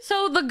this.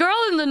 So the girl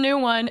in the new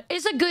one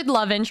is a good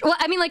love interest. Well,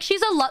 I mean, like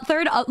she's a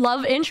third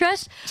love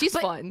interest. She's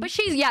fun. But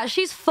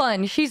she's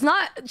fun. She's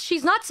not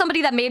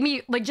somebody that made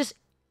me like just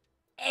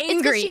angry.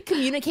 It's 'cause she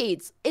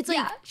communicates. It's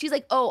like she's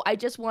like, oh, I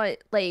just want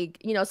like,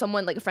 you know,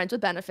 someone like a friends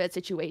with benefits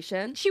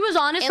situation. She was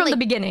honest from the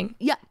beginning.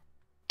 Yeah.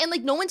 And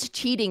like no one's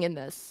cheating in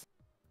this.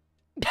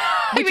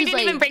 We didn't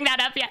even bring that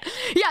up yet.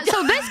 Yeah,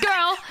 so this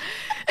girl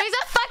is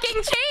a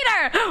fucking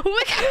cheater.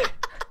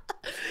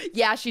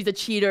 Yeah, she's a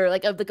cheater,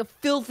 like a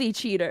filthy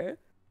cheater.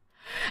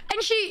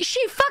 And she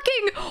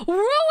fucking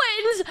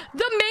ruins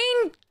the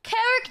main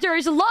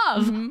character's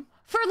love.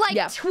 For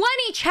like 20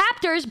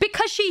 chapters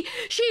because she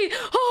gets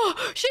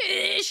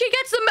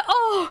them.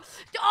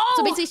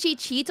 So basically she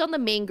cheats on the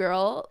main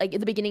girl like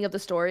in the beginning of the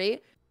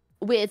story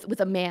with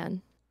a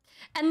man.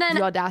 And then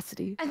the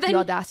audacity. And then the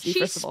audacity, she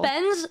first of all.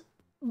 spends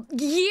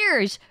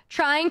years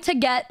trying to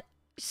get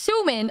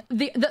Sumin,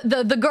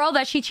 the girl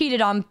that she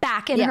cheated on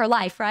back in her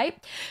life, right?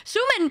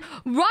 Sumin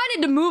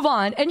wanted to move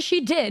on, and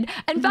she did,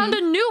 and found a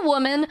new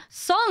woman,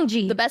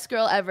 Songji. The best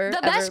girl ever.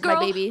 The best girl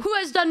my baby. who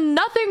has done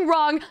nothing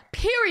wrong,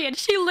 period.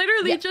 She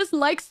literally just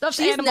likes stuffed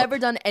She's animals. never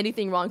done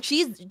anything wrong.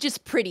 She's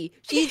just pretty.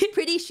 She's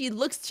pretty.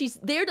 She's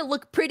there to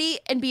look pretty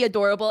and be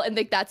adorable, and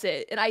like that's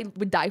it. And I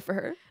would die for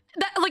her.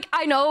 That, like,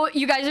 I know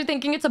you guys are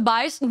thinking it's a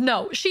bias.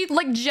 No, she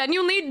like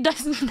genuinely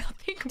does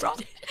nothing wrong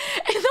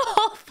in the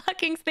whole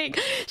fucking thing.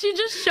 She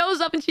just shows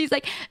up and she's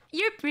like,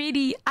 "You're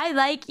pretty. I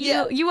like you.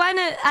 Yeah. You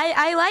wanna?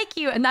 I like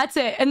you." And that's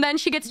it. And then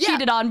she gets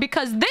cheated on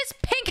because this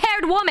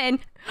pink-haired woman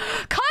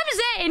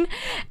comes in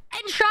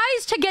and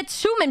tries to get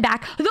Sumin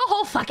back the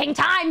whole fucking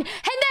time. And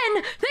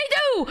then they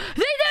do.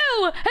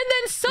 And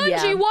then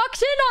Sunji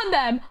walks in on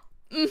them.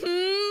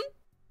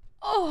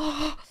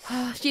 Oh,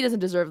 she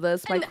doesn't deserve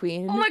this, my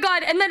queen. Oh my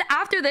god! And then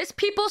after this,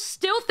 people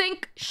still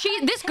think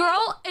this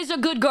girl is a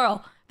good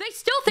girl. They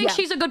still think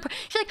she's a good.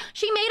 She's like,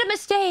 she made a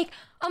mistake.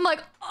 I'm like,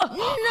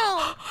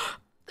 no,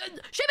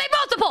 she made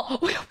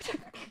multiple.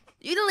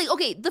 You know, like,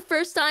 okay, the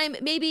first time,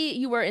 maybe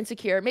you were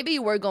insecure. Maybe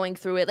you were going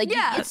through it. Like,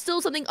 it's still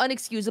something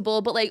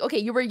unexcusable. But like, okay,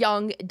 you were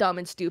young, dumb,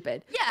 and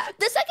stupid. Yeah.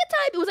 The second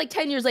time, it was like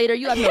 10 years later.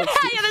 You have no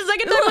excuse. The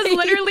second time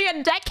was literally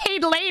a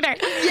decade later.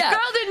 Yeah.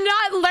 Girl did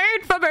not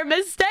learn from her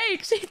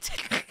mistakes.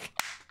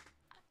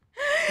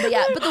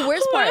 But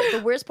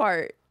the worst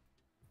part,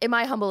 in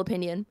my humble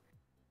opinion,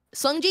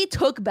 Sungji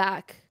took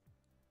back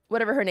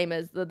whatever her name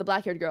is, the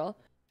black-haired girl.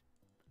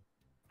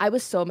 I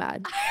was so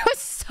mad.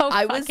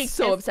 I was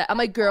so upset. I'm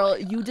like, girl,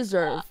 you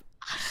deserve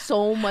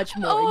so much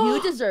more.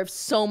 You deserve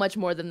so much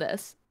more than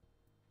this.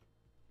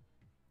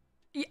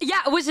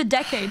 Yeah, it was a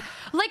decade.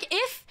 Like,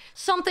 if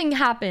something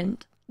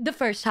happened the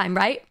first time,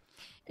 right?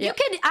 You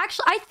could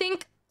actually, I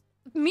think,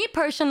 me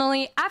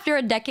personally, after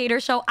a decade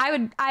or so,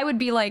 I would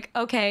be like,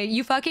 okay,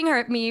 you fucking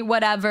hurt me,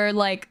 whatever.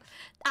 Like,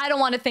 I don't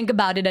want to think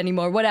about it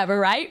anymore, whatever,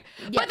 right?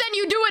 But then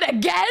you do it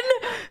again?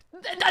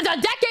 A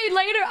decade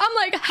later, I'm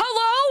like,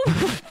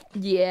 hello?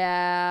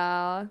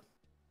 Yeah.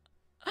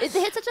 It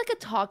hit such like a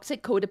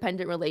toxic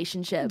codependent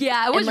relationship.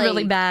 Yeah, it was like,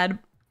 really bad.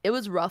 It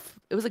was rough.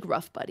 It was like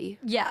rough, buddy.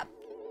 Yeah.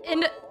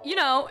 And, you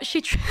know,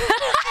 she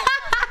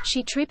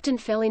tripped and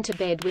fell into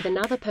bed with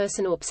another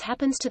person. Oops,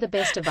 happens to the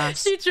best of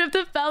us. She tripped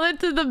and fell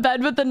into the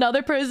bed with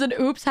another person.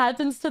 Oops,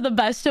 happens to the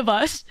best of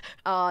us.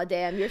 Oh,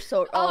 damn, you're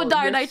so... Oh,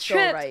 darn, I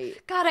tripped. Right.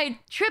 God, I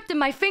tripped and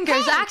my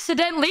fingers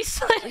accidentally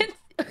slid.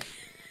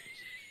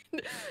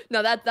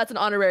 No, that's an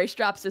honorary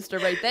strap sister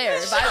right there.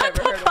 Shut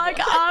the fuck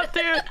up,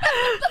 dude.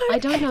 I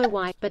don't know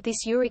why, but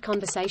this Yuri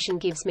conversation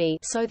gives me,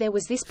 so there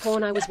was this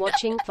porn I was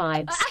watching,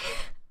 vibes.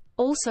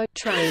 Also,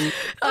 train.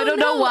 I don't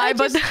know why,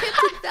 but... I just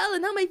tripped and fell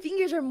and now my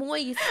fingers are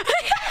moist.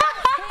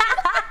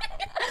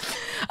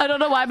 I don't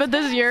know why, but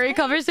this Yuri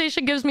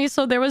conversation gives me,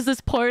 so there was this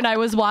porn I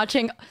was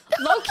watching.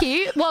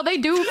 Low-key, well, they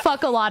do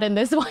fuck a lot in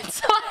this one,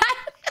 so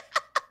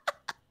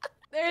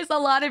there's a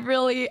lot of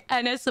really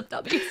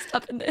NSFW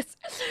stuff in this.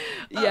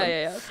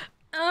 Yeah.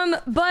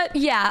 But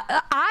yeah,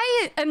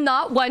 I am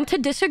not one to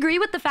disagree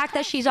with the fact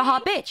that she's a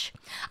hot bitch.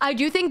 I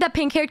do think that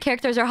pink-haired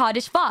characters are hot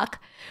as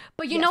fuck.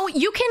 But you know,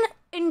 you can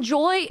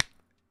enjoy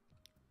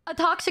a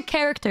toxic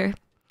character.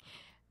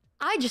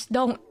 I just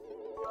don't.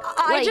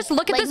 I just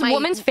look at this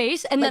woman's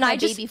face and then I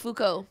just... Baby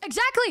Fuko.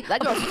 Exactly.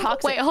 That girl's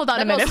toxic. Wait, hold on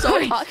a minute.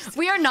 So toxic.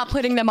 We are not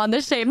putting them on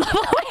the same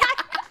level.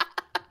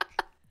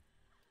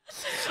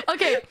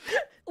 Okay.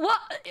 Well,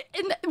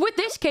 with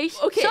this case,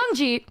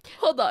 Sungji...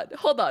 Hold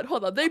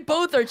on. They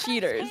both are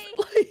cheaters.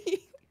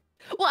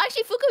 Well,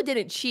 actually, Fuko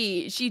didn't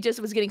cheat. She just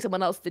was getting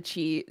someone else to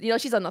cheat. You know,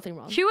 she's done nothing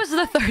wrong. She was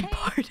the third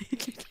party.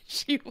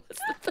 She was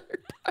the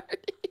third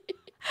party.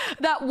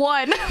 That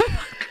won.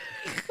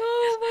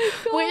 Oh my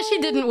god. Wait, she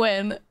didn't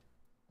win.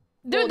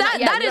 Dude, Well,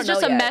 that is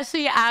just a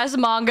messy ass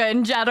manga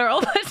in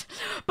general.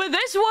 But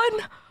this one,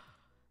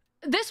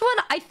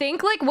 I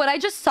think, like, what I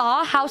just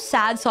saw, how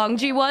sad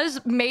Songji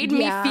was, made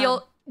me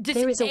feel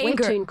There is a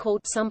webtoon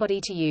called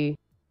Somebody to You.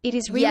 It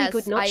is really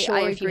good. Not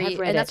sure if you have read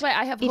it. And that's why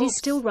I have It is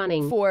still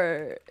running.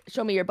 For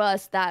Show Me Your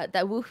Bus, that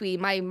Wuhui,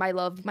 my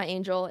love, my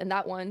angel, and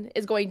that one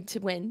is going to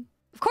win.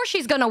 Of course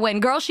she's gonna win,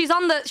 girl. She's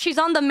on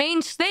the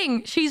main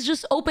thing. She's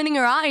just opening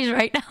her eyes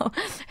right now.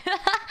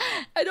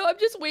 I know, I'm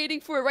just waiting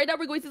for it. Right now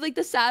we're going through like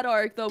the sad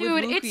arc though. Dude,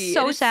 with Wuhui, it's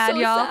so sad,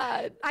 y'all.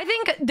 Sad. I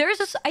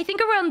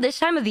think around this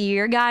time of the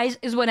year, guys,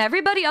 is when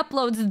everybody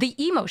uploads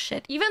the emo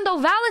shit. Even though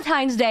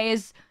Valentine's Day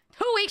is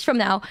 2 weeks from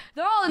now,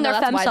 they're all in their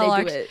femcel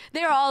arcs.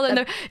 They're all in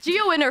their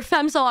Gio in her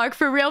femcel arc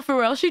for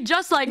real. She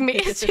just like me.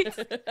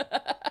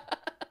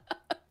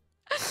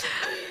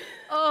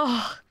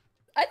 Oh,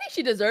 I think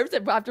she deserves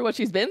it after what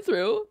she's been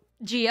through.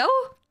 Gio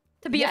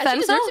to be a She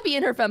femcel? deserves to be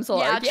in her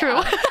femcel arc.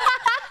 True.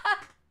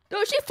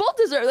 No, she full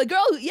deserve. The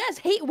girl, yes,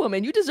 hate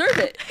woman. You deserve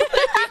it.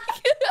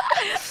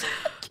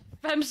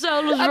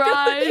 Femcels After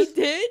what they rise.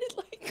 did?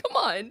 Like, come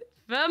on.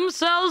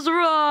 Femcels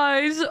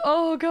rise.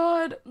 Oh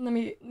god.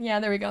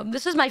 There we go.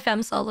 This is my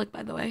femcel look,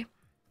 by the way.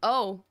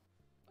 Oh.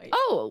 Wait.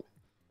 Oh.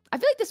 I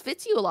feel like this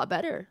fits you a lot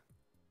better.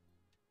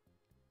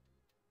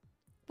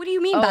 What do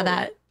you mean by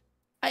that?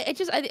 I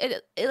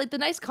like the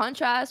nice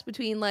contrast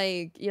between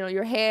like, you know,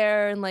 your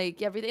hair and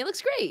like everything. It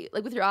looks great,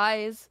 like with your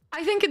eyes.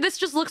 I think this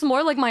just looks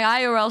more like my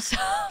IRL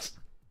self.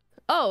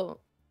 Oh,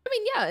 I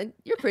mean, yeah,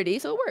 you're pretty,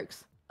 so it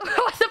works.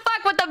 What the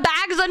fuck with the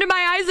bags under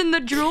my eyes and the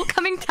drool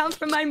coming down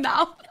from my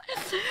mouth?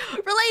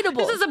 Relatable.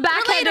 This is a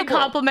backhanded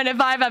compliment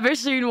if I've ever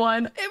seen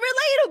one.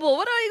 Relatable.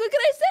 What can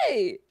I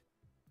say?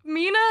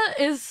 Mina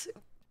is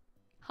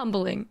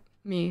humbling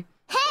me.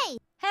 Hey!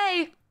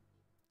 Hey!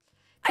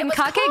 I Can was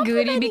Kakeguri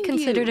be complimenting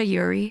considered you. a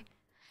Yuri?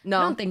 No.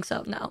 I don't think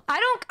so, no.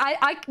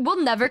 I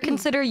will never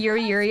consider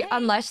Yuri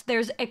unless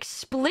there's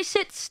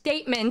explicit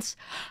statements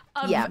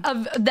of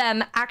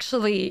them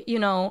actually, you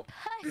know,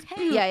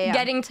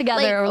 getting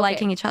together Like, or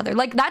liking each other.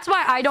 Like, that's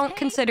why I don't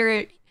consider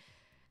it.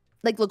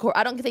 Like Licor.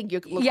 I don't think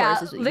your Licorice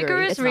Yeah, is Yuri.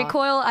 Licorice It's not.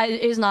 Recoil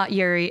is not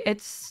Yuri.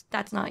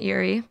 That's not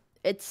Yuri.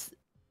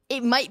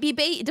 It might be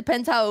bait. It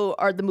depends how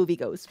the movie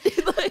goes.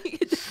 Like,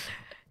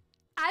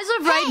 As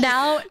of right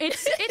now,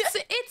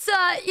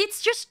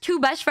 it's just two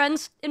best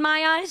friends in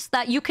my eyes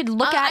that you could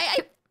look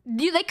at.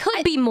 They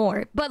could be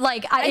more, but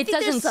like it think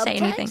there's doesn't say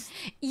anything. subtext.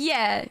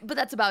 Yeah, but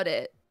that's about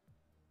it.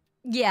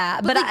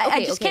 yeah, but like,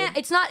 I just can't.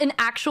 It's not an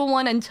actual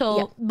one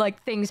until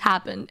like things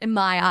happen in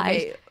my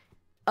eyes.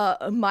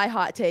 Okay. My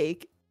hot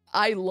take.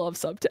 I love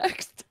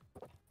subtext.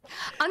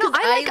 I know.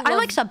 I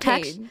like love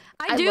subtext. pain.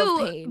 I I do,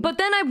 love pain. but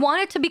then I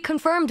want it to be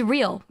confirmed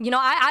real. You know,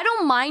 I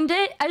don't mind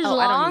it as I don't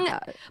long, need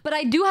that. but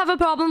I do have a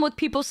problem with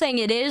people saying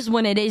it is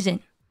when it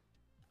isn't.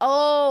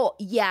 Oh,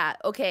 yeah.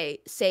 Okay,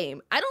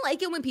 same. I don't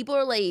like it when people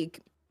are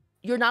like,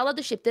 you're not allowed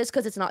to ship this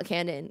because it's not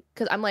canon.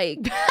 Because I'm like,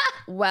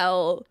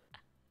 well,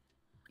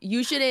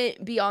 you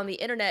shouldn't be on the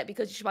internet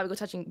because you should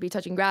probably be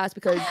touching grass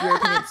because your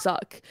opinions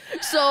suck.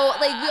 So,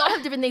 like, we all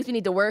have different things we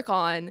need to work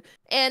on.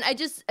 And I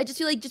just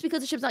feel like just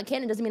because the ship's not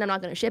canon doesn't mean I'm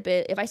not going to ship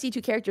it. If I see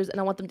two characters and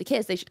I want them to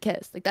kiss, they should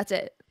kiss. Like, that's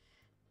it.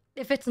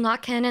 If it's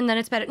not canon, then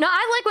it's better. No,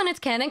 I like when it's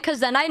canon because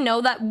then I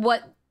know that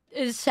what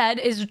is said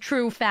is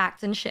true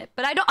facts and shit.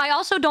 But I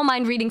also don't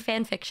mind reading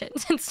fan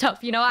fictions and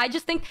stuff. You know, I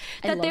just think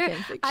that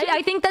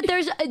I think that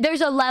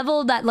there's a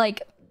level that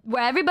like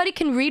where everybody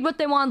can read what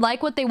they want,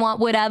 like what they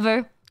want,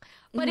 whatever.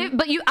 But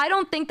I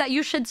don't think that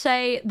you should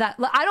say that.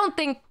 I don't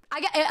think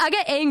I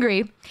get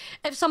angry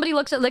if somebody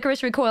looks at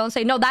Licorice Recoil and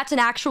say, no, that's an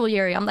actual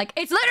Yuri. I'm like,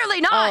 it's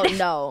literally not. Oh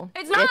no,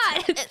 it's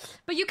not.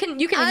 But you can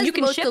as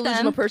the most ship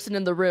delusional them. person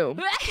in the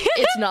room.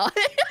 It's not.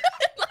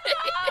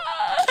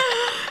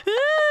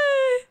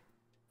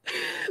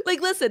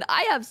 Like, listen,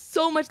 I have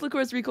so much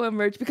Licorice Recoil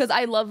merch because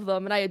I love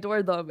them and I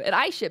adore them and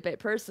I ship it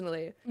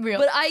personally. Real.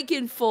 But I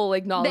can full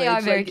acknowledge, They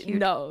are very like, cute.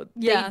 no,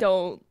 Yeah.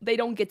 they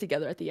don't get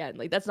together at the end.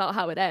 Like, that's not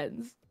how it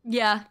ends.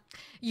 Yeah,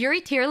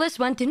 Yuri tier list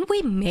one. Didn't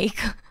we make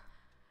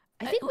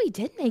I think we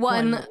did make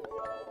one? one.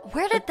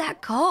 Where did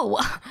that go?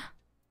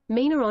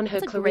 Mina on her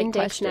That's a great Clarinde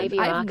X question. Navia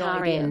I have arc no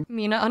idea. RN.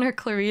 Mina on her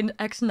Clarine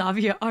X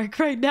Navia arc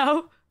right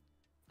now.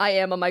 I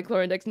am on my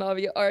Clorindex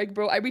Navia arc,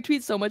 bro. I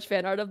retweet so much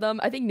fan art of them.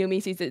 I think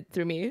Numi sees it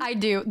through me. I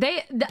do.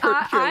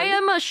 I Purely.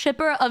 am a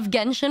shipper of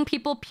Genshin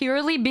people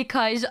purely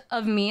because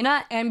of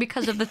Mina and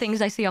because of the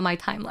things I see on my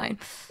timeline.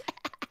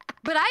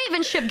 But I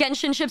even ship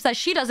Genshin ships that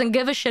she doesn't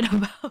give a shit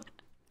about.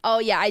 Oh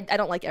yeah, I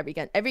don't like every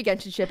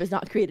Genshin ship is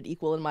not created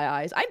equal in my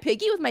eyes. I'm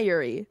picky with my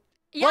Yuri.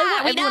 Yeah, Well, I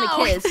want we everyone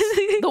know. to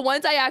kiss. The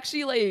ones I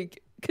actually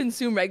like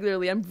consume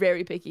regularly, I'm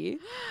very picky.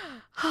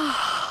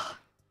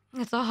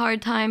 It's a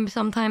hard time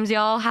sometimes,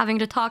 y'all, having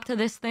to talk to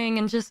this thing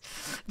and just...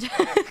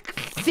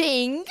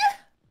 Thing.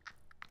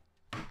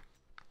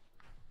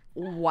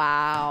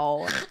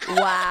 Wow.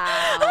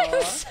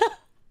 Wow.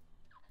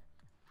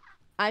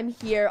 I'm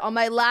here on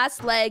my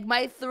last leg,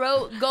 my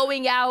throat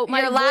going out,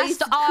 my Your voice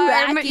last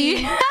arm.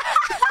 cracking.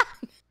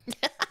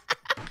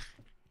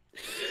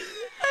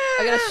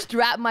 I gotta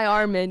strap my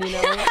arm in, you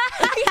know.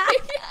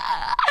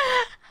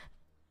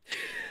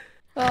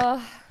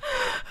 Oh,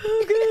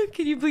 God.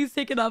 Can you please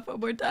take it off one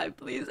more time,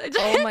 please?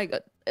 Oh my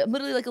god.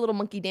 Literally like a little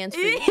monkey dance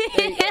for you.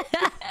 There you go.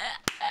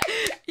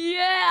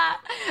 Yeah.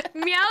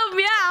 Meow,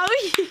 meow.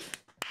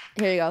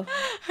 Here you go.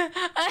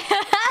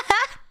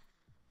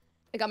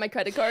 I got my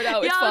credit card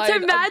out. It's Yo, fine. it's her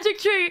magic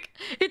trick.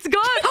 It's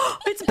gone.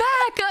 It's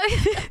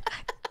back.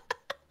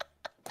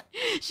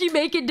 She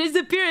make it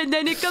disappear and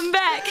then it come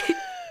back.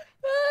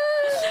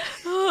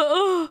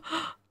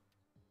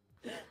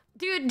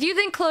 Dude, do you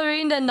think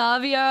Chlorine and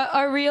Navia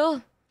are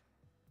real?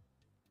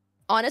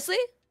 Honestly,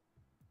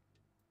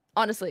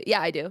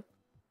 yeah, I do.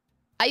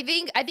 I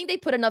think they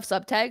put enough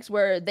subtext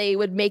where they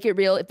would make it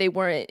real if they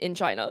weren't in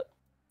China.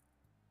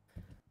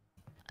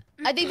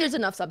 I think there's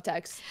enough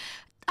subtext.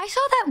 I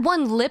saw that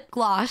one lip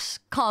gloss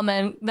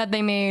comment that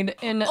they made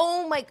in.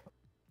 Oh my.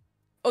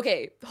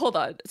 Okay, hold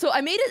on. So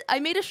I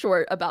made a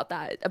short about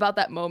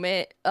that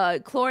moment.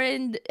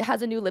 Chlorine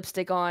has a new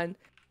lipstick on,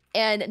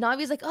 and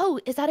Navi's like, "Oh,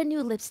 is that a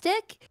new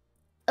lipstick?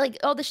 Like,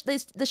 oh,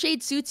 the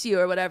shade suits you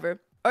or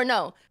whatever." Or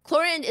no,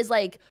 Chlorine is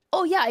like,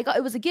 "Oh yeah,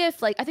 it was a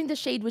gift. Like, I think the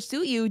shade would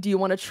suit you. Do you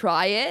want to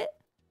try it?"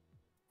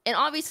 And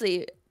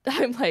obviously,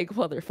 I'm like,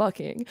 "Well, they're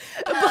fucking,"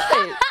 but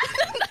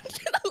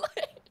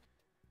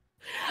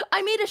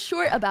I made a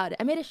short about it.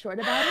 And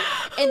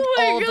Oh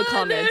my all of the God,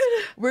 comments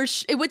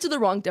it went to the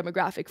wrong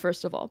demographic.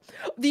 First of all,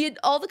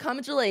 all the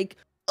comments are like,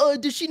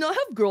 does she not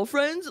have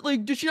girlfriends?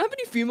 Like, does she not have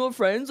any female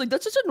friends? Like,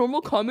 that's just a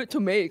normal comment to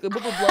make. Like,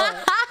 blah blah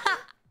blah.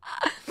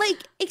 Like,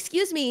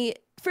 excuse me.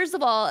 First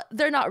of all,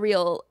 they're not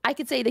real. I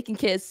could say they can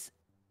kiss,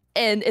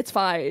 and it's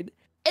fine.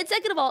 And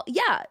second of all,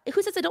 yeah,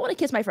 who says I don't want to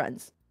kiss my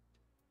friends?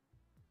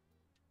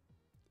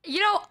 You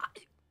know,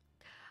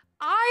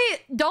 I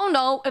don't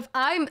know if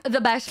I'm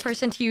the best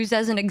person to use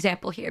as an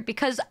example here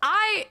because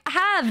I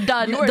have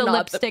done the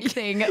lipstick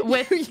thing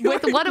with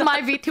one of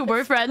my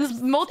VTuber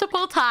friends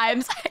multiple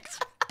times.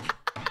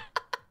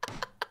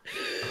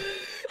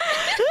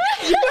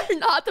 You are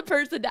not the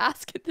person to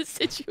ask in this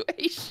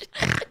situation.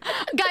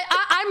 Guy,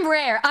 I'm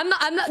rare. I'm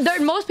not.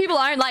 There, most people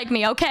aren't like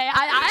me. Okay,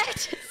 I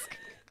just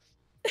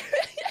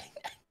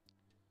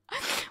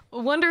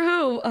wonder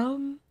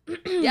who.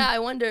 Yeah, I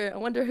wonder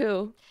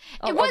who.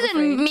 It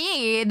wasn't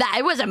me.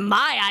 It wasn't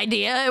my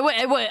idea.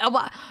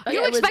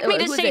 You expect me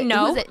to say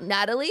no? Was it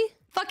Natalie?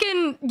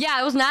 Fucking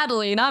yeah, it was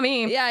Natalie, not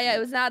me. Yeah, it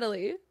was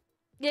Natalie.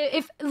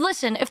 If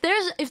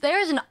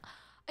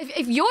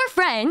your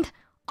friend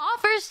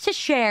offers to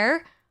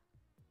share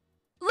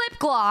lip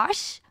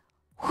gloss,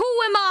 who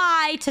am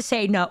I to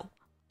say no?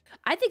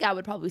 I think I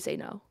would probably say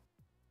no.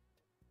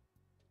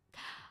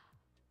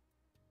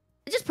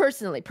 Just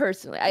personally,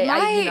 am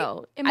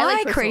I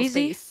like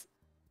crazy? Space.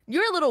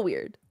 You're a little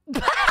weird.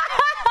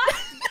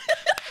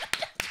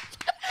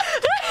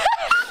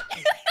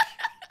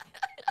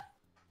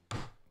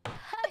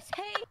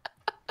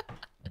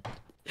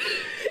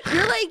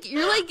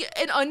 You're like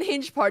an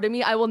unhinged part of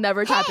me I will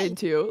never tap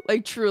into.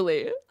 Like,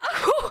 truly. The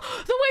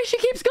way she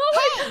keeps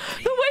going.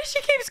 The way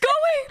she keeps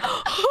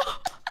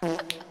going.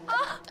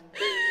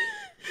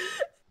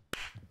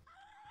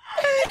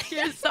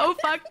 You're so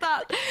fucked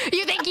up.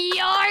 You think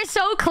you're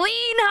so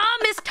clean, huh,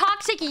 Miss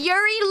Toxic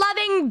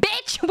Yuri-loving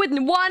bitch with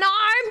one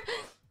arm?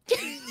 Why'd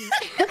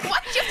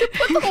you have to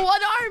put the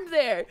one arm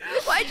there?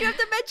 Why'd you have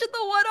to mention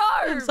the one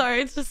arm? I'm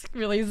sorry, it's just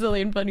really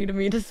silly and funny to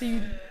me to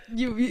see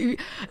you.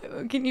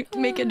 Can you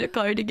make it a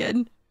card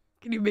again?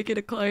 Can you make it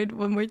a card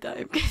one more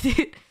time?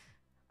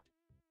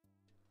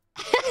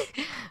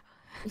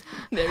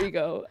 There you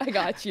go. I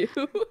got you.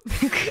 There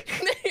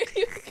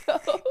you go.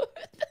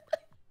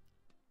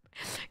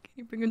 Can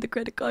you bring in the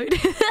credit card?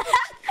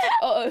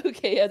 Oh,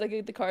 okay. As I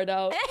get the card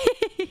out.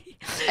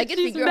 I can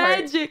She's figure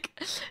magic.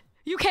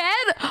 You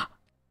can?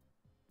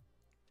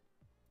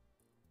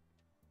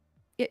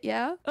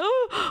 Yeah.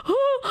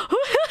 Oh.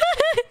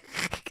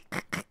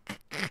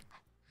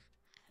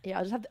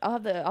 Yeah, I'll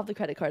have the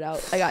credit card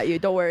out. I got you.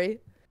 Don't worry.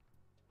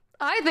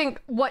 I think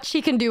what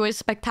she can do is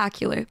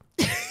spectacular.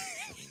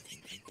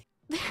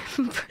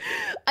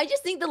 I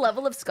just think the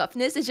level of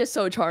scuffness is just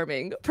so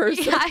charming.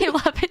 Personally, Yeah, I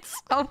love it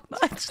so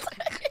much.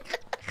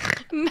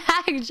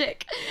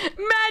 Magic.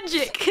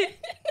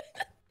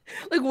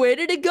 like, where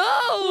did it go?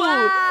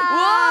 Wow.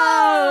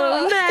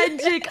 Whoa!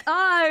 Magic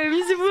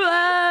arms.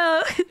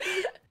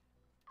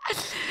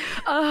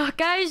 Whoa.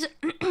 Guys,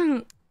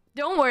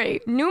 don't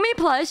worry. Numi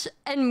Plus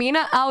and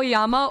Mina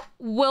Aoyama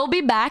will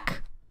be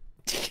back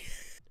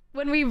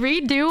when we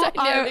redo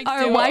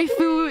our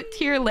waifu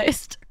tier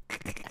list.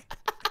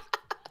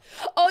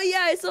 Oh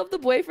yeah, I still have the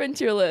boyfriend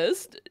tier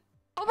list.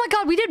 Oh my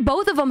god, we did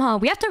both of them, huh?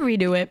 We have to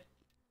redo it.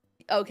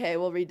 Okay,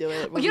 we'll redo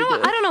it. You know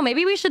what? I don't know.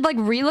 Maybe we should like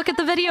relook at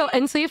the video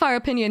and see if our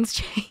opinions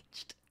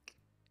changed.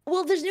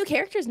 Well, there's new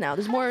characters now.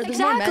 There's more. There's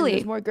Exactly. more men.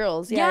 There's more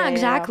girls. Yeah,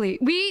 exactly.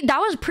 That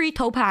was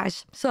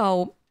pre-Topaz,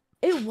 so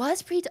It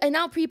was and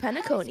now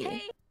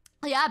pre-Penacony.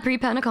 yeah,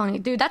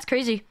 pre-Penacony. Dude, that's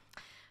crazy.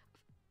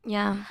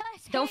 Yeah.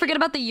 Don't forget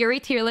about the Yuri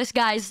tier list,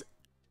 guys.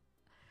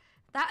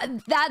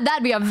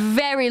 That'd be a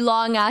very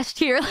long ass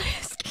tier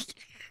list.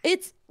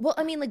 It's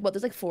I mean, like what?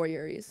 There's like 4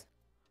 Yuris.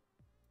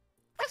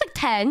 There's like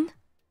 10.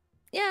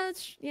 Yeah,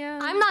 yeah.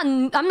 I'm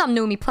not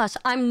Numi Plus.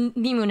 I'm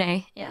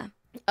Nihmune. Yeah.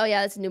 Oh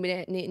yeah, that's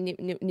Numi.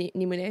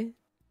 Nihmune.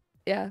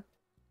 Yeah.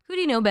 Who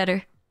do you know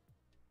better?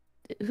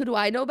 Who do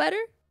I know better?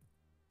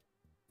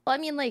 Well, I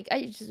mean, like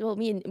me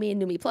and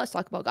Numi Plus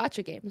talk about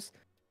gacha games.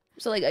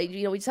 So like,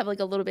 we just have like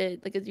a little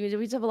bit, like we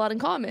just have a lot in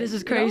common. This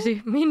is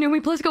crazy. Me and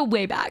Numi Plus go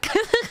way back.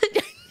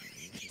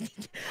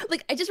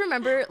 Like, I just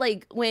remember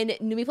like when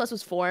Numi Plus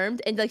was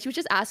formed, and like she was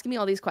just asking me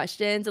all these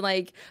questions and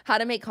like how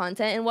to make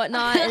content and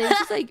whatnot, and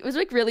it was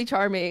like really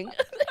charming.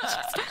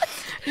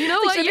 You know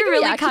like, what? should I You're make a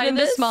really reaction kind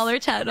to this? smaller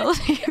channels.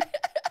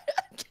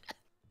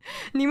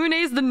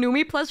 Nihmune is the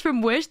Numi Plus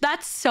from Wish.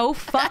 That's so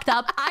fucked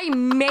up. I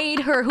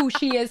made her who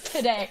she is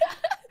today.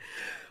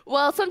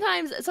 Well,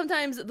 sometimes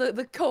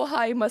the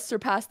kohai must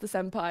surpass the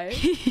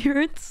senpai.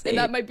 You're insane. And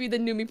that might be the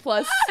Numi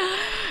Plus.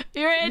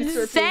 You're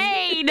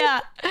insane.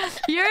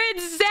 You're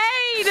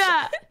insane.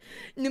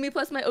 Numi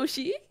Plus my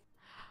Oshi.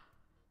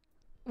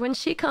 When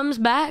she comes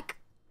back,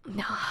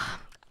 no,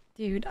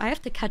 dude, I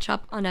have to catch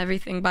up on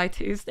everything by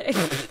Tuesday.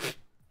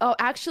 Oh,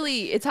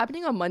 actually, it's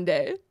happening on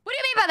Monday. What do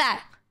you mean by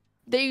that?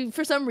 They,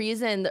 for some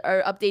reason,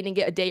 are updating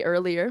it a day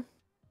earlier.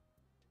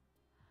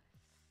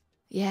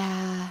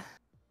 Yeah.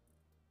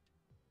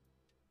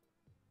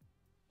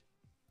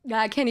 Yeah,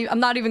 I can't even.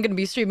 I'm not even gonna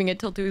be streaming it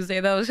till Tuesday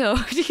though. So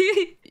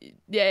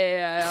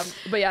Yeah.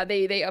 But yeah,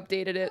 they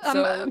updated it.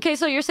 So Okay,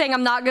 so you're saying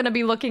I'm not gonna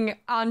be looking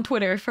on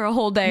Twitter for a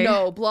whole day?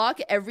 no, block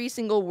every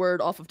single word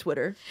off of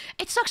Twitter.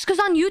 It sucks because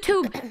on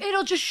YouTube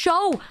it'll just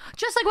show,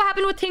 just like what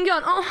happened with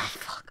Tingyun. Oh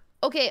fuck.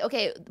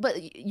 Okay,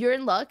 but you're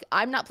in luck.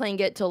 I'm not playing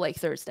it till like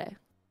Thursday.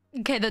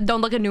 Okay, then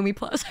don't look at Numi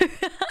Plus.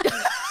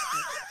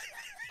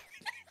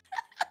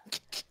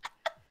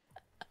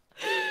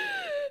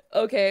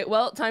 Okay,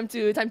 well, time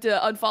to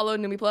unfollow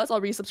Numi Plus. I'll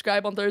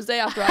resubscribe on Thursday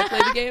after I play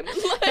the game.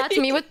 That's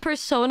me with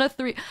Persona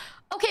 3.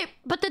 Okay,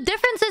 but the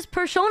difference is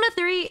Persona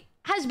 3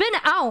 has been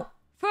out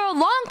for a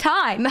long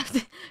time,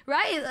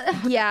 right?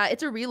 Yeah,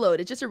 it's a reload.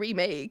 It's just a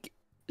remake.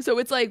 So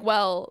it's like,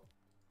 well,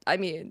 I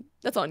mean,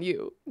 that's on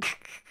you.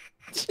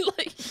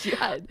 Like, you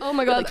had Oh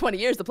my God. like 20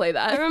 years to play I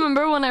that.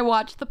 remember when I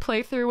watched the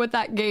playthrough with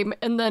that game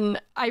and then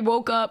I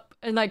woke up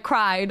and I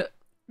cried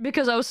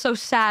because I was so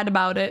sad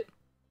about it.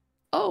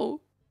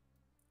 Oh.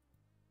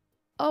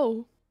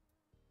 Oh,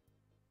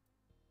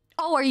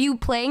 are you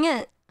playing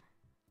it?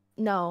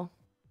 No.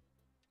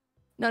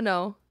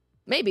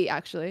 Maybe,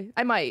 actually.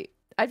 I might.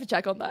 I have to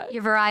check on that.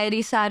 Your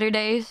Variety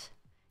Saturdays?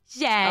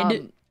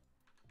 Sad.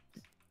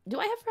 Do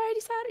I have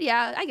variety Saturday?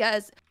 Yeah, I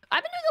guess.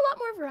 I've been doing a lot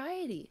more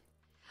variety.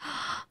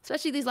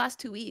 Especially these last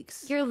 2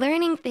 weeks. You're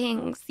learning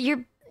things.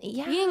 You're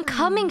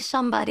becoming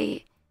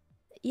somebody.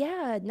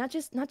 Yeah, not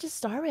just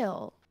Star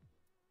Rail.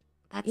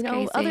 That's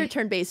Crazy. Other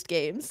turn-based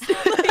games.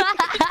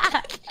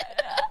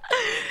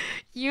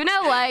 You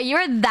know what?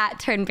 You're that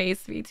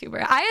turn-based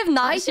VTuber. I have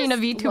not seen a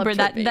VTuber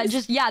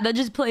that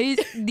just plays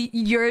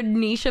your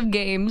niche of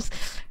games.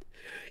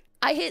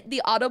 I hit the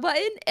auto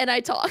button and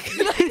I talk.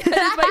 That is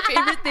my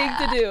favorite thing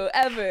to do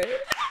ever.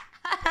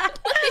 Yeah.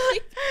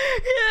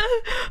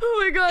 Oh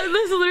my god,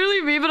 that's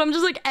literally me, but I'm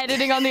just like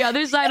editing on the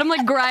other side. I'm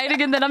like grinding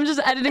and then I'm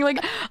just editing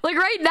like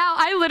right now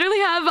I literally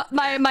have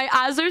my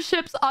Azure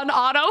ships on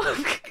auto.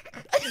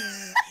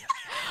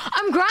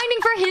 I'm grinding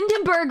for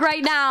Hindenburg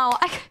right now.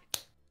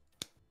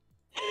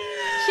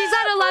 She's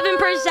at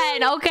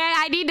 11%. Okay,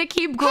 I need to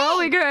keep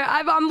growing her.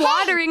 I'm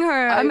watering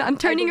her. I'm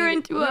turning her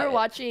into a. We were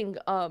watching.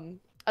 I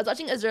was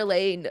watching Azure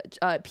Lane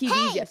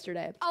PVs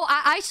yesterday. Oh,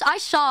 I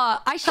saw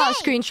a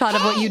screenshot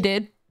of what you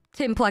did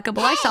to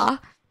Implacable. I saw.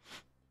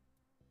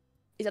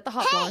 Is that the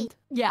hot blonde?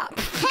 Yeah.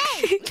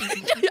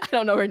 I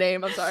don't know her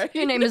name. I'm sorry.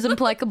 Your name is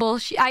Implacable.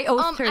 I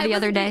oathed her the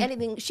other day.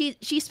 Anything.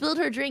 She spilled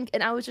her drink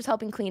and I was just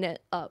helping clean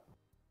it up.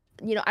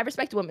 You know, I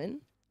respect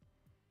women.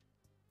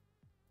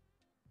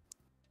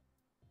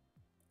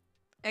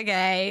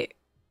 Okay.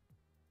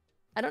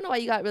 I don't know why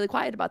you got really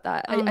quiet about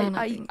that.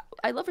 I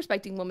love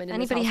respecting women. If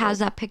anybody has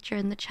that picture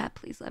in the chat,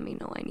 please let me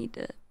know. I need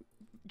to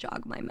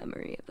jog my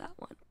memory of that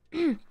one.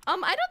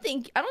 I don't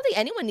think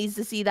anyone needs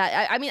to see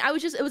that. I mean,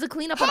 it was a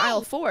cleanup on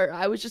aisle 4.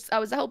 I was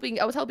helping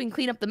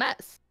clean up the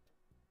mess.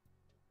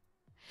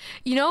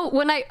 You know,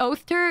 when I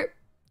oathed her,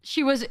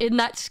 she was in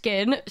that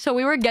skin, so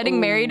we were getting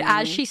married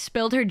as she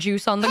spilled her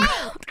juice on the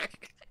ground.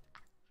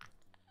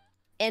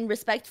 And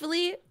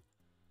respectfully,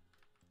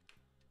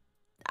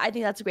 I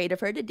think that's great of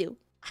her to do.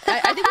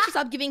 I think we should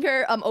stop giving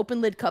her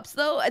open lid cups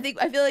though. I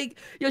feel like,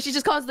 you know, she's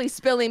just constantly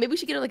spilling. Maybe we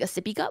should get her like a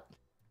sippy cup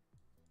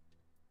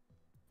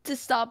to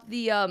stop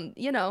the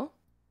you know.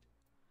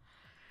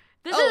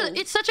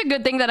 It's such a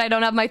good thing that I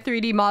don't have my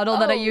 3D model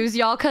that I use,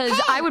 y'all, because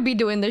I would be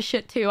doing this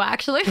shit too,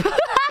 actually.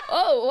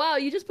 Oh wow,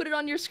 you just put it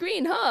on your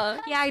screen,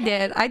 huh? Yeah, I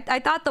did. I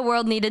thought the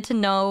world needed to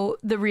know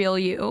the real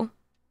you.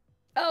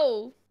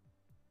 Oh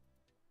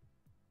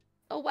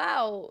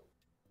wow.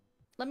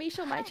 Let me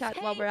show my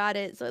chat while we're at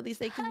it, so at least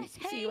they can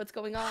see what's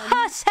going on.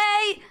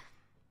 Hey!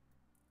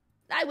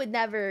 I would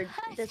never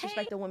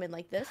disrespect a woman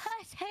like this.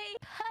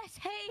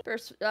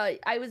 First, guys,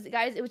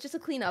 it was just a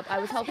cleanup. I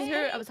was helping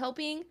her. I was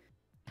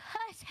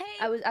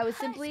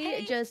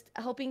simply just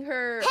helping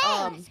her.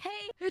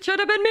 It should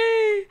have been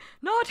me,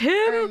 not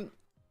him.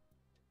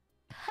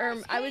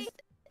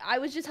 I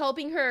was just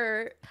helping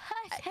her.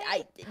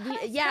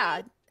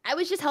 Yeah, I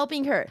was just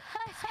helping her.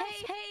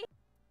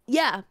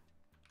 Yeah.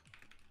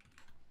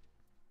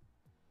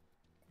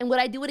 And would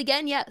I do it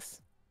again?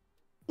 Yes.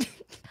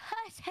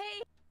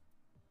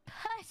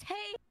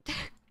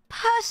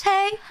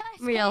 Pussy.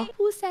 Real.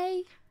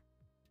 Pussy.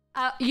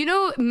 You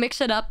know, mix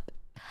it up.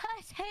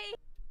 Hey!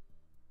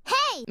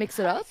 Mix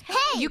it up?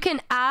 Hey! You can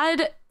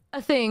add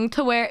a thing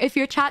to where if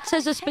your chat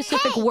says a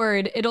specific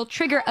word, it'll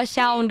trigger a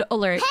sound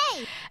alert.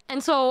 Hey!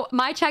 And so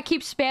my chat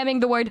keeps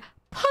spamming the word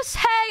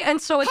pussy,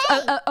 and so it's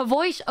a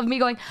voice of me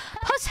going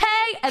pussy,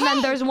 and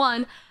then there's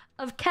one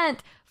of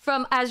Kent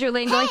from Azure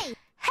Lane going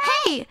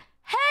hey,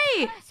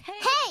 hey,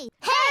 Hey!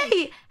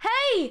 hey,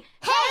 hey,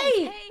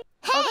 hey.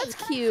 Oh, that's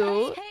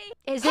cute.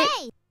 Is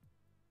it?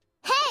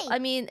 Hey! I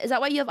mean, is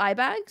that why you have eye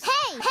bags?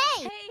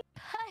 Hey!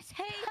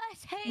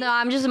 No,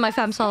 I'm just in my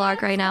femcel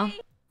arc right now.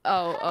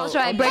 Oh. That's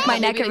right. I break my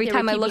neck every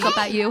time I look up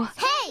at you.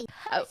 Hey!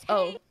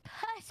 Oh.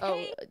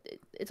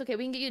 It's okay.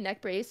 We can get you a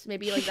neck brace.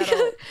 Maybe like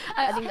that'll.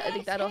 I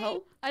think that'll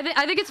help.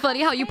 I think it's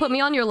funny how you put me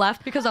on your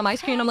left because on my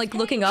screen I'm like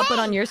looking up, but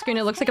on your screen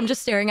it looks like I'm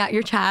just staring at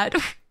your chat.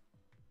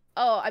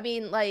 Oh, I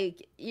mean,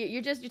 like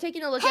you're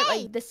taking a look at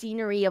like the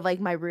scenery of like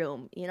my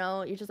room. You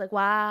know, you're just like,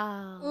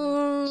 wow.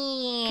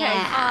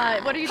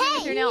 Okay. What are you doing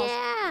with your nails?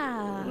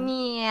 Yeah.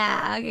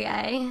 Yeah.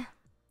 Okay.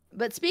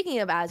 But speaking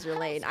of Azure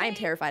Lane, I am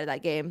terrified of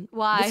that game.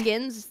 Why? The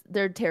skins,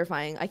 they're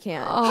terrifying. I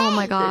can't. Oh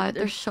my god,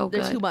 they're so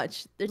good. They're too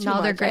much. They're too No,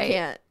 much. they're great. I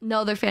can't.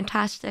 No, they're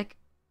fantastic.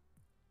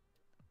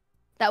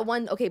 That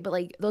one, okay, but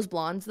like those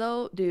blondes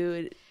though,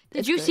 dude.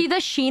 Did you see the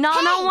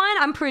Shinano one?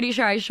 I'm pretty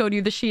sure I showed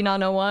you the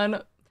Shinano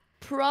one.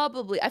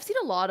 Probably. I've seen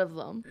a lot of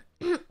them.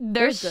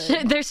 They're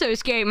good. they're so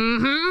scary.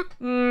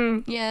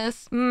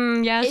 Yes.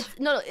 Yes.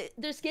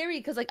 They're scary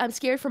because like I'm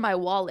scared for my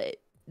wallet.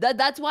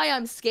 That's why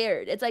I'm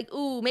scared. It's like,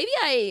 ooh, maybe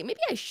I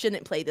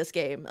shouldn't play this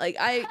game. Like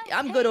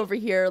I'm good over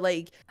here.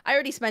 Like I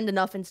already spend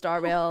enough in Star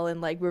Rail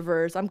and like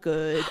Reverse. I'm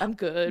good. I'm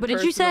good. What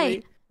did you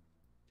say?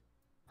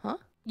 Huh?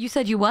 You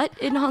said you what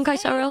in Honkai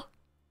Star Rail?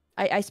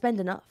 I spend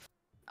enough.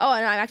 Oh,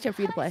 and I'm actually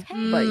free to play.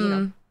 But you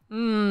know.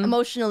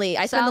 Emotionally,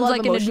 I spend a Sounds lot like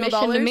of an emotional admission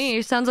dollars. to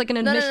me. Sounds like an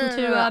admission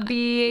to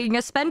being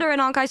a spender in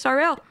Honkai Star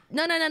Rail.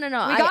 No.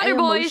 We got your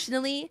boys.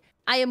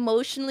 I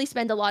emotionally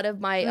spend a lot of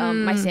my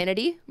my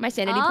sanity points.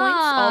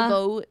 I'll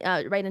go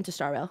right into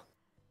Star Rail.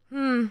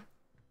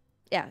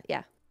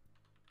 Yeah.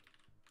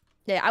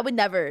 I would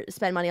never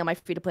spend money on my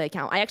free to play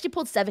account. I actually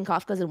pulled 7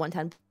 Kafkas in one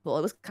temple.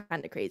 It was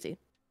kind of crazy.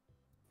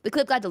 The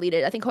clip got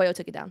deleted. I think Hoyo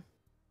took it down.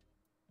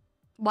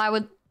 Why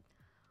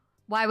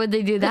would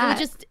they do that? It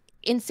was just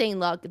insane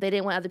luck. They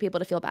didn't want other people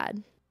to feel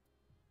bad.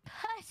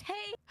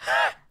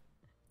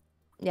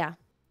 Yeah.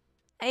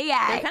 They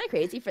were kind of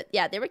crazy for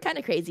they were kind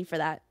of crazy for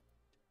that.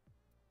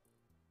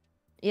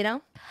 You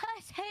know?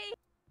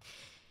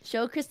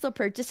 Show crystal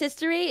purchase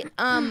history.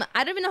 I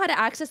don't even know how to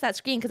access that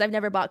screen because I've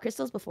never bought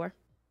crystals before.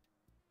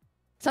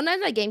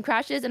 Sometimes my game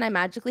crashes and I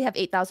magically have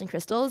 8,000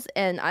 crystals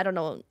and I don't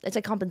know. It's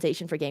a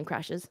compensation for game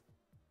crashes.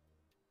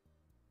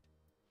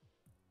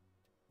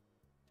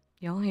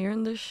 Y'all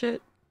hearing this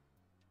shit?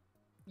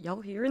 Yeah,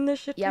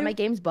 too? my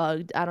game's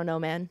bugged. I don't know,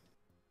 man.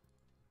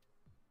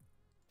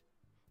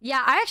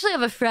 Yeah, I actually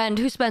have a friend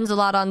who spends a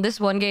lot on this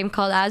one game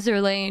called Azure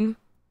Lane.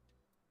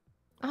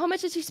 How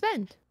much did you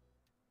spend?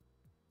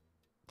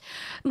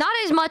 Not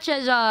as much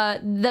as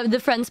the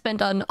friend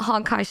spent on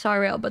Honkai Star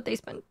Rail, but they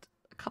spent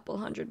a couple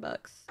 $100.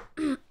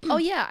 Oh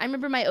yeah, I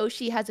remember my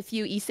Oshi has a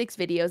few E6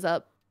 videos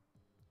up.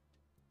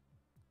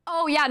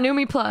 Oh yeah,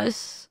 Numi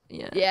Plus.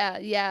 Yeah.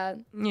 Yeah.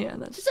 Yeah,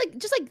 that's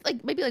Just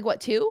like maybe like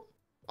what, 2?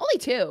 Only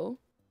 2.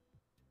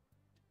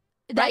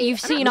 that Right? you've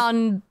I'm not seen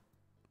on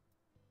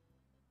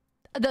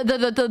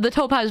the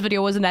Topaz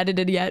video wasn't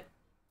edited yet.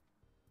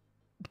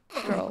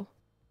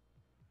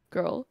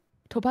 Girl.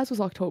 Topaz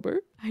was October.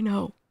 I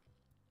know.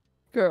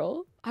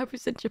 Girl. I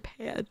was in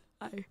Japan.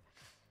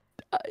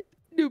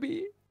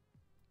 Newbie.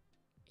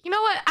 You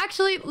know what?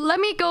 Actually, let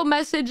me go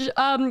message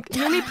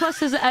Numi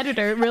Plus's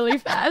editor really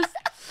fast.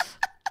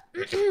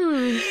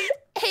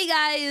 Hey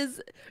guys.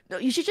 No,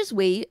 you should just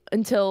wait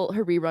until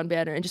her rerun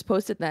banner and just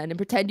post it then and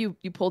pretend you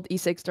pulled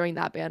E6 during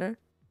that banner.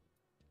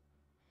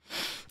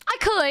 I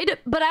could,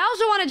 but I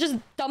also want to just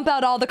dump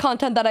out all the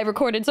content that I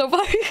recorded so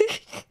far.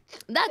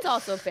 That's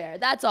also fair.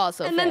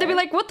 And then they'd be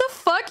like, what the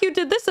fuck? You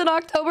did this in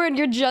October and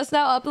you're just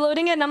now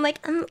uploading it? And I'm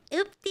like,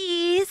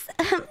 oopsies.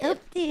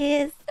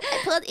 Oopsies.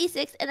 I pulled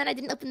E6 and then I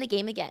didn't open the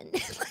game again.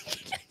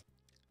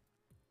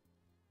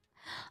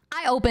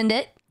 I opened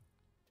it.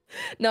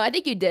 No, I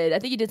think you did. I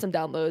think you did some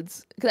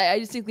downloads. Because I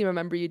distinctly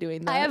remember you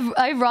doing that.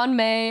 I have Ron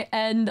May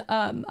and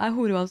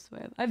who else do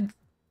I have?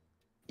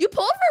 You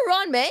pulled for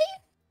Ron May?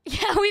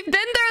 Yeah, we've been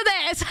through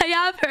this. I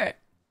have her.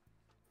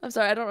 I'm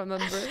sorry, I don't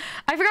remember.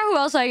 I forgot who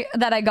else I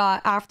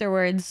got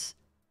afterwards.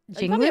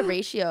 You probably have Jinglu?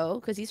 Ratio,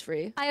 because he's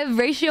free. I have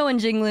Ratio and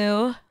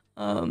Jinglu.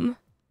 Oh,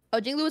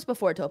 Jinglu was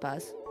before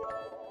Topaz.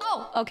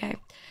 Oh, okay.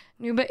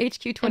 Nuba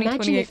HQ 2028.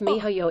 Imagine if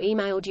MiHoYo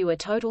emailed you a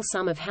total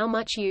sum of how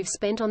much you've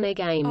spent on their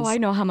games. Oh, I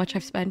know how much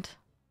I've spent.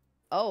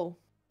 Oh.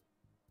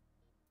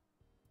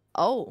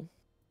 How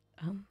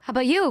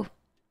about you?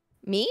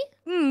 Me?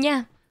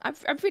 Yeah.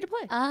 I'm free to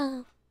play.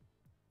 Oh.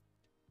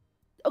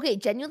 Okay,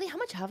 genuinely, how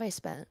much have I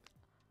spent?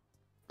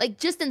 Like,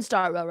 just in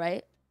Star Rail,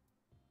 right?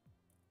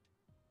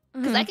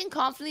 Because I can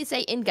confidently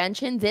say in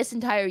Genshin, this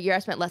entire year I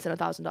spent less than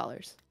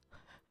 $1,000.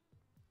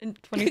 In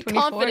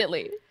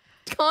 2024?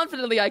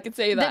 Confidently, I could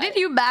say that. Didn't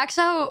you max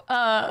out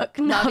Navia?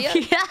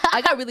 Navia?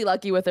 I got really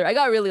lucky with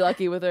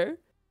her.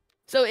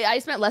 So I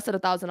spent less than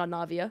 $1,000 on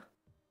Navia.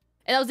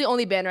 And that was the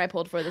only banner I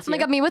pulled for this Oh my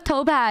year. god, me with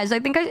Topaz. I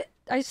think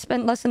I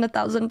spent less than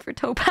 $1,000 for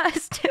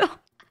Topaz too.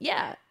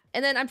 Yeah.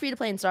 And then I'm free to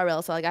play in Star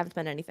Rail, so like I haven't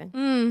spent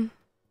anything.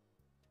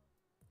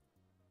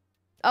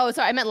 Oh,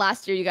 sorry, I meant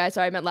last year, you guys.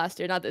 Sorry, I meant last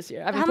year, not this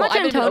year. How much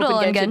in total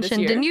on this Genshin?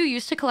 year. Didn't you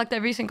used to collect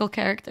every single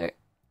character?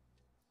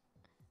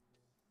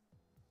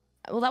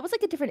 Well, that was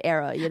like a different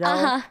era, you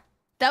know?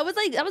 That was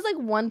like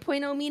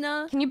 1.0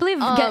 Mina. Can you believe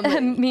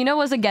Mina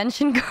was a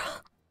Genshin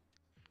girl?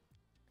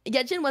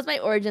 Genshin was my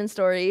origin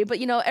story, but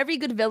you know, every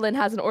good villain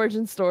has an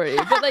origin story.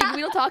 But like,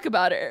 we don't talk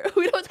about her.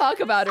 We don't talk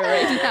about her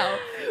right now.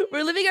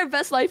 We're living our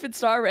best life in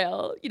Star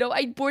Rail. You know,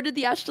 I boarded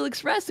the Astral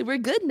Express and we're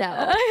good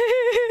now.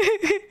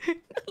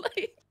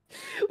 Like,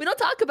 We don't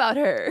talk about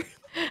her.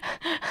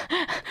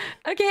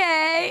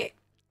 Okay.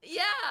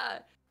 Yeah.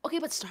 Okay,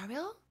 but Star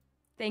Rail?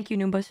 Thank you,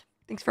 Noombas.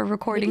 Thanks for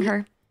recording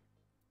her.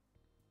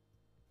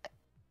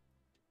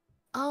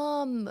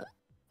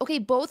 Okay,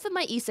 both of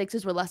my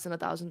E6s were less than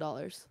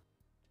 $1,000.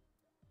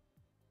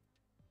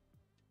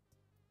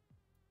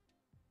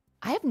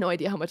 I have no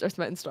idea how much I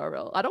spent in Star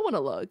Rail. I don't want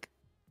to look.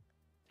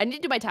 I need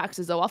to do my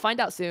taxes though. I'll find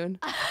out soon.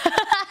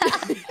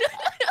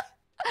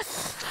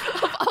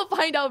 I'll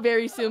find out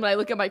very soon when I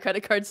look at my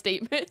credit card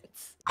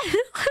statements.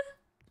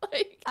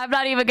 Like, I'm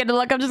not even gonna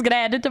look. I'm just gonna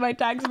add it to my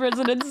tax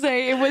person and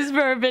say it was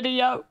for a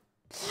video.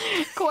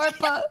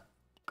 Corpa.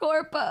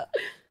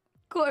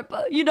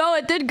 You know,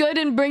 it did good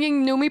in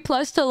bringing Numi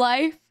Plus to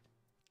life.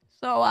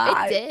 So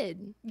it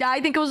did.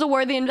 I think it was a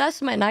worthy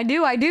investment. I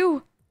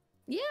do.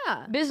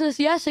 Yeah. Business,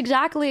 yes,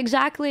 exactly.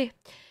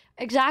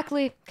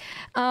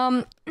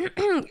 God,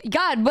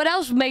 what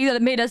else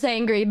made us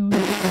angry?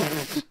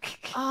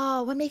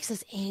 Oh, what makes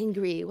us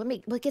angry?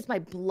 What gets my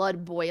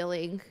blood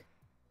boiling?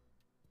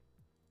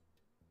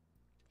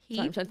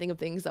 Sorry, I'm trying to think of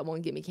things that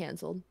won't get me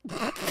canceled.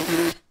 That's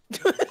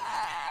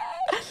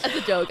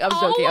a joke. I'm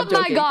joking. Oh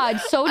my God.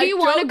 So do you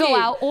want to go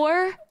out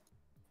or?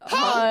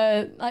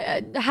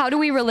 How do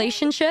we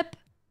relationship?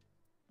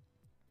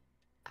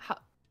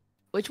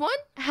 Which one?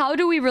 How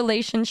do we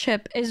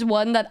relationship is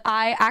one that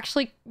I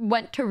actually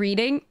went to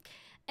reading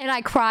and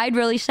I cried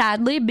really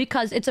sadly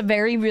because it's a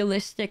very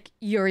realistic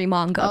Yuri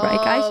manga, right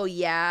guys? Oh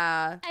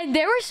yeah. And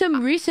there were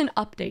some recent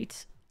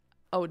updates.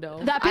 Oh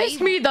no. That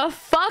pissed me the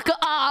fuck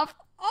off.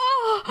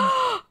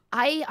 Oh.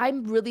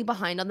 I'm really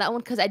behind on that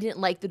one because I didn't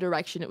like the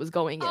direction it was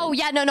going in. Oh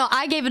yeah, no,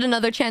 I gave it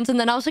another chance and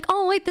then I was like,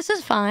 oh wait, this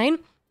is fine.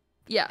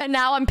 Yeah. And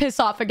now I'm pissed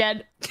off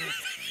again.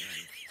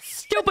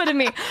 Stupid of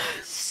me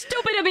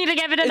to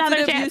give it another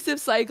chance. It's an abusive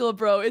cycle,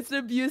 bro. It's an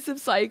abusive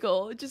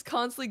cycle. Just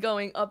constantly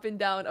going up and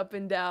down, up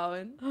and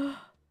down.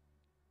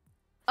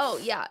 Oh,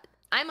 yeah.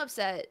 I'm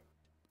upset.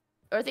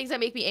 Or things that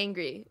make me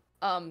angry.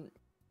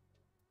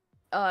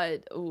 I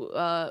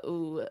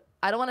don't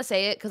want to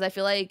say it because I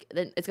feel like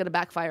then it's going to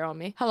backfire on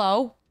me.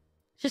 Hello?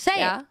 Just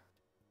say it.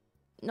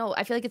 No,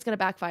 I feel like it's going to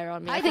backfire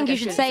on me. I think you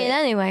should say it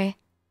anyway.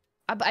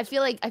 I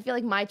feel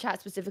like my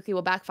chat specifically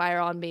will backfire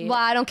on me. Well,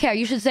 I don't care.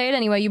 You should say it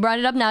anyway. You brought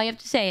it up now. You have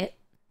to say it.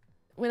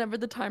 Whenever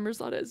the timer's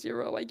not at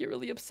 0, I get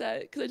really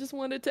upset because I just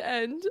want it to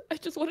end. I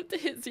just want it to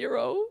hit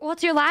 0. Well,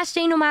 it's your last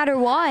day no matter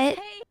what.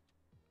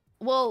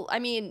 Well, I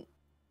mean,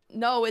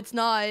 no, it's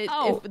not.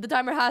 Oh. If the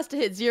timer has to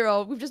hit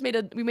 0, we made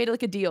it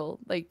like a deal,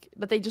 like,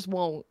 but they just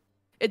won't.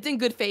 It's in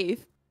good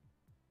faith.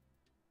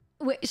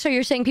 Wait, so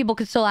you're saying people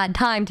could still add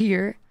time to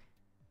your...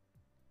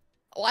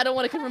 Well, I don't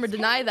want to confirm or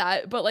deny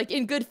that, but like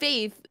in good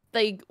faith,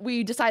 like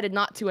we decided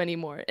not to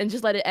anymore and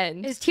just let it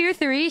end. Is tier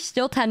 3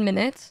 still 10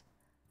 minutes?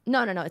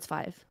 No, it's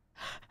 5.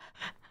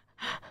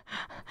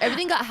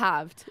 Everything got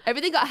halved.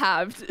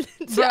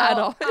 To add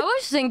on. I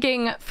was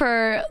thinking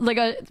for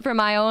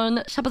my own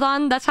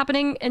subathon that's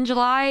happening in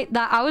July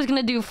that I was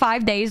gonna do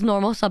 5 days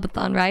normal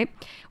subathon, right?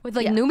 With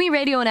like Numi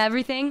radio and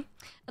everything.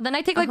 And then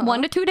I take like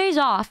 1 to 2 days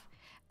off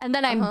and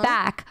then I'm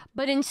back.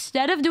 But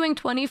instead of doing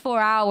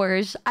 24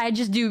 hours, I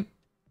just do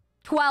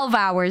 12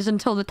 hours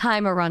until the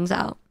timer runs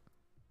out.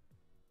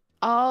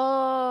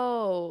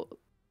 Oh,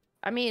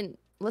 I mean,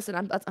 listen,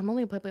 I'm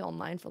only playing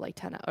online for like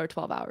 10 or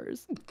 12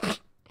 hours.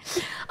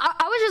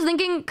 I was just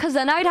thinking because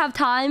then I'd have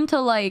time to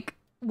like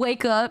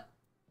wake up,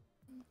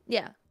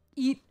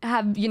 eat,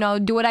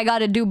 do what I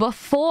gotta do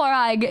before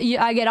I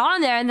get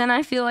on there, and then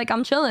I feel like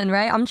I'm chilling,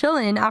 right? I'm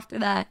chilling after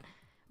that,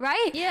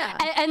 right? Yeah.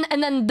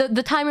 And then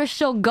the timer's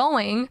still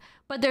going,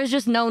 but there's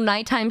just no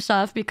nighttime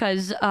stuff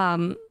because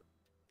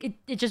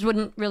it just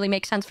wouldn't really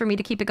make sense for me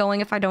to keep it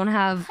going if I don't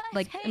have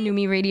like a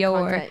Numi radio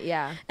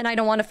content, and I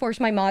don't want to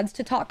force my mods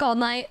to talk all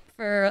night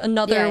for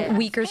another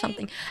week or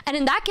something. And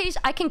in that case,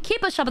 I can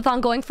keep a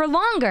subathon going for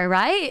longer,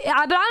 right? But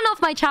I don't know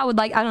if my chat would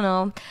like, I don't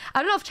know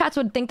if chats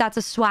would think that's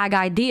a swag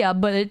idea,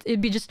 but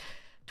it'd be just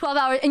 12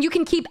 hours and you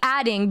can keep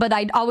adding, but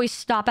I'd always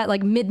stop at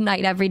like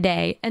midnight every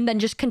day and then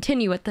just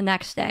continue it the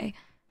next day.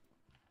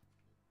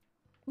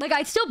 Like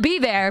I'd still be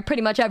there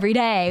pretty much every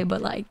day,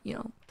 but like,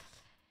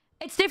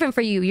 it's different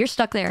for you. You're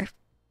stuck there.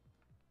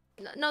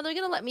 No, they're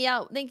gonna let me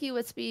out. Thank you,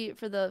 Wispy,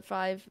 for the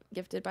 5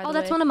 gifted. By the way. Oh,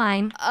 that's one of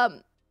mine.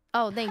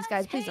 Oh, thanks,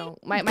 guys. Please don't.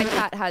 My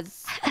cat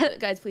has.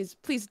 Guys, please.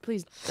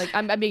 Like,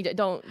 I'm being.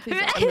 Don't. Please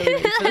don't. I'm really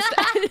ready for this.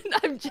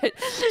 I'm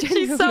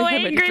She's so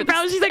angry,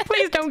 bro. She's like,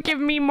 please don't give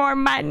me more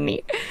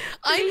money.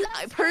 I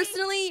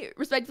personally,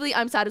 respectfully,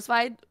 I'm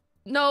satisfied.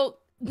 No,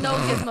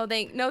 Gizmo,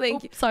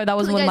 thank you. Sorry, that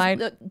was one of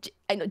mine.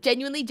 I know,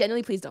 genuinely,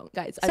 please don't,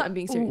 guys. I'm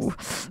being serious.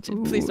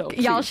 Please don't.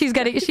 Y'all, she's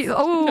getting. She's.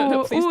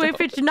 No,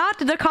 if it's not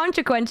the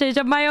consequences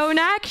of my own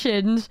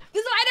actions.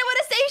 Because I didn't want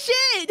to say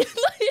shit.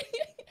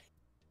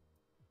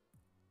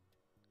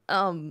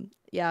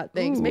 Yeah,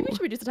 thanks. Maybe we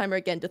should reduce the timer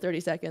again to 30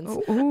 seconds.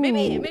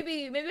 Maybe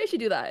I should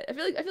do that. I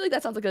feel like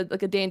that sounds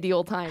like a dandy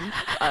old time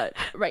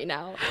right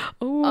now.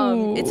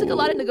 It took a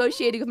lot of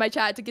negotiating with my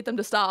chat to get them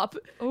to stop.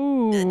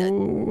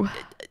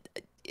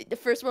 the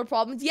first world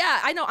problems.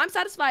 Yeah, I know. I'm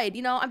satisfied.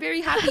 You know, I'm very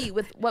happy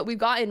with what we've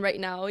gotten right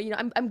now. You know,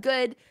 I'm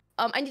good.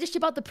 I need to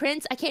ship out the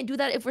prince. I can't do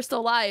that if we're still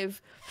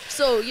alive.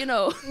 So, you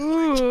know.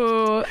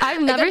 Ooh,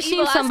 I've never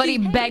seen somebody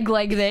beg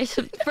like this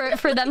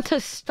for them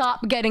to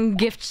stop getting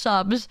gift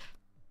subs.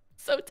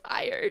 So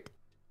tired.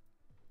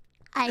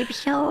 I'm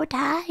so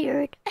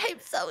tired. I'm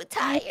so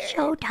tired. I'm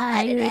so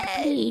tired.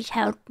 Please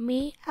help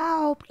me.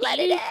 Oh, please. Let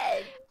it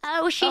end.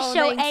 Oh, she's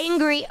so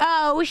angry.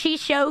 Oh,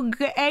 she's so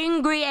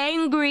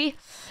angry.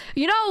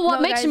 You know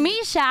what makes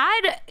me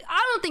sad?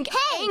 I don't think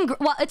anger.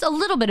 Well, it's a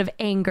little bit of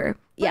anger,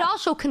 but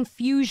also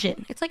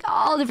confusion. It's like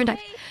all different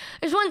types.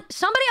 There's when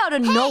somebody out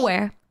of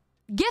nowhere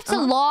gifts a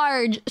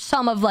large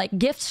sum of like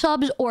gift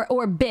subs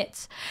or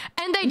bits,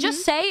 and they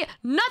just say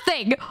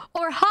nothing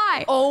or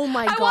hi. Oh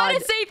my god! I want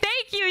to say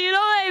thank you. You know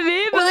what I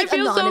mean? But like I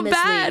feel so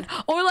bad.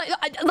 Or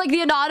like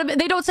the anonymous.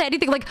 They don't say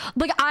anything. Like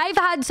I've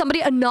had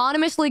somebody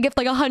anonymously gift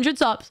like 100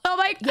 subs. I'm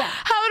like,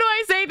 how do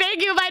I say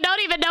thank you if I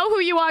don't even know who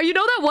you are? You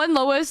know that one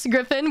Lois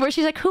Griffin where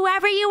she's like,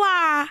 whoever you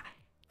are,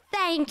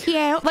 thank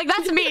you. Like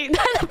that's me.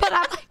 But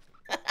I'm like.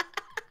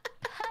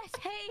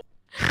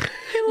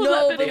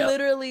 No, but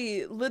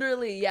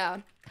literally, yeah.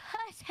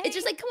 It's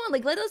just like, come on,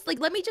 like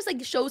let me just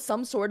like show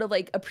some sort of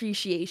like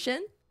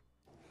appreciation,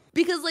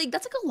 because like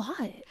that's like a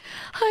lot.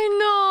 I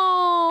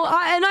know,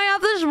 and I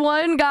have this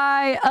one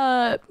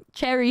guy,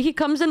 Cherry. He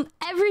comes in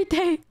every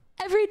day.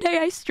 Every day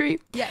I stream.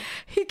 Yeah.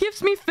 He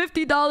gives me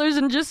 $50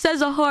 and just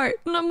says a heart.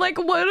 And I'm like,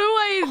 what do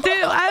I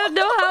do? I don't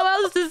know how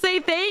else to say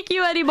thank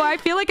you anymore. I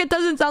feel like it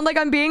doesn't sound like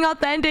I'm being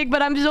authentic,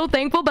 but I'm so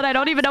thankful, but I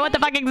don't even know what to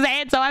fucking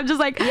say it. So I'm just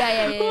like,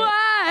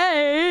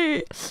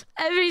 why?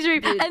 Every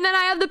stream. Dude. And then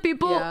I have the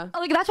people,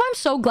 like, that's why I'm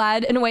so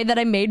glad in a way that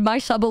I made my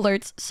sub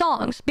alerts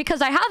songs,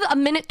 because I have a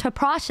minute to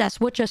process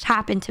what just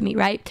happened to me,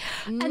 right?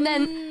 And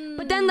then,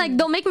 but then like,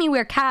 they'll make me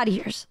wear cat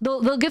ears.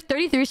 They'll give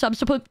 33 subs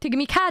to give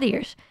me cat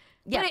ears.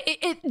 Yeah,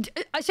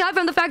 but aside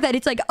from the fact that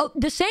it's like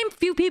the same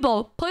few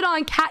people put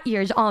on cat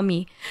ears on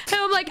me, and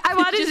I'm like, I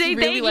want to say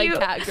really thank you.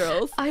 Cat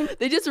girls.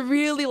 They just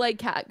really like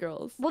cat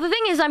girls. Well, the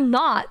thing is, I'm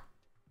not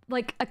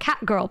like a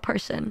cat girl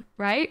person,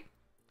 right?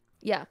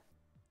 Yeah.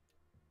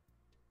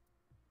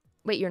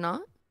 Wait, you're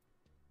not?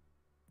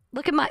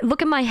 Look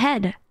at my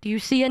head. Do you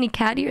see any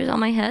cat ears on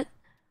my head?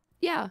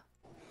 Yeah.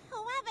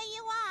 Whoever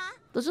you are.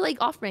 Those are like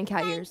off-brand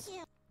cat ears.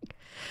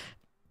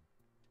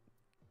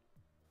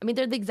 I mean,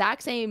 they're the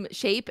exact same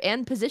shape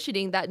and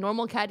positioning that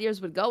normal cat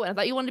ears would go in. I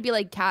thought you wanted to be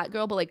like cat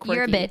girl, but like quirky.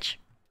 You're a bitch.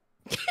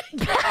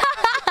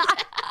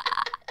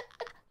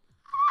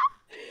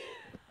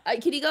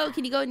 Can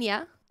you go and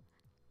yeah?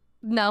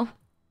 No.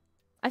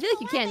 I feel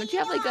like you can. Don't you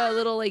have like a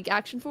little like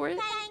action for it?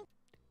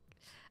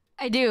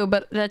 I do,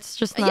 but that's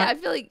just not... Yeah, I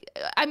feel like...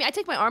 I mean, I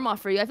take my arm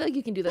off for you. I feel like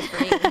you can do this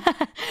for me.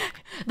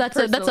 That's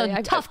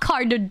a tough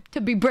card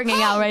to be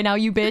bringing out right now,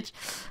 you bitch.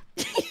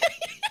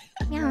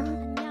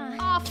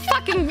 Oh,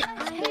 fucking...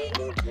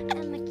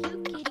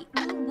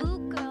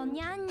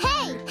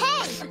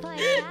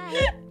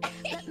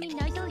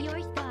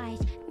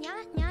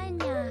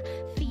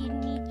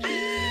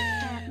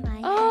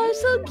 Oh,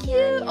 so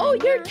cute. Oh,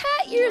 your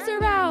cat ears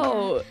are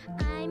out.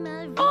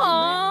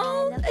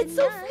 Oh, it's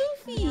so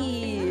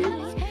floofy.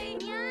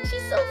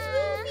 She's so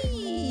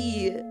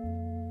floofy.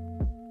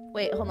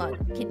 Wait, hold on.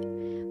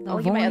 I'll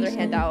get my other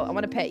hand out. I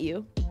want to pet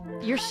you.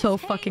 You're so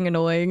fucking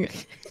annoying.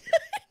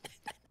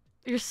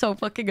 You're so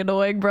fucking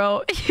annoying,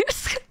 bro.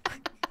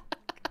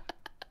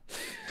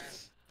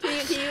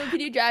 Can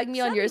you drag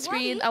me on your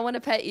screen? I want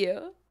to pet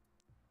you.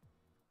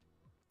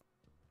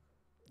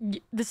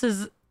 This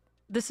is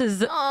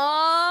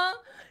Aww.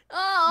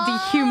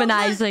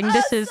 dehumanizing.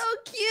 This is so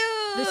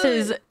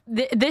cute.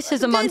 This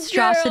is a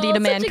monstrosity to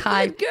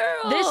mankind.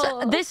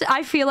 This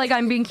I feel like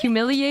I'm being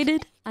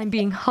humiliated. I'm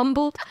being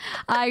humbled.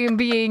 I am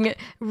being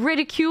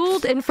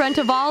ridiculed in front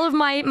of all of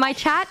my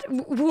chat,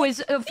 who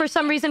is for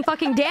some reason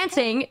fucking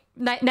dancing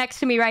next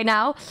to me right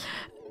now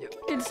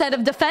instead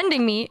of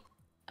defending me.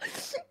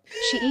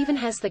 She even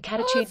has the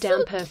catitude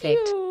down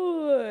perfect.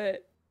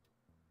 Cute.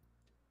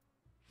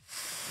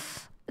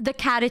 The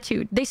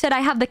catitude. They said I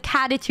have the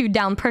catitude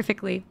down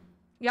perfectly.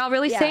 Y'all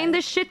really saying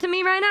this shit to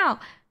me right now?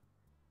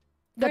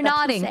 They're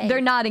nodding.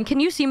 They're nodding. Can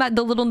you see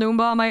the little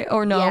Noomba on my...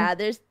 Or no? Yeah,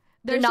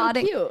 they're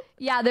nodding. So cute.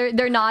 Yeah,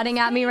 they're nodding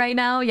at me right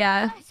now.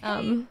 Yeah.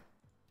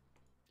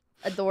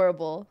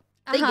 Adorable.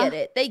 They get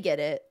it. They get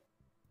it.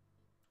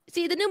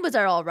 See, the Noombas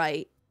are all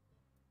right.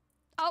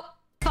 Oh,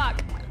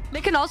 fuck.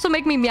 They can also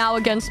make me meow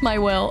against my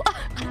will.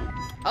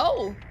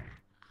 Oh.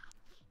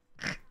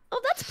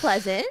 Oh, that's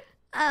pleasant.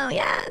 Oh,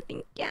 yeah.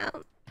 Thank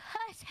you.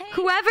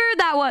 Whoever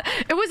that was,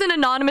 it was an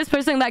anonymous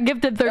person that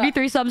gifted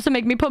 33 subs to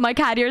make me put my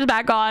cat ears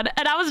back on.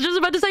 And I was just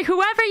about to say,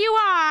 whoever you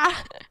are.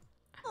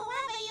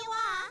 Whoever you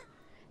are.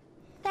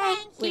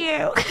 Thank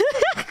you.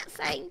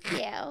 Thank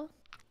you.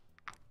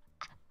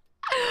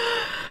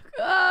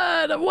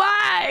 God,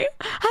 why?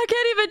 I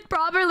can't even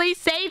properly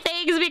say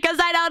things because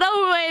I don't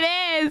know who it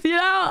is, you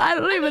know? I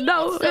don't even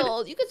know.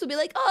 You can still be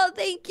like, oh,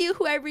 thank you,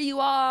 whoever you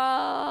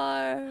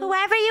are.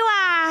 Whoever you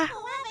are.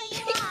 Whoever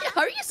you are.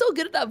 How are you so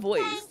good at that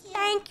voice?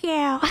 Thank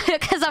you.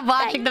 Because I'm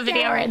watching the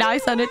video right now. I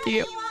sent it to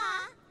you.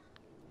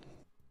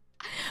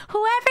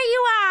 Whoever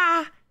you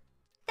are,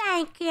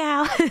 thank you.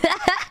 I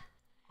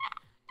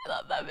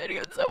love that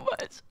video so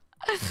much.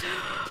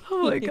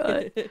 Oh my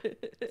god.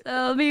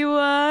 Tell me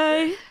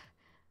why.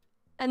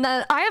 And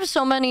then I have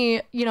so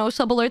many, you know,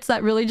 sub alerts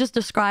that really just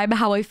describe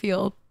how I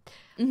feel.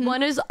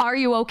 One is, are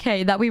you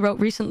okay, that we wrote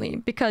recently,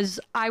 because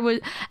I was,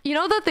 you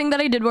know, the thing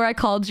that I did where I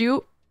called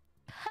you,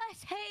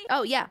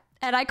 Oh, yeah.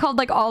 and I called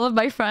like all of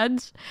my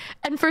friends,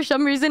 and for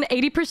some reason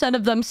 80%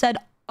 of them said,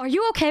 are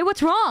you okay,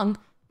 what's wrong?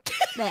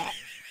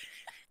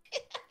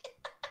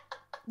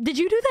 Did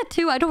you do that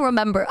too? I don't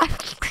remember. I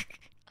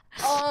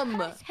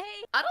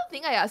don't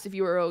think I asked if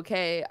you were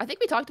okay. I think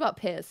we talked about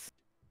piss.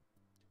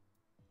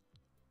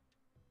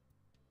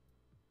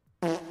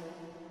 Oh.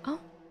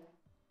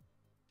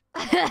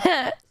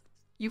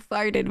 You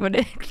farted when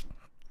it...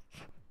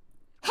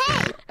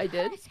 I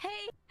did.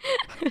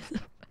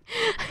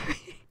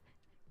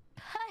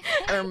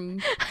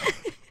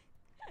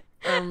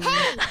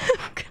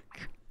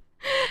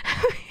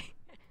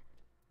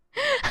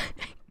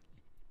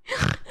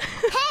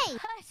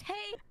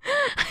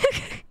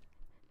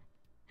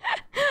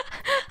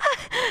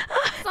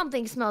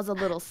 Something smells a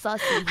little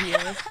sussy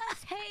here.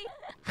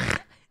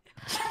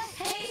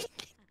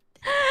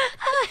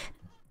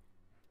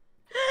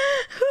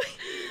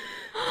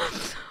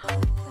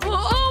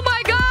 Oh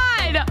my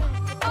god!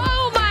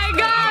 Oh my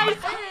god!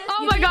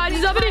 Oh my god,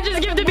 somebody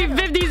just gifted me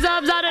 50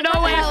 subs out of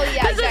nowhere. Hell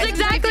yeah, This guys, is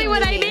exactly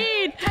what I gifting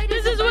need!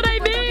 This is what I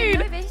need!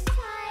 This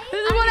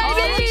is what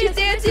I need! She's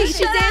dancing. She's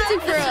dancing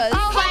for us.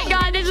 Oh my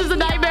god, this is a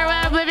nightmare what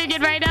I'm living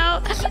in right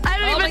now. I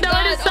don't even know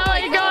what is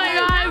going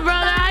on,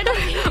 brother. I don't...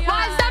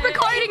 Why stop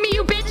recording me,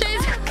 you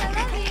bitches?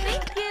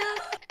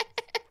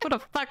 What a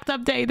fucked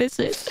up day this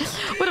is.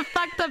 What a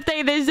fucked up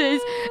day this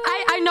is.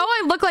 I know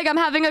I look like I'm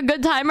having a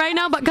good time right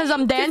now because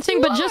I'm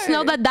dancing, but just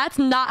know that that's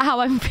not how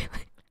I'm feeling.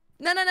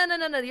 No.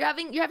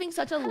 You're having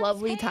such a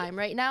lovely time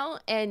right now,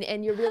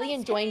 and you're really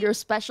enjoying your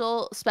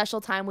special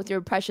time with your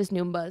precious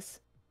Noombas.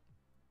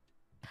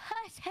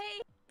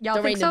 Y'all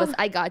Don't worry, think so? Noombas,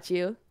 I got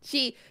you.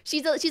 She's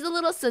a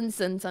little sun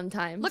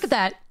sometimes. Look at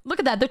that. Look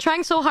at that. They're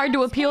trying so hard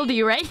to appeal to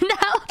you right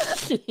now.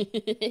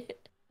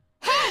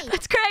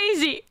 That's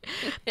crazy.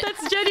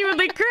 That's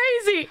genuinely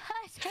crazy.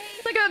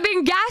 It's like I'm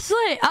being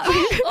gaslit.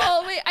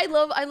 Oh wait, I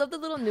love the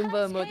little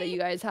Noomba emote that you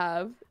guys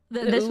have.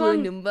 This Uwu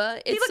one? Noomba.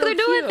 See, It's look, so they're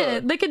doing cute.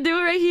 it. They can do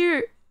it right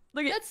here.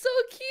 Look at That's so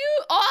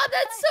cute. Oh,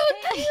 that's so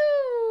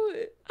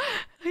cute.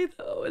 I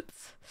know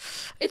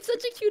It's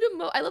such a cute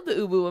emote. I love the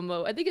Uwu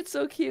emote. I think it's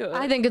so cute.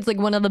 I think it's like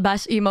one of the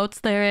best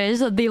emotes there is.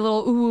 The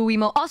little ooh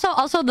emote.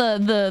 Also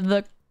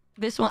the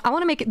this one. I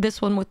want to make it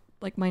this one with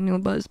like my new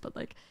buzz, but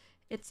like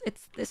it's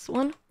this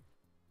one.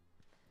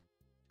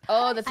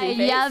 Oh, the three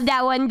face. I love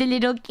that one, the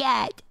little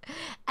cat.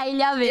 I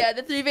love it. Yeah,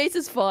 the three face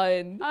is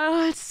fun.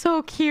 Oh, it's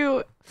so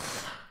cute.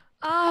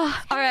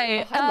 Oh, all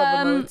right. I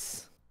love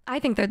emotes. I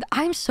think they're.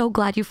 I'm so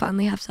glad you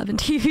finally have 7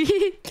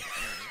 TV.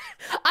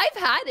 I've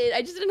had it.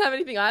 I just didn't have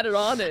anything added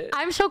on it.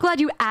 I'm so glad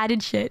you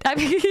added shit. I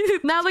mean,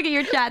 now look at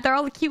your chat. They're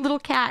all cute little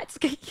cats.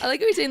 I like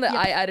how you're saying that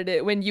I added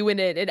it when you went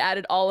in and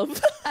added all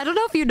of them. I don't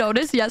know if you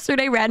noticed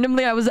yesterday,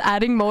 randomly, I was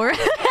adding more.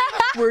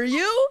 Were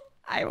you?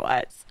 I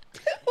was.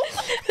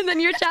 And then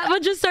your chat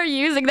would just start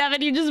using them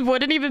and you just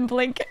wouldn't even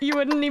blink. You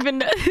wouldn't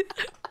even...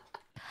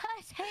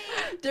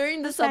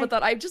 During the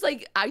subathon, I've just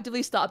like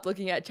actively stopped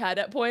looking at chat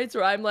at points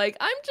where I'm like,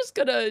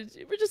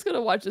 we're just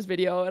gonna watch this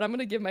video and I'm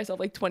gonna give myself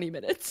like 20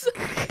 minutes.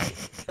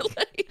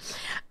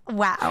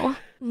 Wow.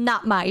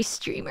 Not my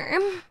streamer.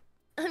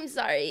 I'm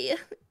sorry.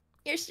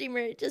 Your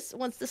streamer just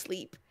wants to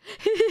sleep.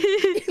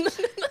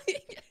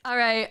 All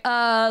right.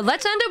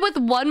 Let's end it with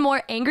one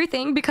more angry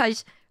thing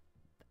because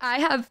I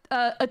have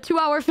a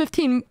 2-hour,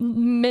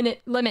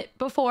 15-minute limit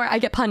before I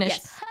get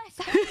punished. Yes.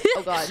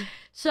 Oh god.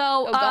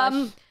 So,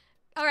 gosh.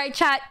 all right,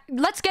 chat.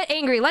 Let's get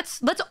angry.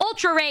 Let's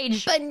ultra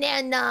rage.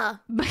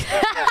 Banana.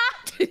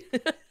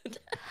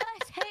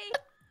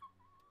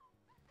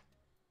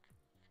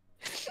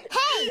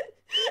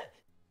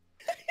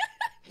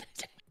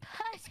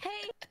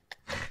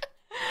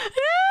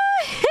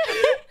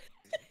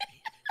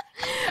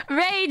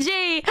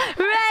 Ragey,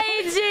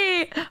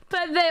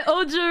 but the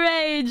ultra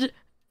rage.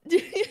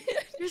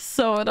 You're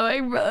so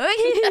annoying, bro.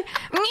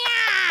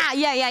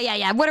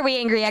 Yeah. What are we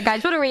angry at,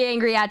 guys? What are we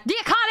angry at? The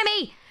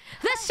economy!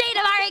 The state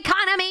of our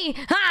economy!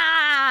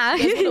 Ah!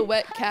 Is it a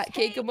wet cat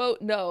cake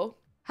emote? No.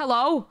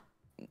 Hello?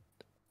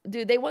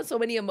 Dude, they want so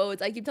many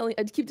emotes. I keep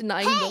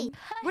denying them.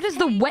 What is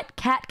the wet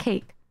cat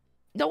cake?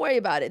 Don't worry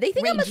about it. They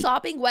think I'm a Ragey.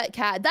 sopping wet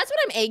cat. That's what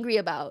I'm angry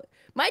about.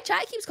 My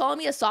chat keeps calling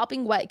me a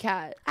sopping wet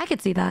cat. I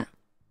could see that.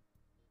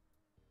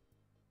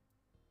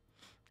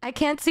 I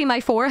can't see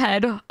my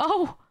forehead.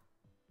 Oh!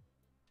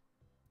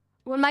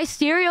 When my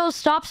cereal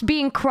stops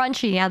being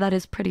crunchy. Yeah, that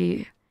is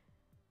pretty...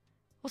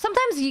 Well,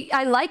 sometimes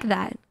I like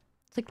that.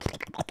 It's like...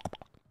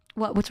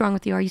 What's wrong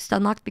with you? Are you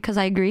stun locked because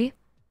I agree?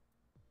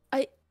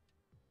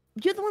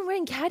 You're the one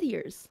wearing cat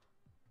ears.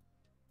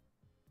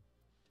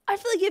 I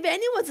feel like if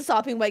anyone's a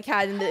sopping wet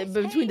cat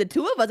between the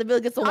two of us, I feel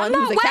like it's the one I'm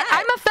who's not a wet. cat.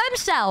 I'm a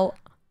femcel.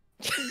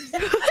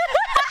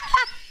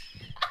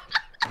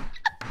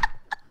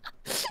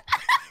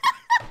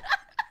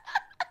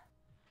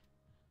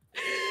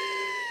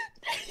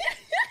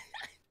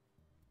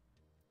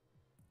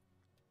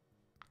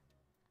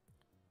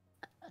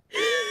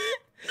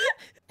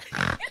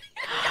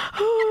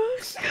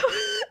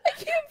 I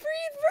can't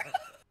breathe, bro.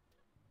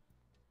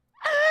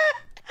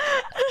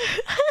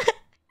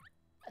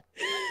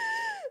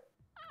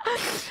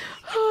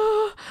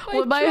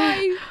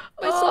 My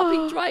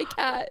sopping dry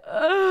cat.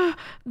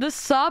 The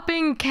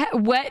sopping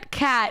wet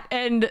cat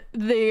and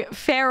the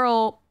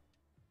feral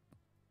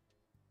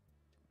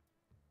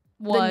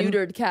one. The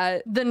neutered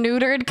cat. The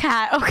neutered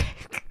cat. Okay.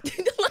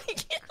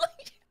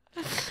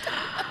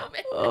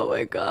 Oh, Oh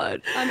my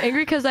god. I'm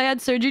angry because I had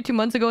surgery 2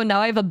 months ago and now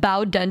I have a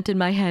bow dent in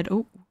my head.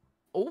 Oh.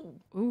 oh,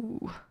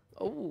 Ooh.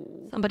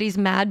 oh. Somebody's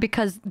mad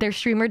because their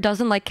streamer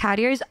doesn't like cat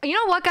ears. You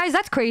know what, guys?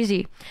 That's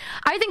crazy.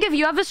 I think if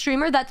you have a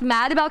streamer that's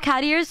mad about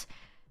cat ears,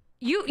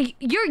 you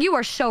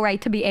are so right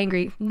to be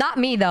angry. Not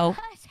me though.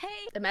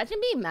 Imagine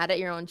being mad at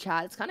your own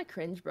chat. It's kind of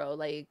cringe, bro.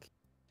 Like,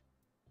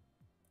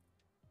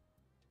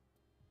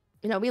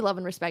 you know, we love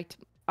and respect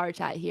our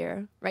chat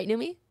here, right,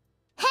 Numi?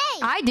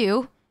 I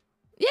do.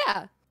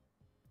 Yeah.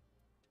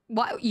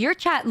 Why, your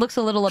chat looks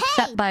a little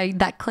upset by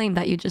that claim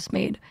that you just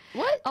made.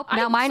 What? Oh,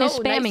 now I'm mine is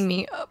so spamming nice.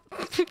 me.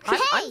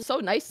 I'm so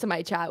nice to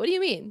my chat. What do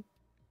you mean?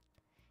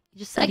 You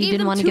just said you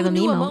didn't want to give them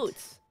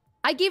emotes.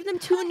 I gave them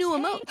 2 new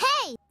emotes.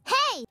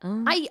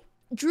 Oh. I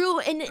drew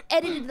and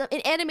edited them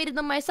and animated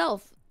them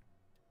myself.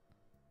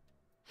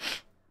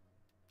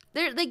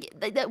 They're like,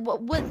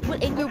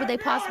 what anger would they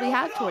possibly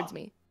have towards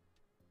me?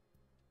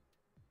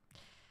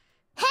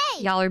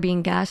 Y'all are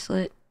being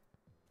gaslit.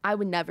 I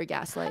would never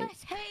gaslight.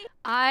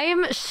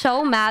 I'm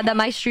so mad that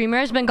my streamer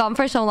has been gone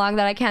for so long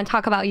that I can't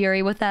talk about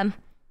Yuri with them.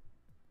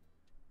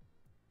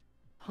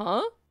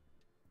 Huh?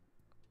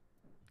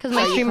 Because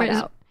my you streamer cut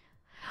is... out.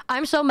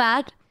 I'm so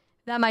mad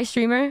that my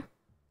streamer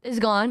is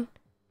gone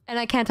and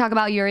I can't talk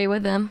about Yuri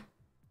with them.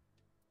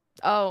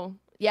 Oh,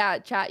 yeah,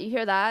 chat, you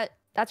hear that?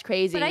 That's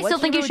crazy. But I What still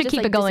think you would should just,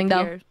 keep like, it going,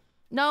 though. disappear?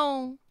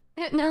 No.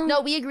 No.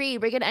 No, we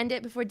agreed. We're gonna end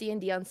it before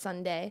D&D on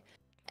Sunday.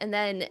 And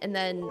then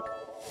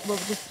we'll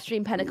just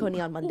stream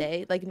Penacony on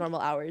Monday, like normal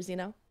hours, you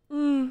know?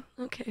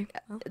 Okay.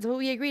 Well, It's what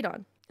we agreed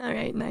on. all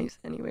right, nice.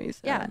 Anyways.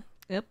 Yeah.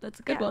 Yep, that's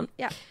a good Yeah, one.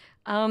 yeah.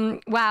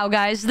 Wow,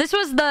 guys, this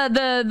was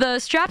the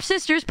Strap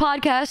Sisters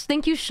podcast.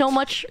 Thank you so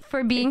much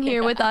for being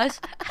here with us.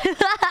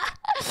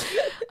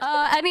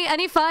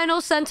 Any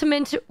final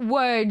sentimental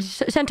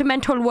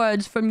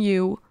words from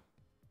you,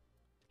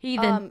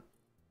 Heathen?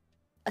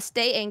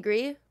 Stay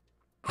angry.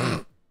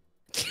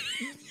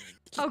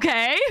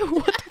 Okay.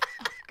 What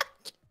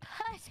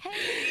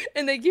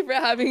And thank you for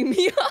having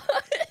me on.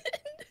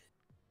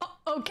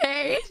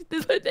 okay.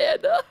 This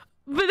banana.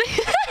 But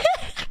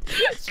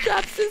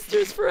Strap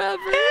Sisters forever.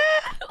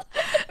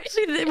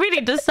 we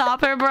need to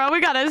stop her, bro.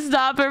 We gotta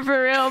stop her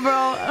for real,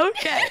 bro.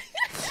 Okay.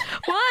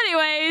 Well,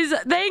 anyways,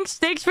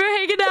 thanks for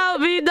hanging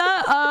out,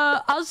 Mina.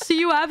 I'll see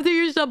you after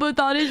your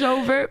subathon is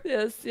over.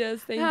 Yes,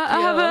 thank you.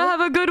 Have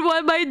a good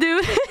one, my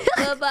dude.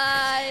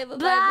 Bye-bye. Bye-bye.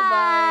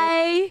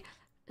 Bye.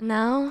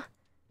 Now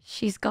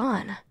she's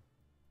gone.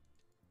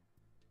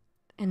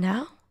 And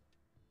now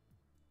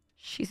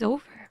she's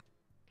over.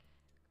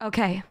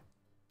 Okay.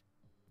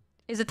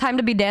 Is it time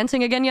to be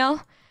dancing again,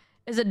 y'all?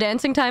 Is it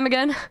dancing time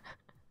again?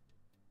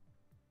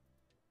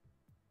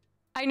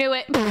 I knew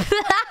it.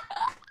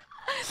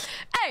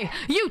 Hey,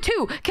 you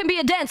too can be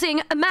a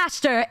dancing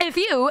master if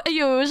you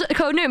use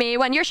code Numi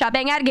when you're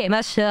shopping at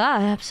Gamer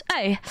Shops.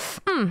 Hey,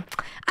 I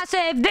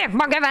saved them.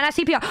 Mark Evan,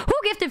 CPR. Who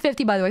gifted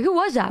 50, by the way? Who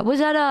was that? Was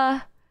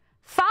that,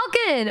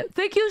 Falcon?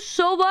 Thank you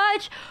so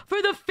much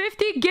for the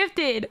 50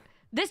 gifted.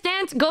 This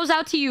dance goes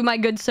out to you, my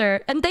good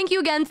sir. And thank you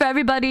again for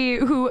everybody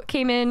who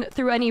came in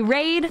through any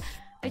raid.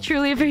 I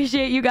truly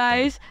appreciate you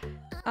guys.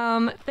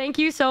 Thank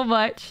you so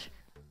much.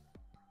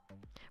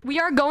 We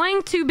are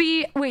going to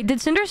be... Wait,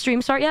 did Cinder's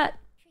stream start yet?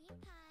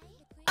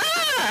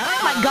 Oh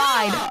my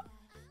god.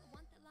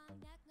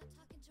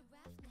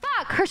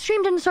 Fuck, her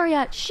stream didn't start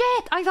yet.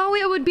 Shit, I thought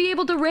we would be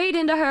able to raid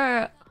into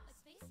her.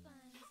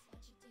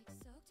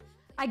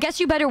 I guess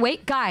you better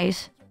wait,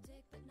 guys.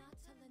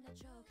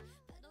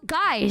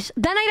 Guys,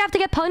 then I'd have to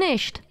get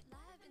punished.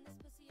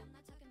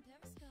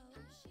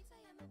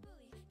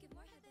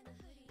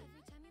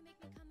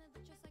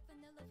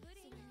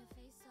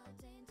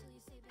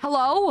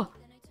 Hello?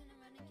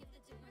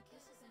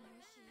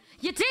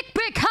 Your dick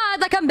brick hard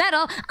like a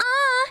metal.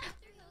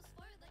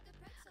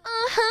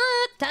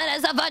 That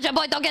is a virgin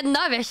boy, don't get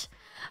nervous.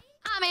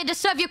 I'm here to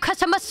serve you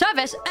customer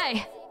service.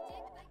 Hey.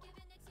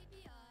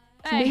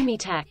 Numi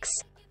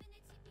tax.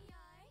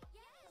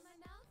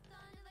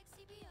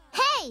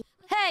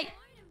 Hey.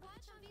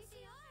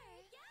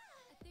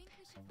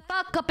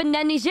 Fuck up in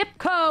any zip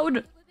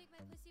code.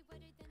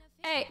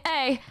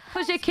 Hey.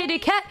 Pussy kitty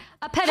cat.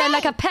 I pet it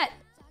like a pet.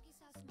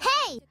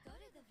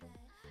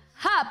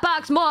 Hot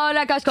box more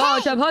like a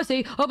scotch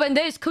pussy. Open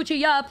this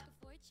coochie up.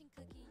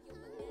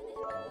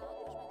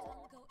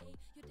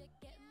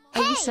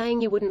 Are you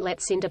saying you wouldn't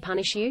let Cinder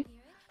punish you?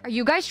 Are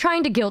you guys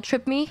trying to guilt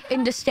trip me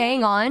into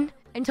staying on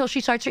until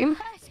she starts streaming?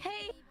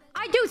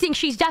 I do think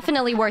she's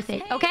definitely worth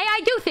it, okay?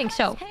 I do think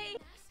so.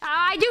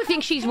 I do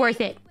think she's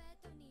worth it.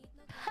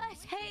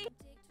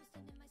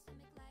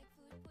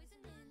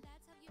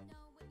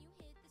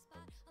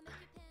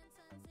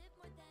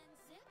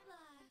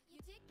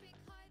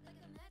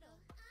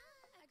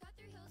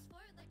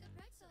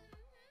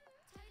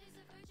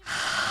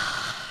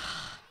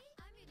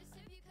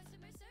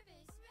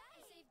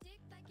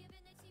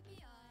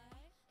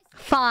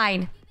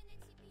 Fine.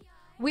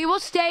 We will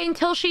stay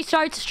until she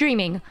starts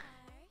streaming.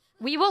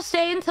 We will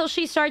stay until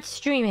she starts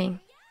streaming.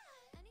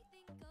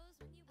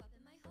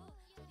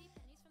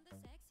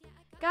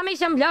 Got me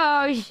some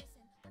blows.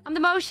 I'm the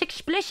most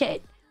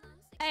explicit.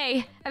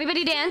 Hey,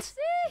 everybody dance.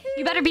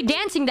 You better be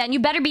dancing then. You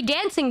better be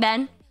dancing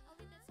then.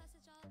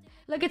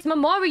 Look, it's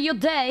Memorial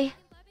Day.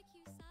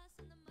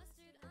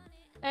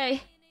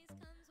 Hey.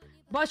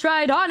 Bus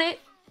ride on it.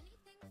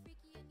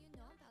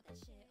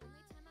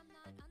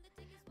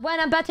 When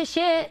I'm about to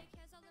shit.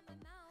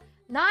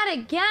 Not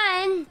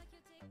again.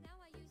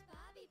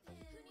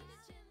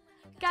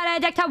 Got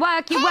a deck to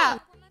work you out.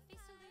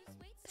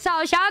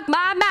 So shock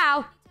my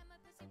mouth.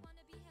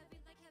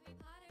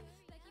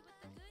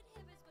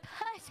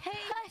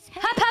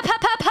 Hop, hop,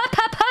 hop, hop, hop,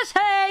 hop,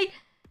 pussy.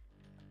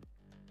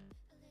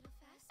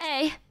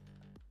 Hey.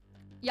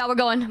 Yeah, we're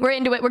going. We're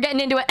into it. We're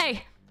getting into it.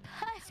 Hey.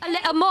 A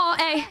little more.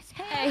 Hey.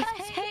 Hey.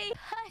 Hey.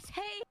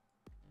 Hey.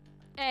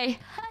 Hey.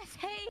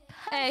 Hey.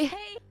 Hey.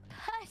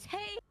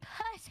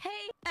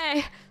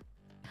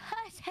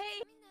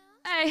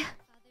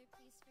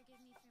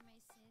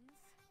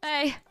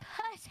 Hey.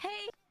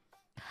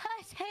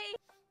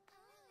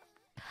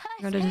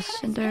 Go to the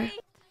cinder.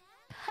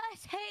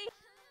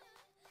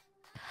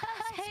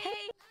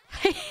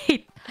 I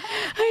hate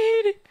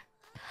it.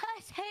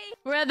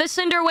 We're at the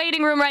cinder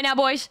waiting room right now,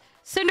 boys.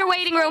 Cinder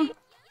waiting room.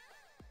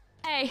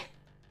 Hey.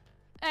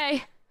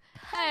 Hey.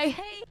 Hey.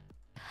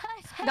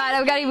 We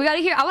gotta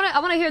hear. I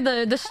wanna hear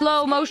the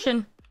slow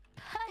motion.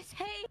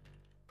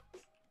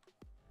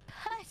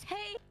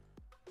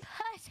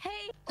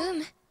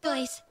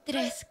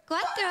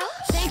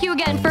 Thank you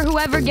again for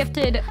whoever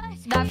gifted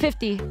that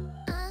 50.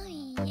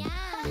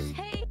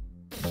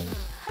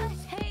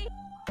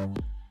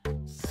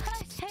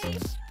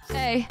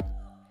 Hey.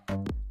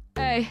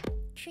 Hey.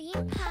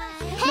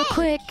 The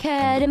quick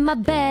head in my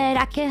bed,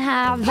 I can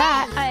have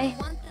that. Hey.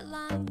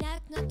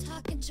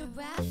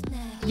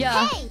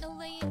 Yeah.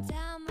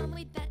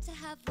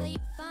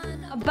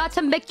 About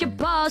to make your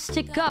balls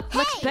stick up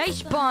like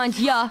space bonds,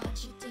 yeah.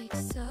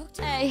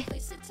 Hey.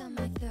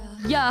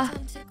 Yeah.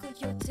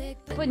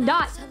 But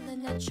not.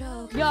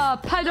 Yeah,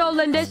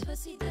 pedaling this.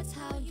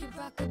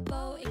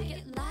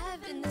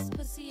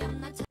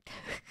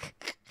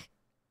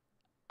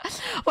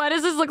 Why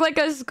does this look like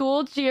a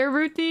school cheer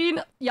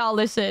routine? Y'all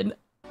listen.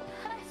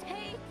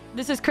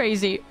 This is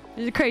crazy.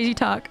 This is crazy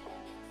talk.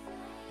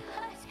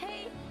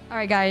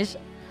 Alright guys.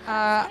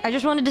 I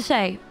just wanted to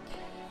say,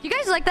 you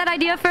guys like that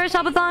idea for a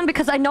subathon?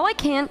 Because I know I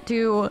can't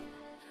do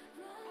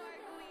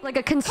like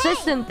a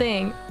consistent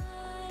thing.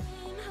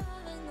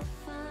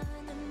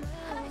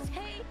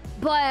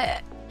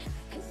 But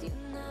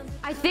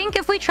I think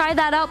if we try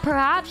that out,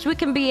 perhaps we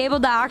can be able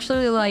to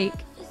actually like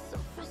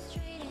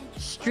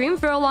stream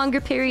for a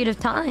longer period of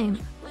time.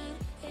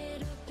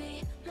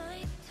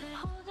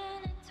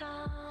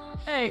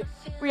 Hey,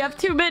 we have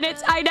 2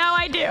 minutes. I know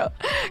I do.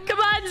 Come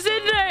on,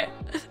 Cinder.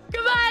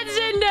 Come on,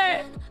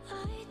 Cinder.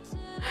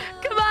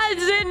 Come on,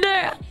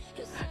 Cinder.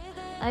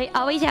 I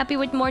always happy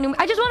with more Numi.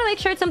 I just want to make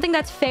sure it's something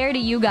that's fair to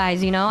you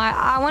guys, you know?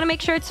 I want to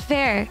make sure it's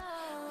fair.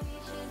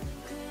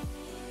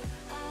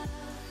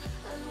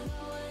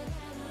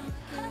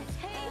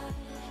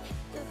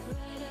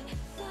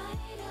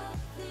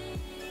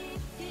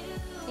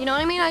 You know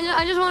what I mean?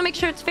 I just want to make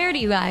sure it's fair to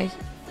you guys.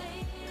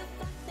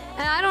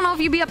 And I don't know if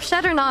you'd be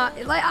upset or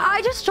not. Like,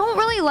 I just don't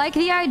really like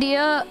the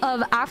idea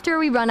of after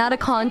we run out of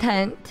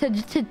content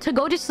to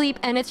go to sleep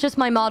and it's just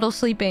my model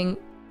sleeping.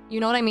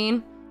 You know what I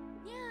mean?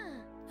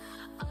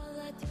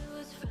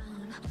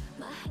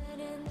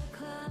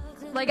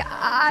 Like,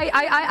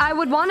 I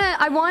would want to...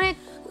 I want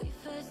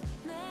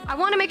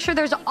to make sure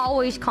there's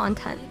always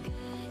content.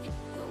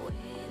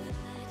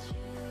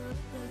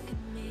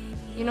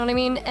 You know what I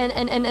mean?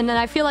 And then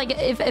I feel like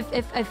if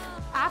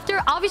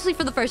after, obviously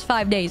for the first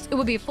 5 days, it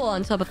would be a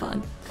full-on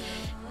subathon.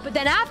 But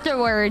then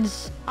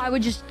afterwards, I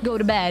would just go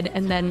to bed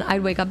and then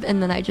I'd wake up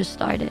and then I just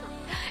start it.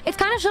 It's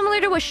kind of similar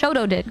to what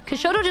Shoto did.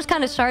 Because Shoto just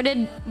kind of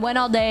started, went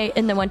all day,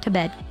 and then went to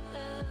bed.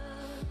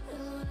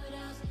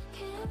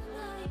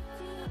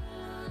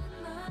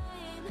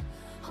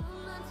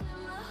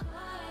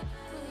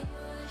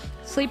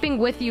 Sleeping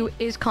with you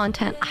is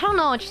content. I don't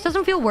know, it just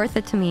doesn't feel worth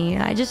it to me.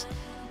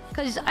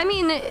 Because, I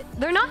mean,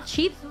 they're not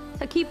cheap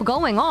to keep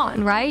going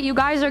on, right? You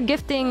guys are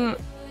gifting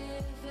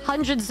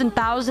hundreds and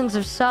thousands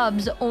of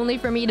subs only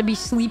for me to be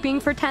sleeping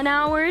for 10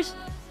 hours.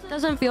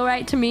 Doesn't feel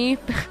right to me.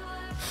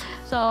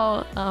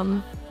 So,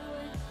 can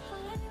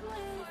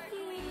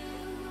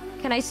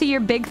I see your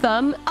big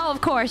thumb? Oh,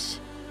 of course.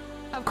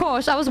 Of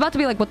course, I was about to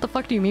be like, what the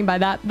fuck do you mean by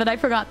that? But I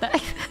forgot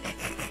that.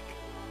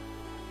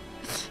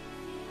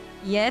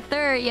 Yes,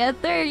 sir. Yes,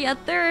 sir. Yes,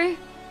 sir.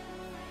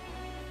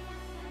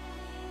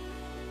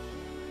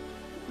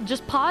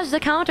 Just pause the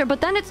counter,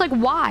 but then it's like,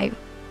 why?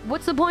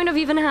 What's the point of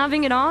even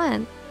having it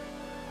on?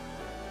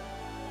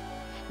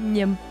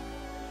 Yum.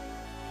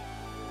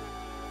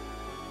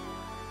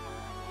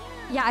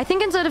 Yeah, I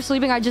think instead of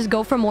sleeping, I'd just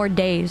go for more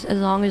days, as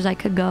long as I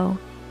could go.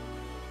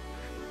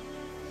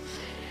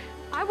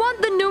 I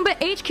want the Noomba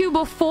HQ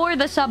before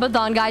the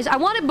subathon, guys. I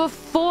want it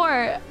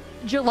before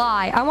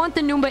July. I want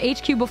the Noomba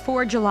HQ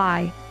before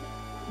July.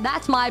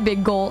 That's my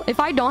big goal. If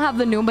I don't have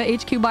the Noomba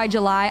HQ by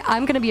July,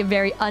 I'm gonna be a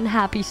very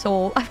unhappy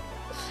soul.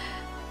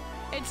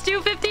 It's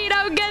 2:15.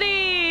 Oh,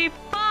 goody!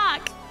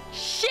 Fuck!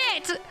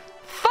 Shit!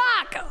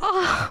 Fuck!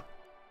 Oh.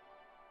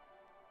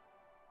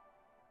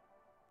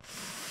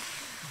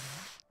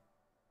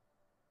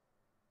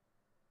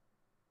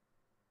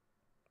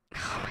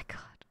 Oh my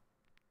god.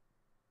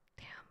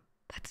 Damn.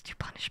 That's 2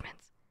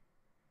 punishments.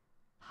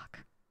 Fuck.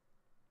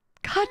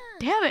 God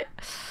damn it.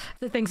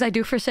 The things I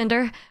do for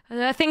Cinder.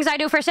 The things I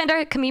do for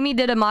Cinder. Kamimi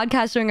did a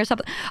modcast during or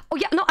something. Oh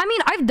yeah, no, I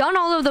mean, I've done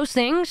all of those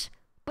things.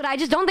 But I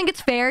just don't think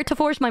it's fair to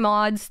force my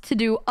mods to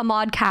do a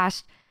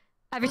modcast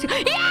every single...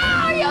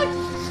 Yeah! You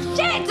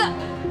shit!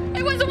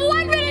 It was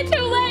 1 minute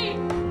too late!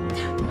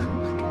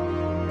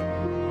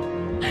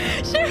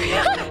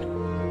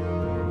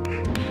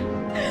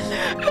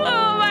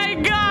 Oh my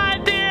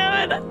god,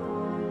 dude!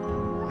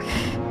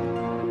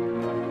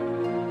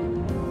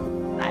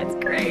 That's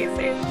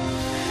crazy.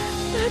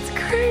 That's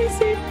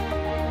crazy.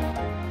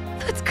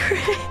 That's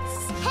crazy.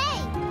 Hey!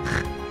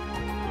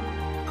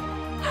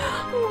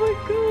 Oh my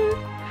god.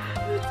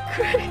 That's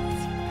crazy.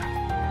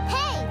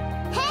 Hey!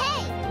 Hey!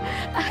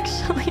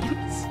 Actually,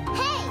 it's...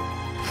 Hey!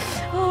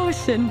 Oh,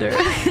 Cinder.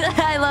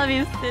 I love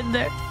you,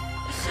 Cinder.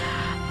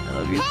 I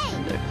love you,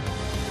 Cinder.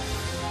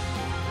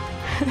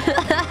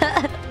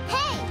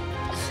 Hey!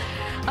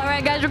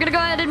 Alright, guys, we're gonna go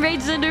ahead and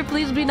rate Cinder.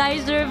 Please be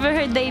nice to her for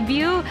her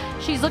debut.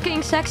 She's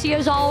looking sexy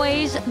as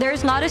always.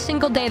 There's not a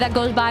single day that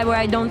goes by where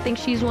I don't think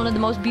she's one of the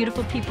most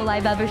beautiful people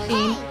I've ever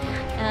seen.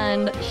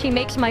 And she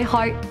makes my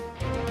heart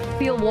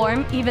feel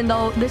warm, even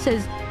though this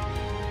is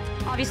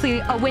obviously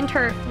a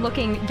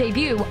winter-looking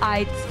debut.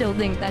 I still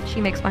think that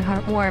she makes my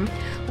heart warm.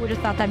 Who would have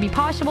thought that'd be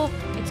possible?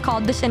 It's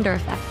called the Cinder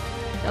effect.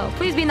 So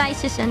please be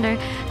nice to Cinder.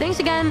 Thanks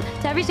again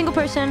to every single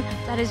person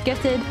that is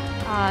gifted.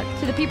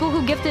 To the people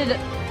who gifted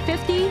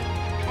 50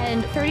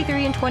 and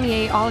 33 and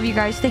 28, all of you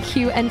guys, thank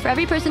you. And for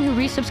every person who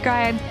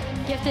resubscribed,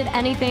 gifted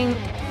anything,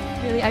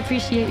 really, I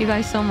appreciate you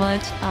guys so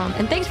much.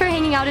 And thanks for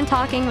hanging out and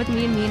talking with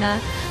me and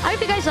Mina. I hope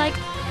you guys like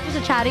just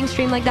a chatting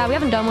stream like that. We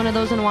haven't done one of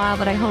those in a while,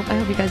 but I hope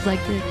you guys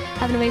liked it.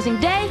 Have an amazing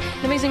day,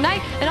 an amazing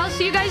night, and I'll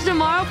see you guys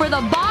tomorrow for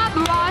the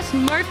Bob Ross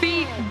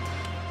Murphy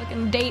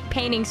fucking date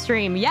painting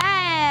stream.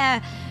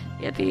 Yeah!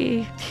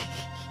 Yippee.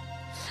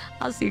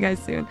 I'll see you guys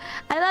soon.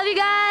 I love you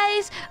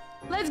guys.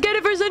 Let's get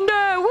it for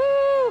Cinder.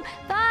 Woo!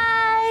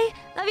 Bye.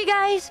 Love you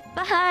guys.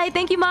 Bye.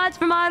 Thank you, mods,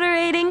 for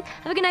moderating.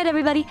 Have a good night,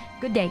 everybody.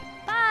 Good day.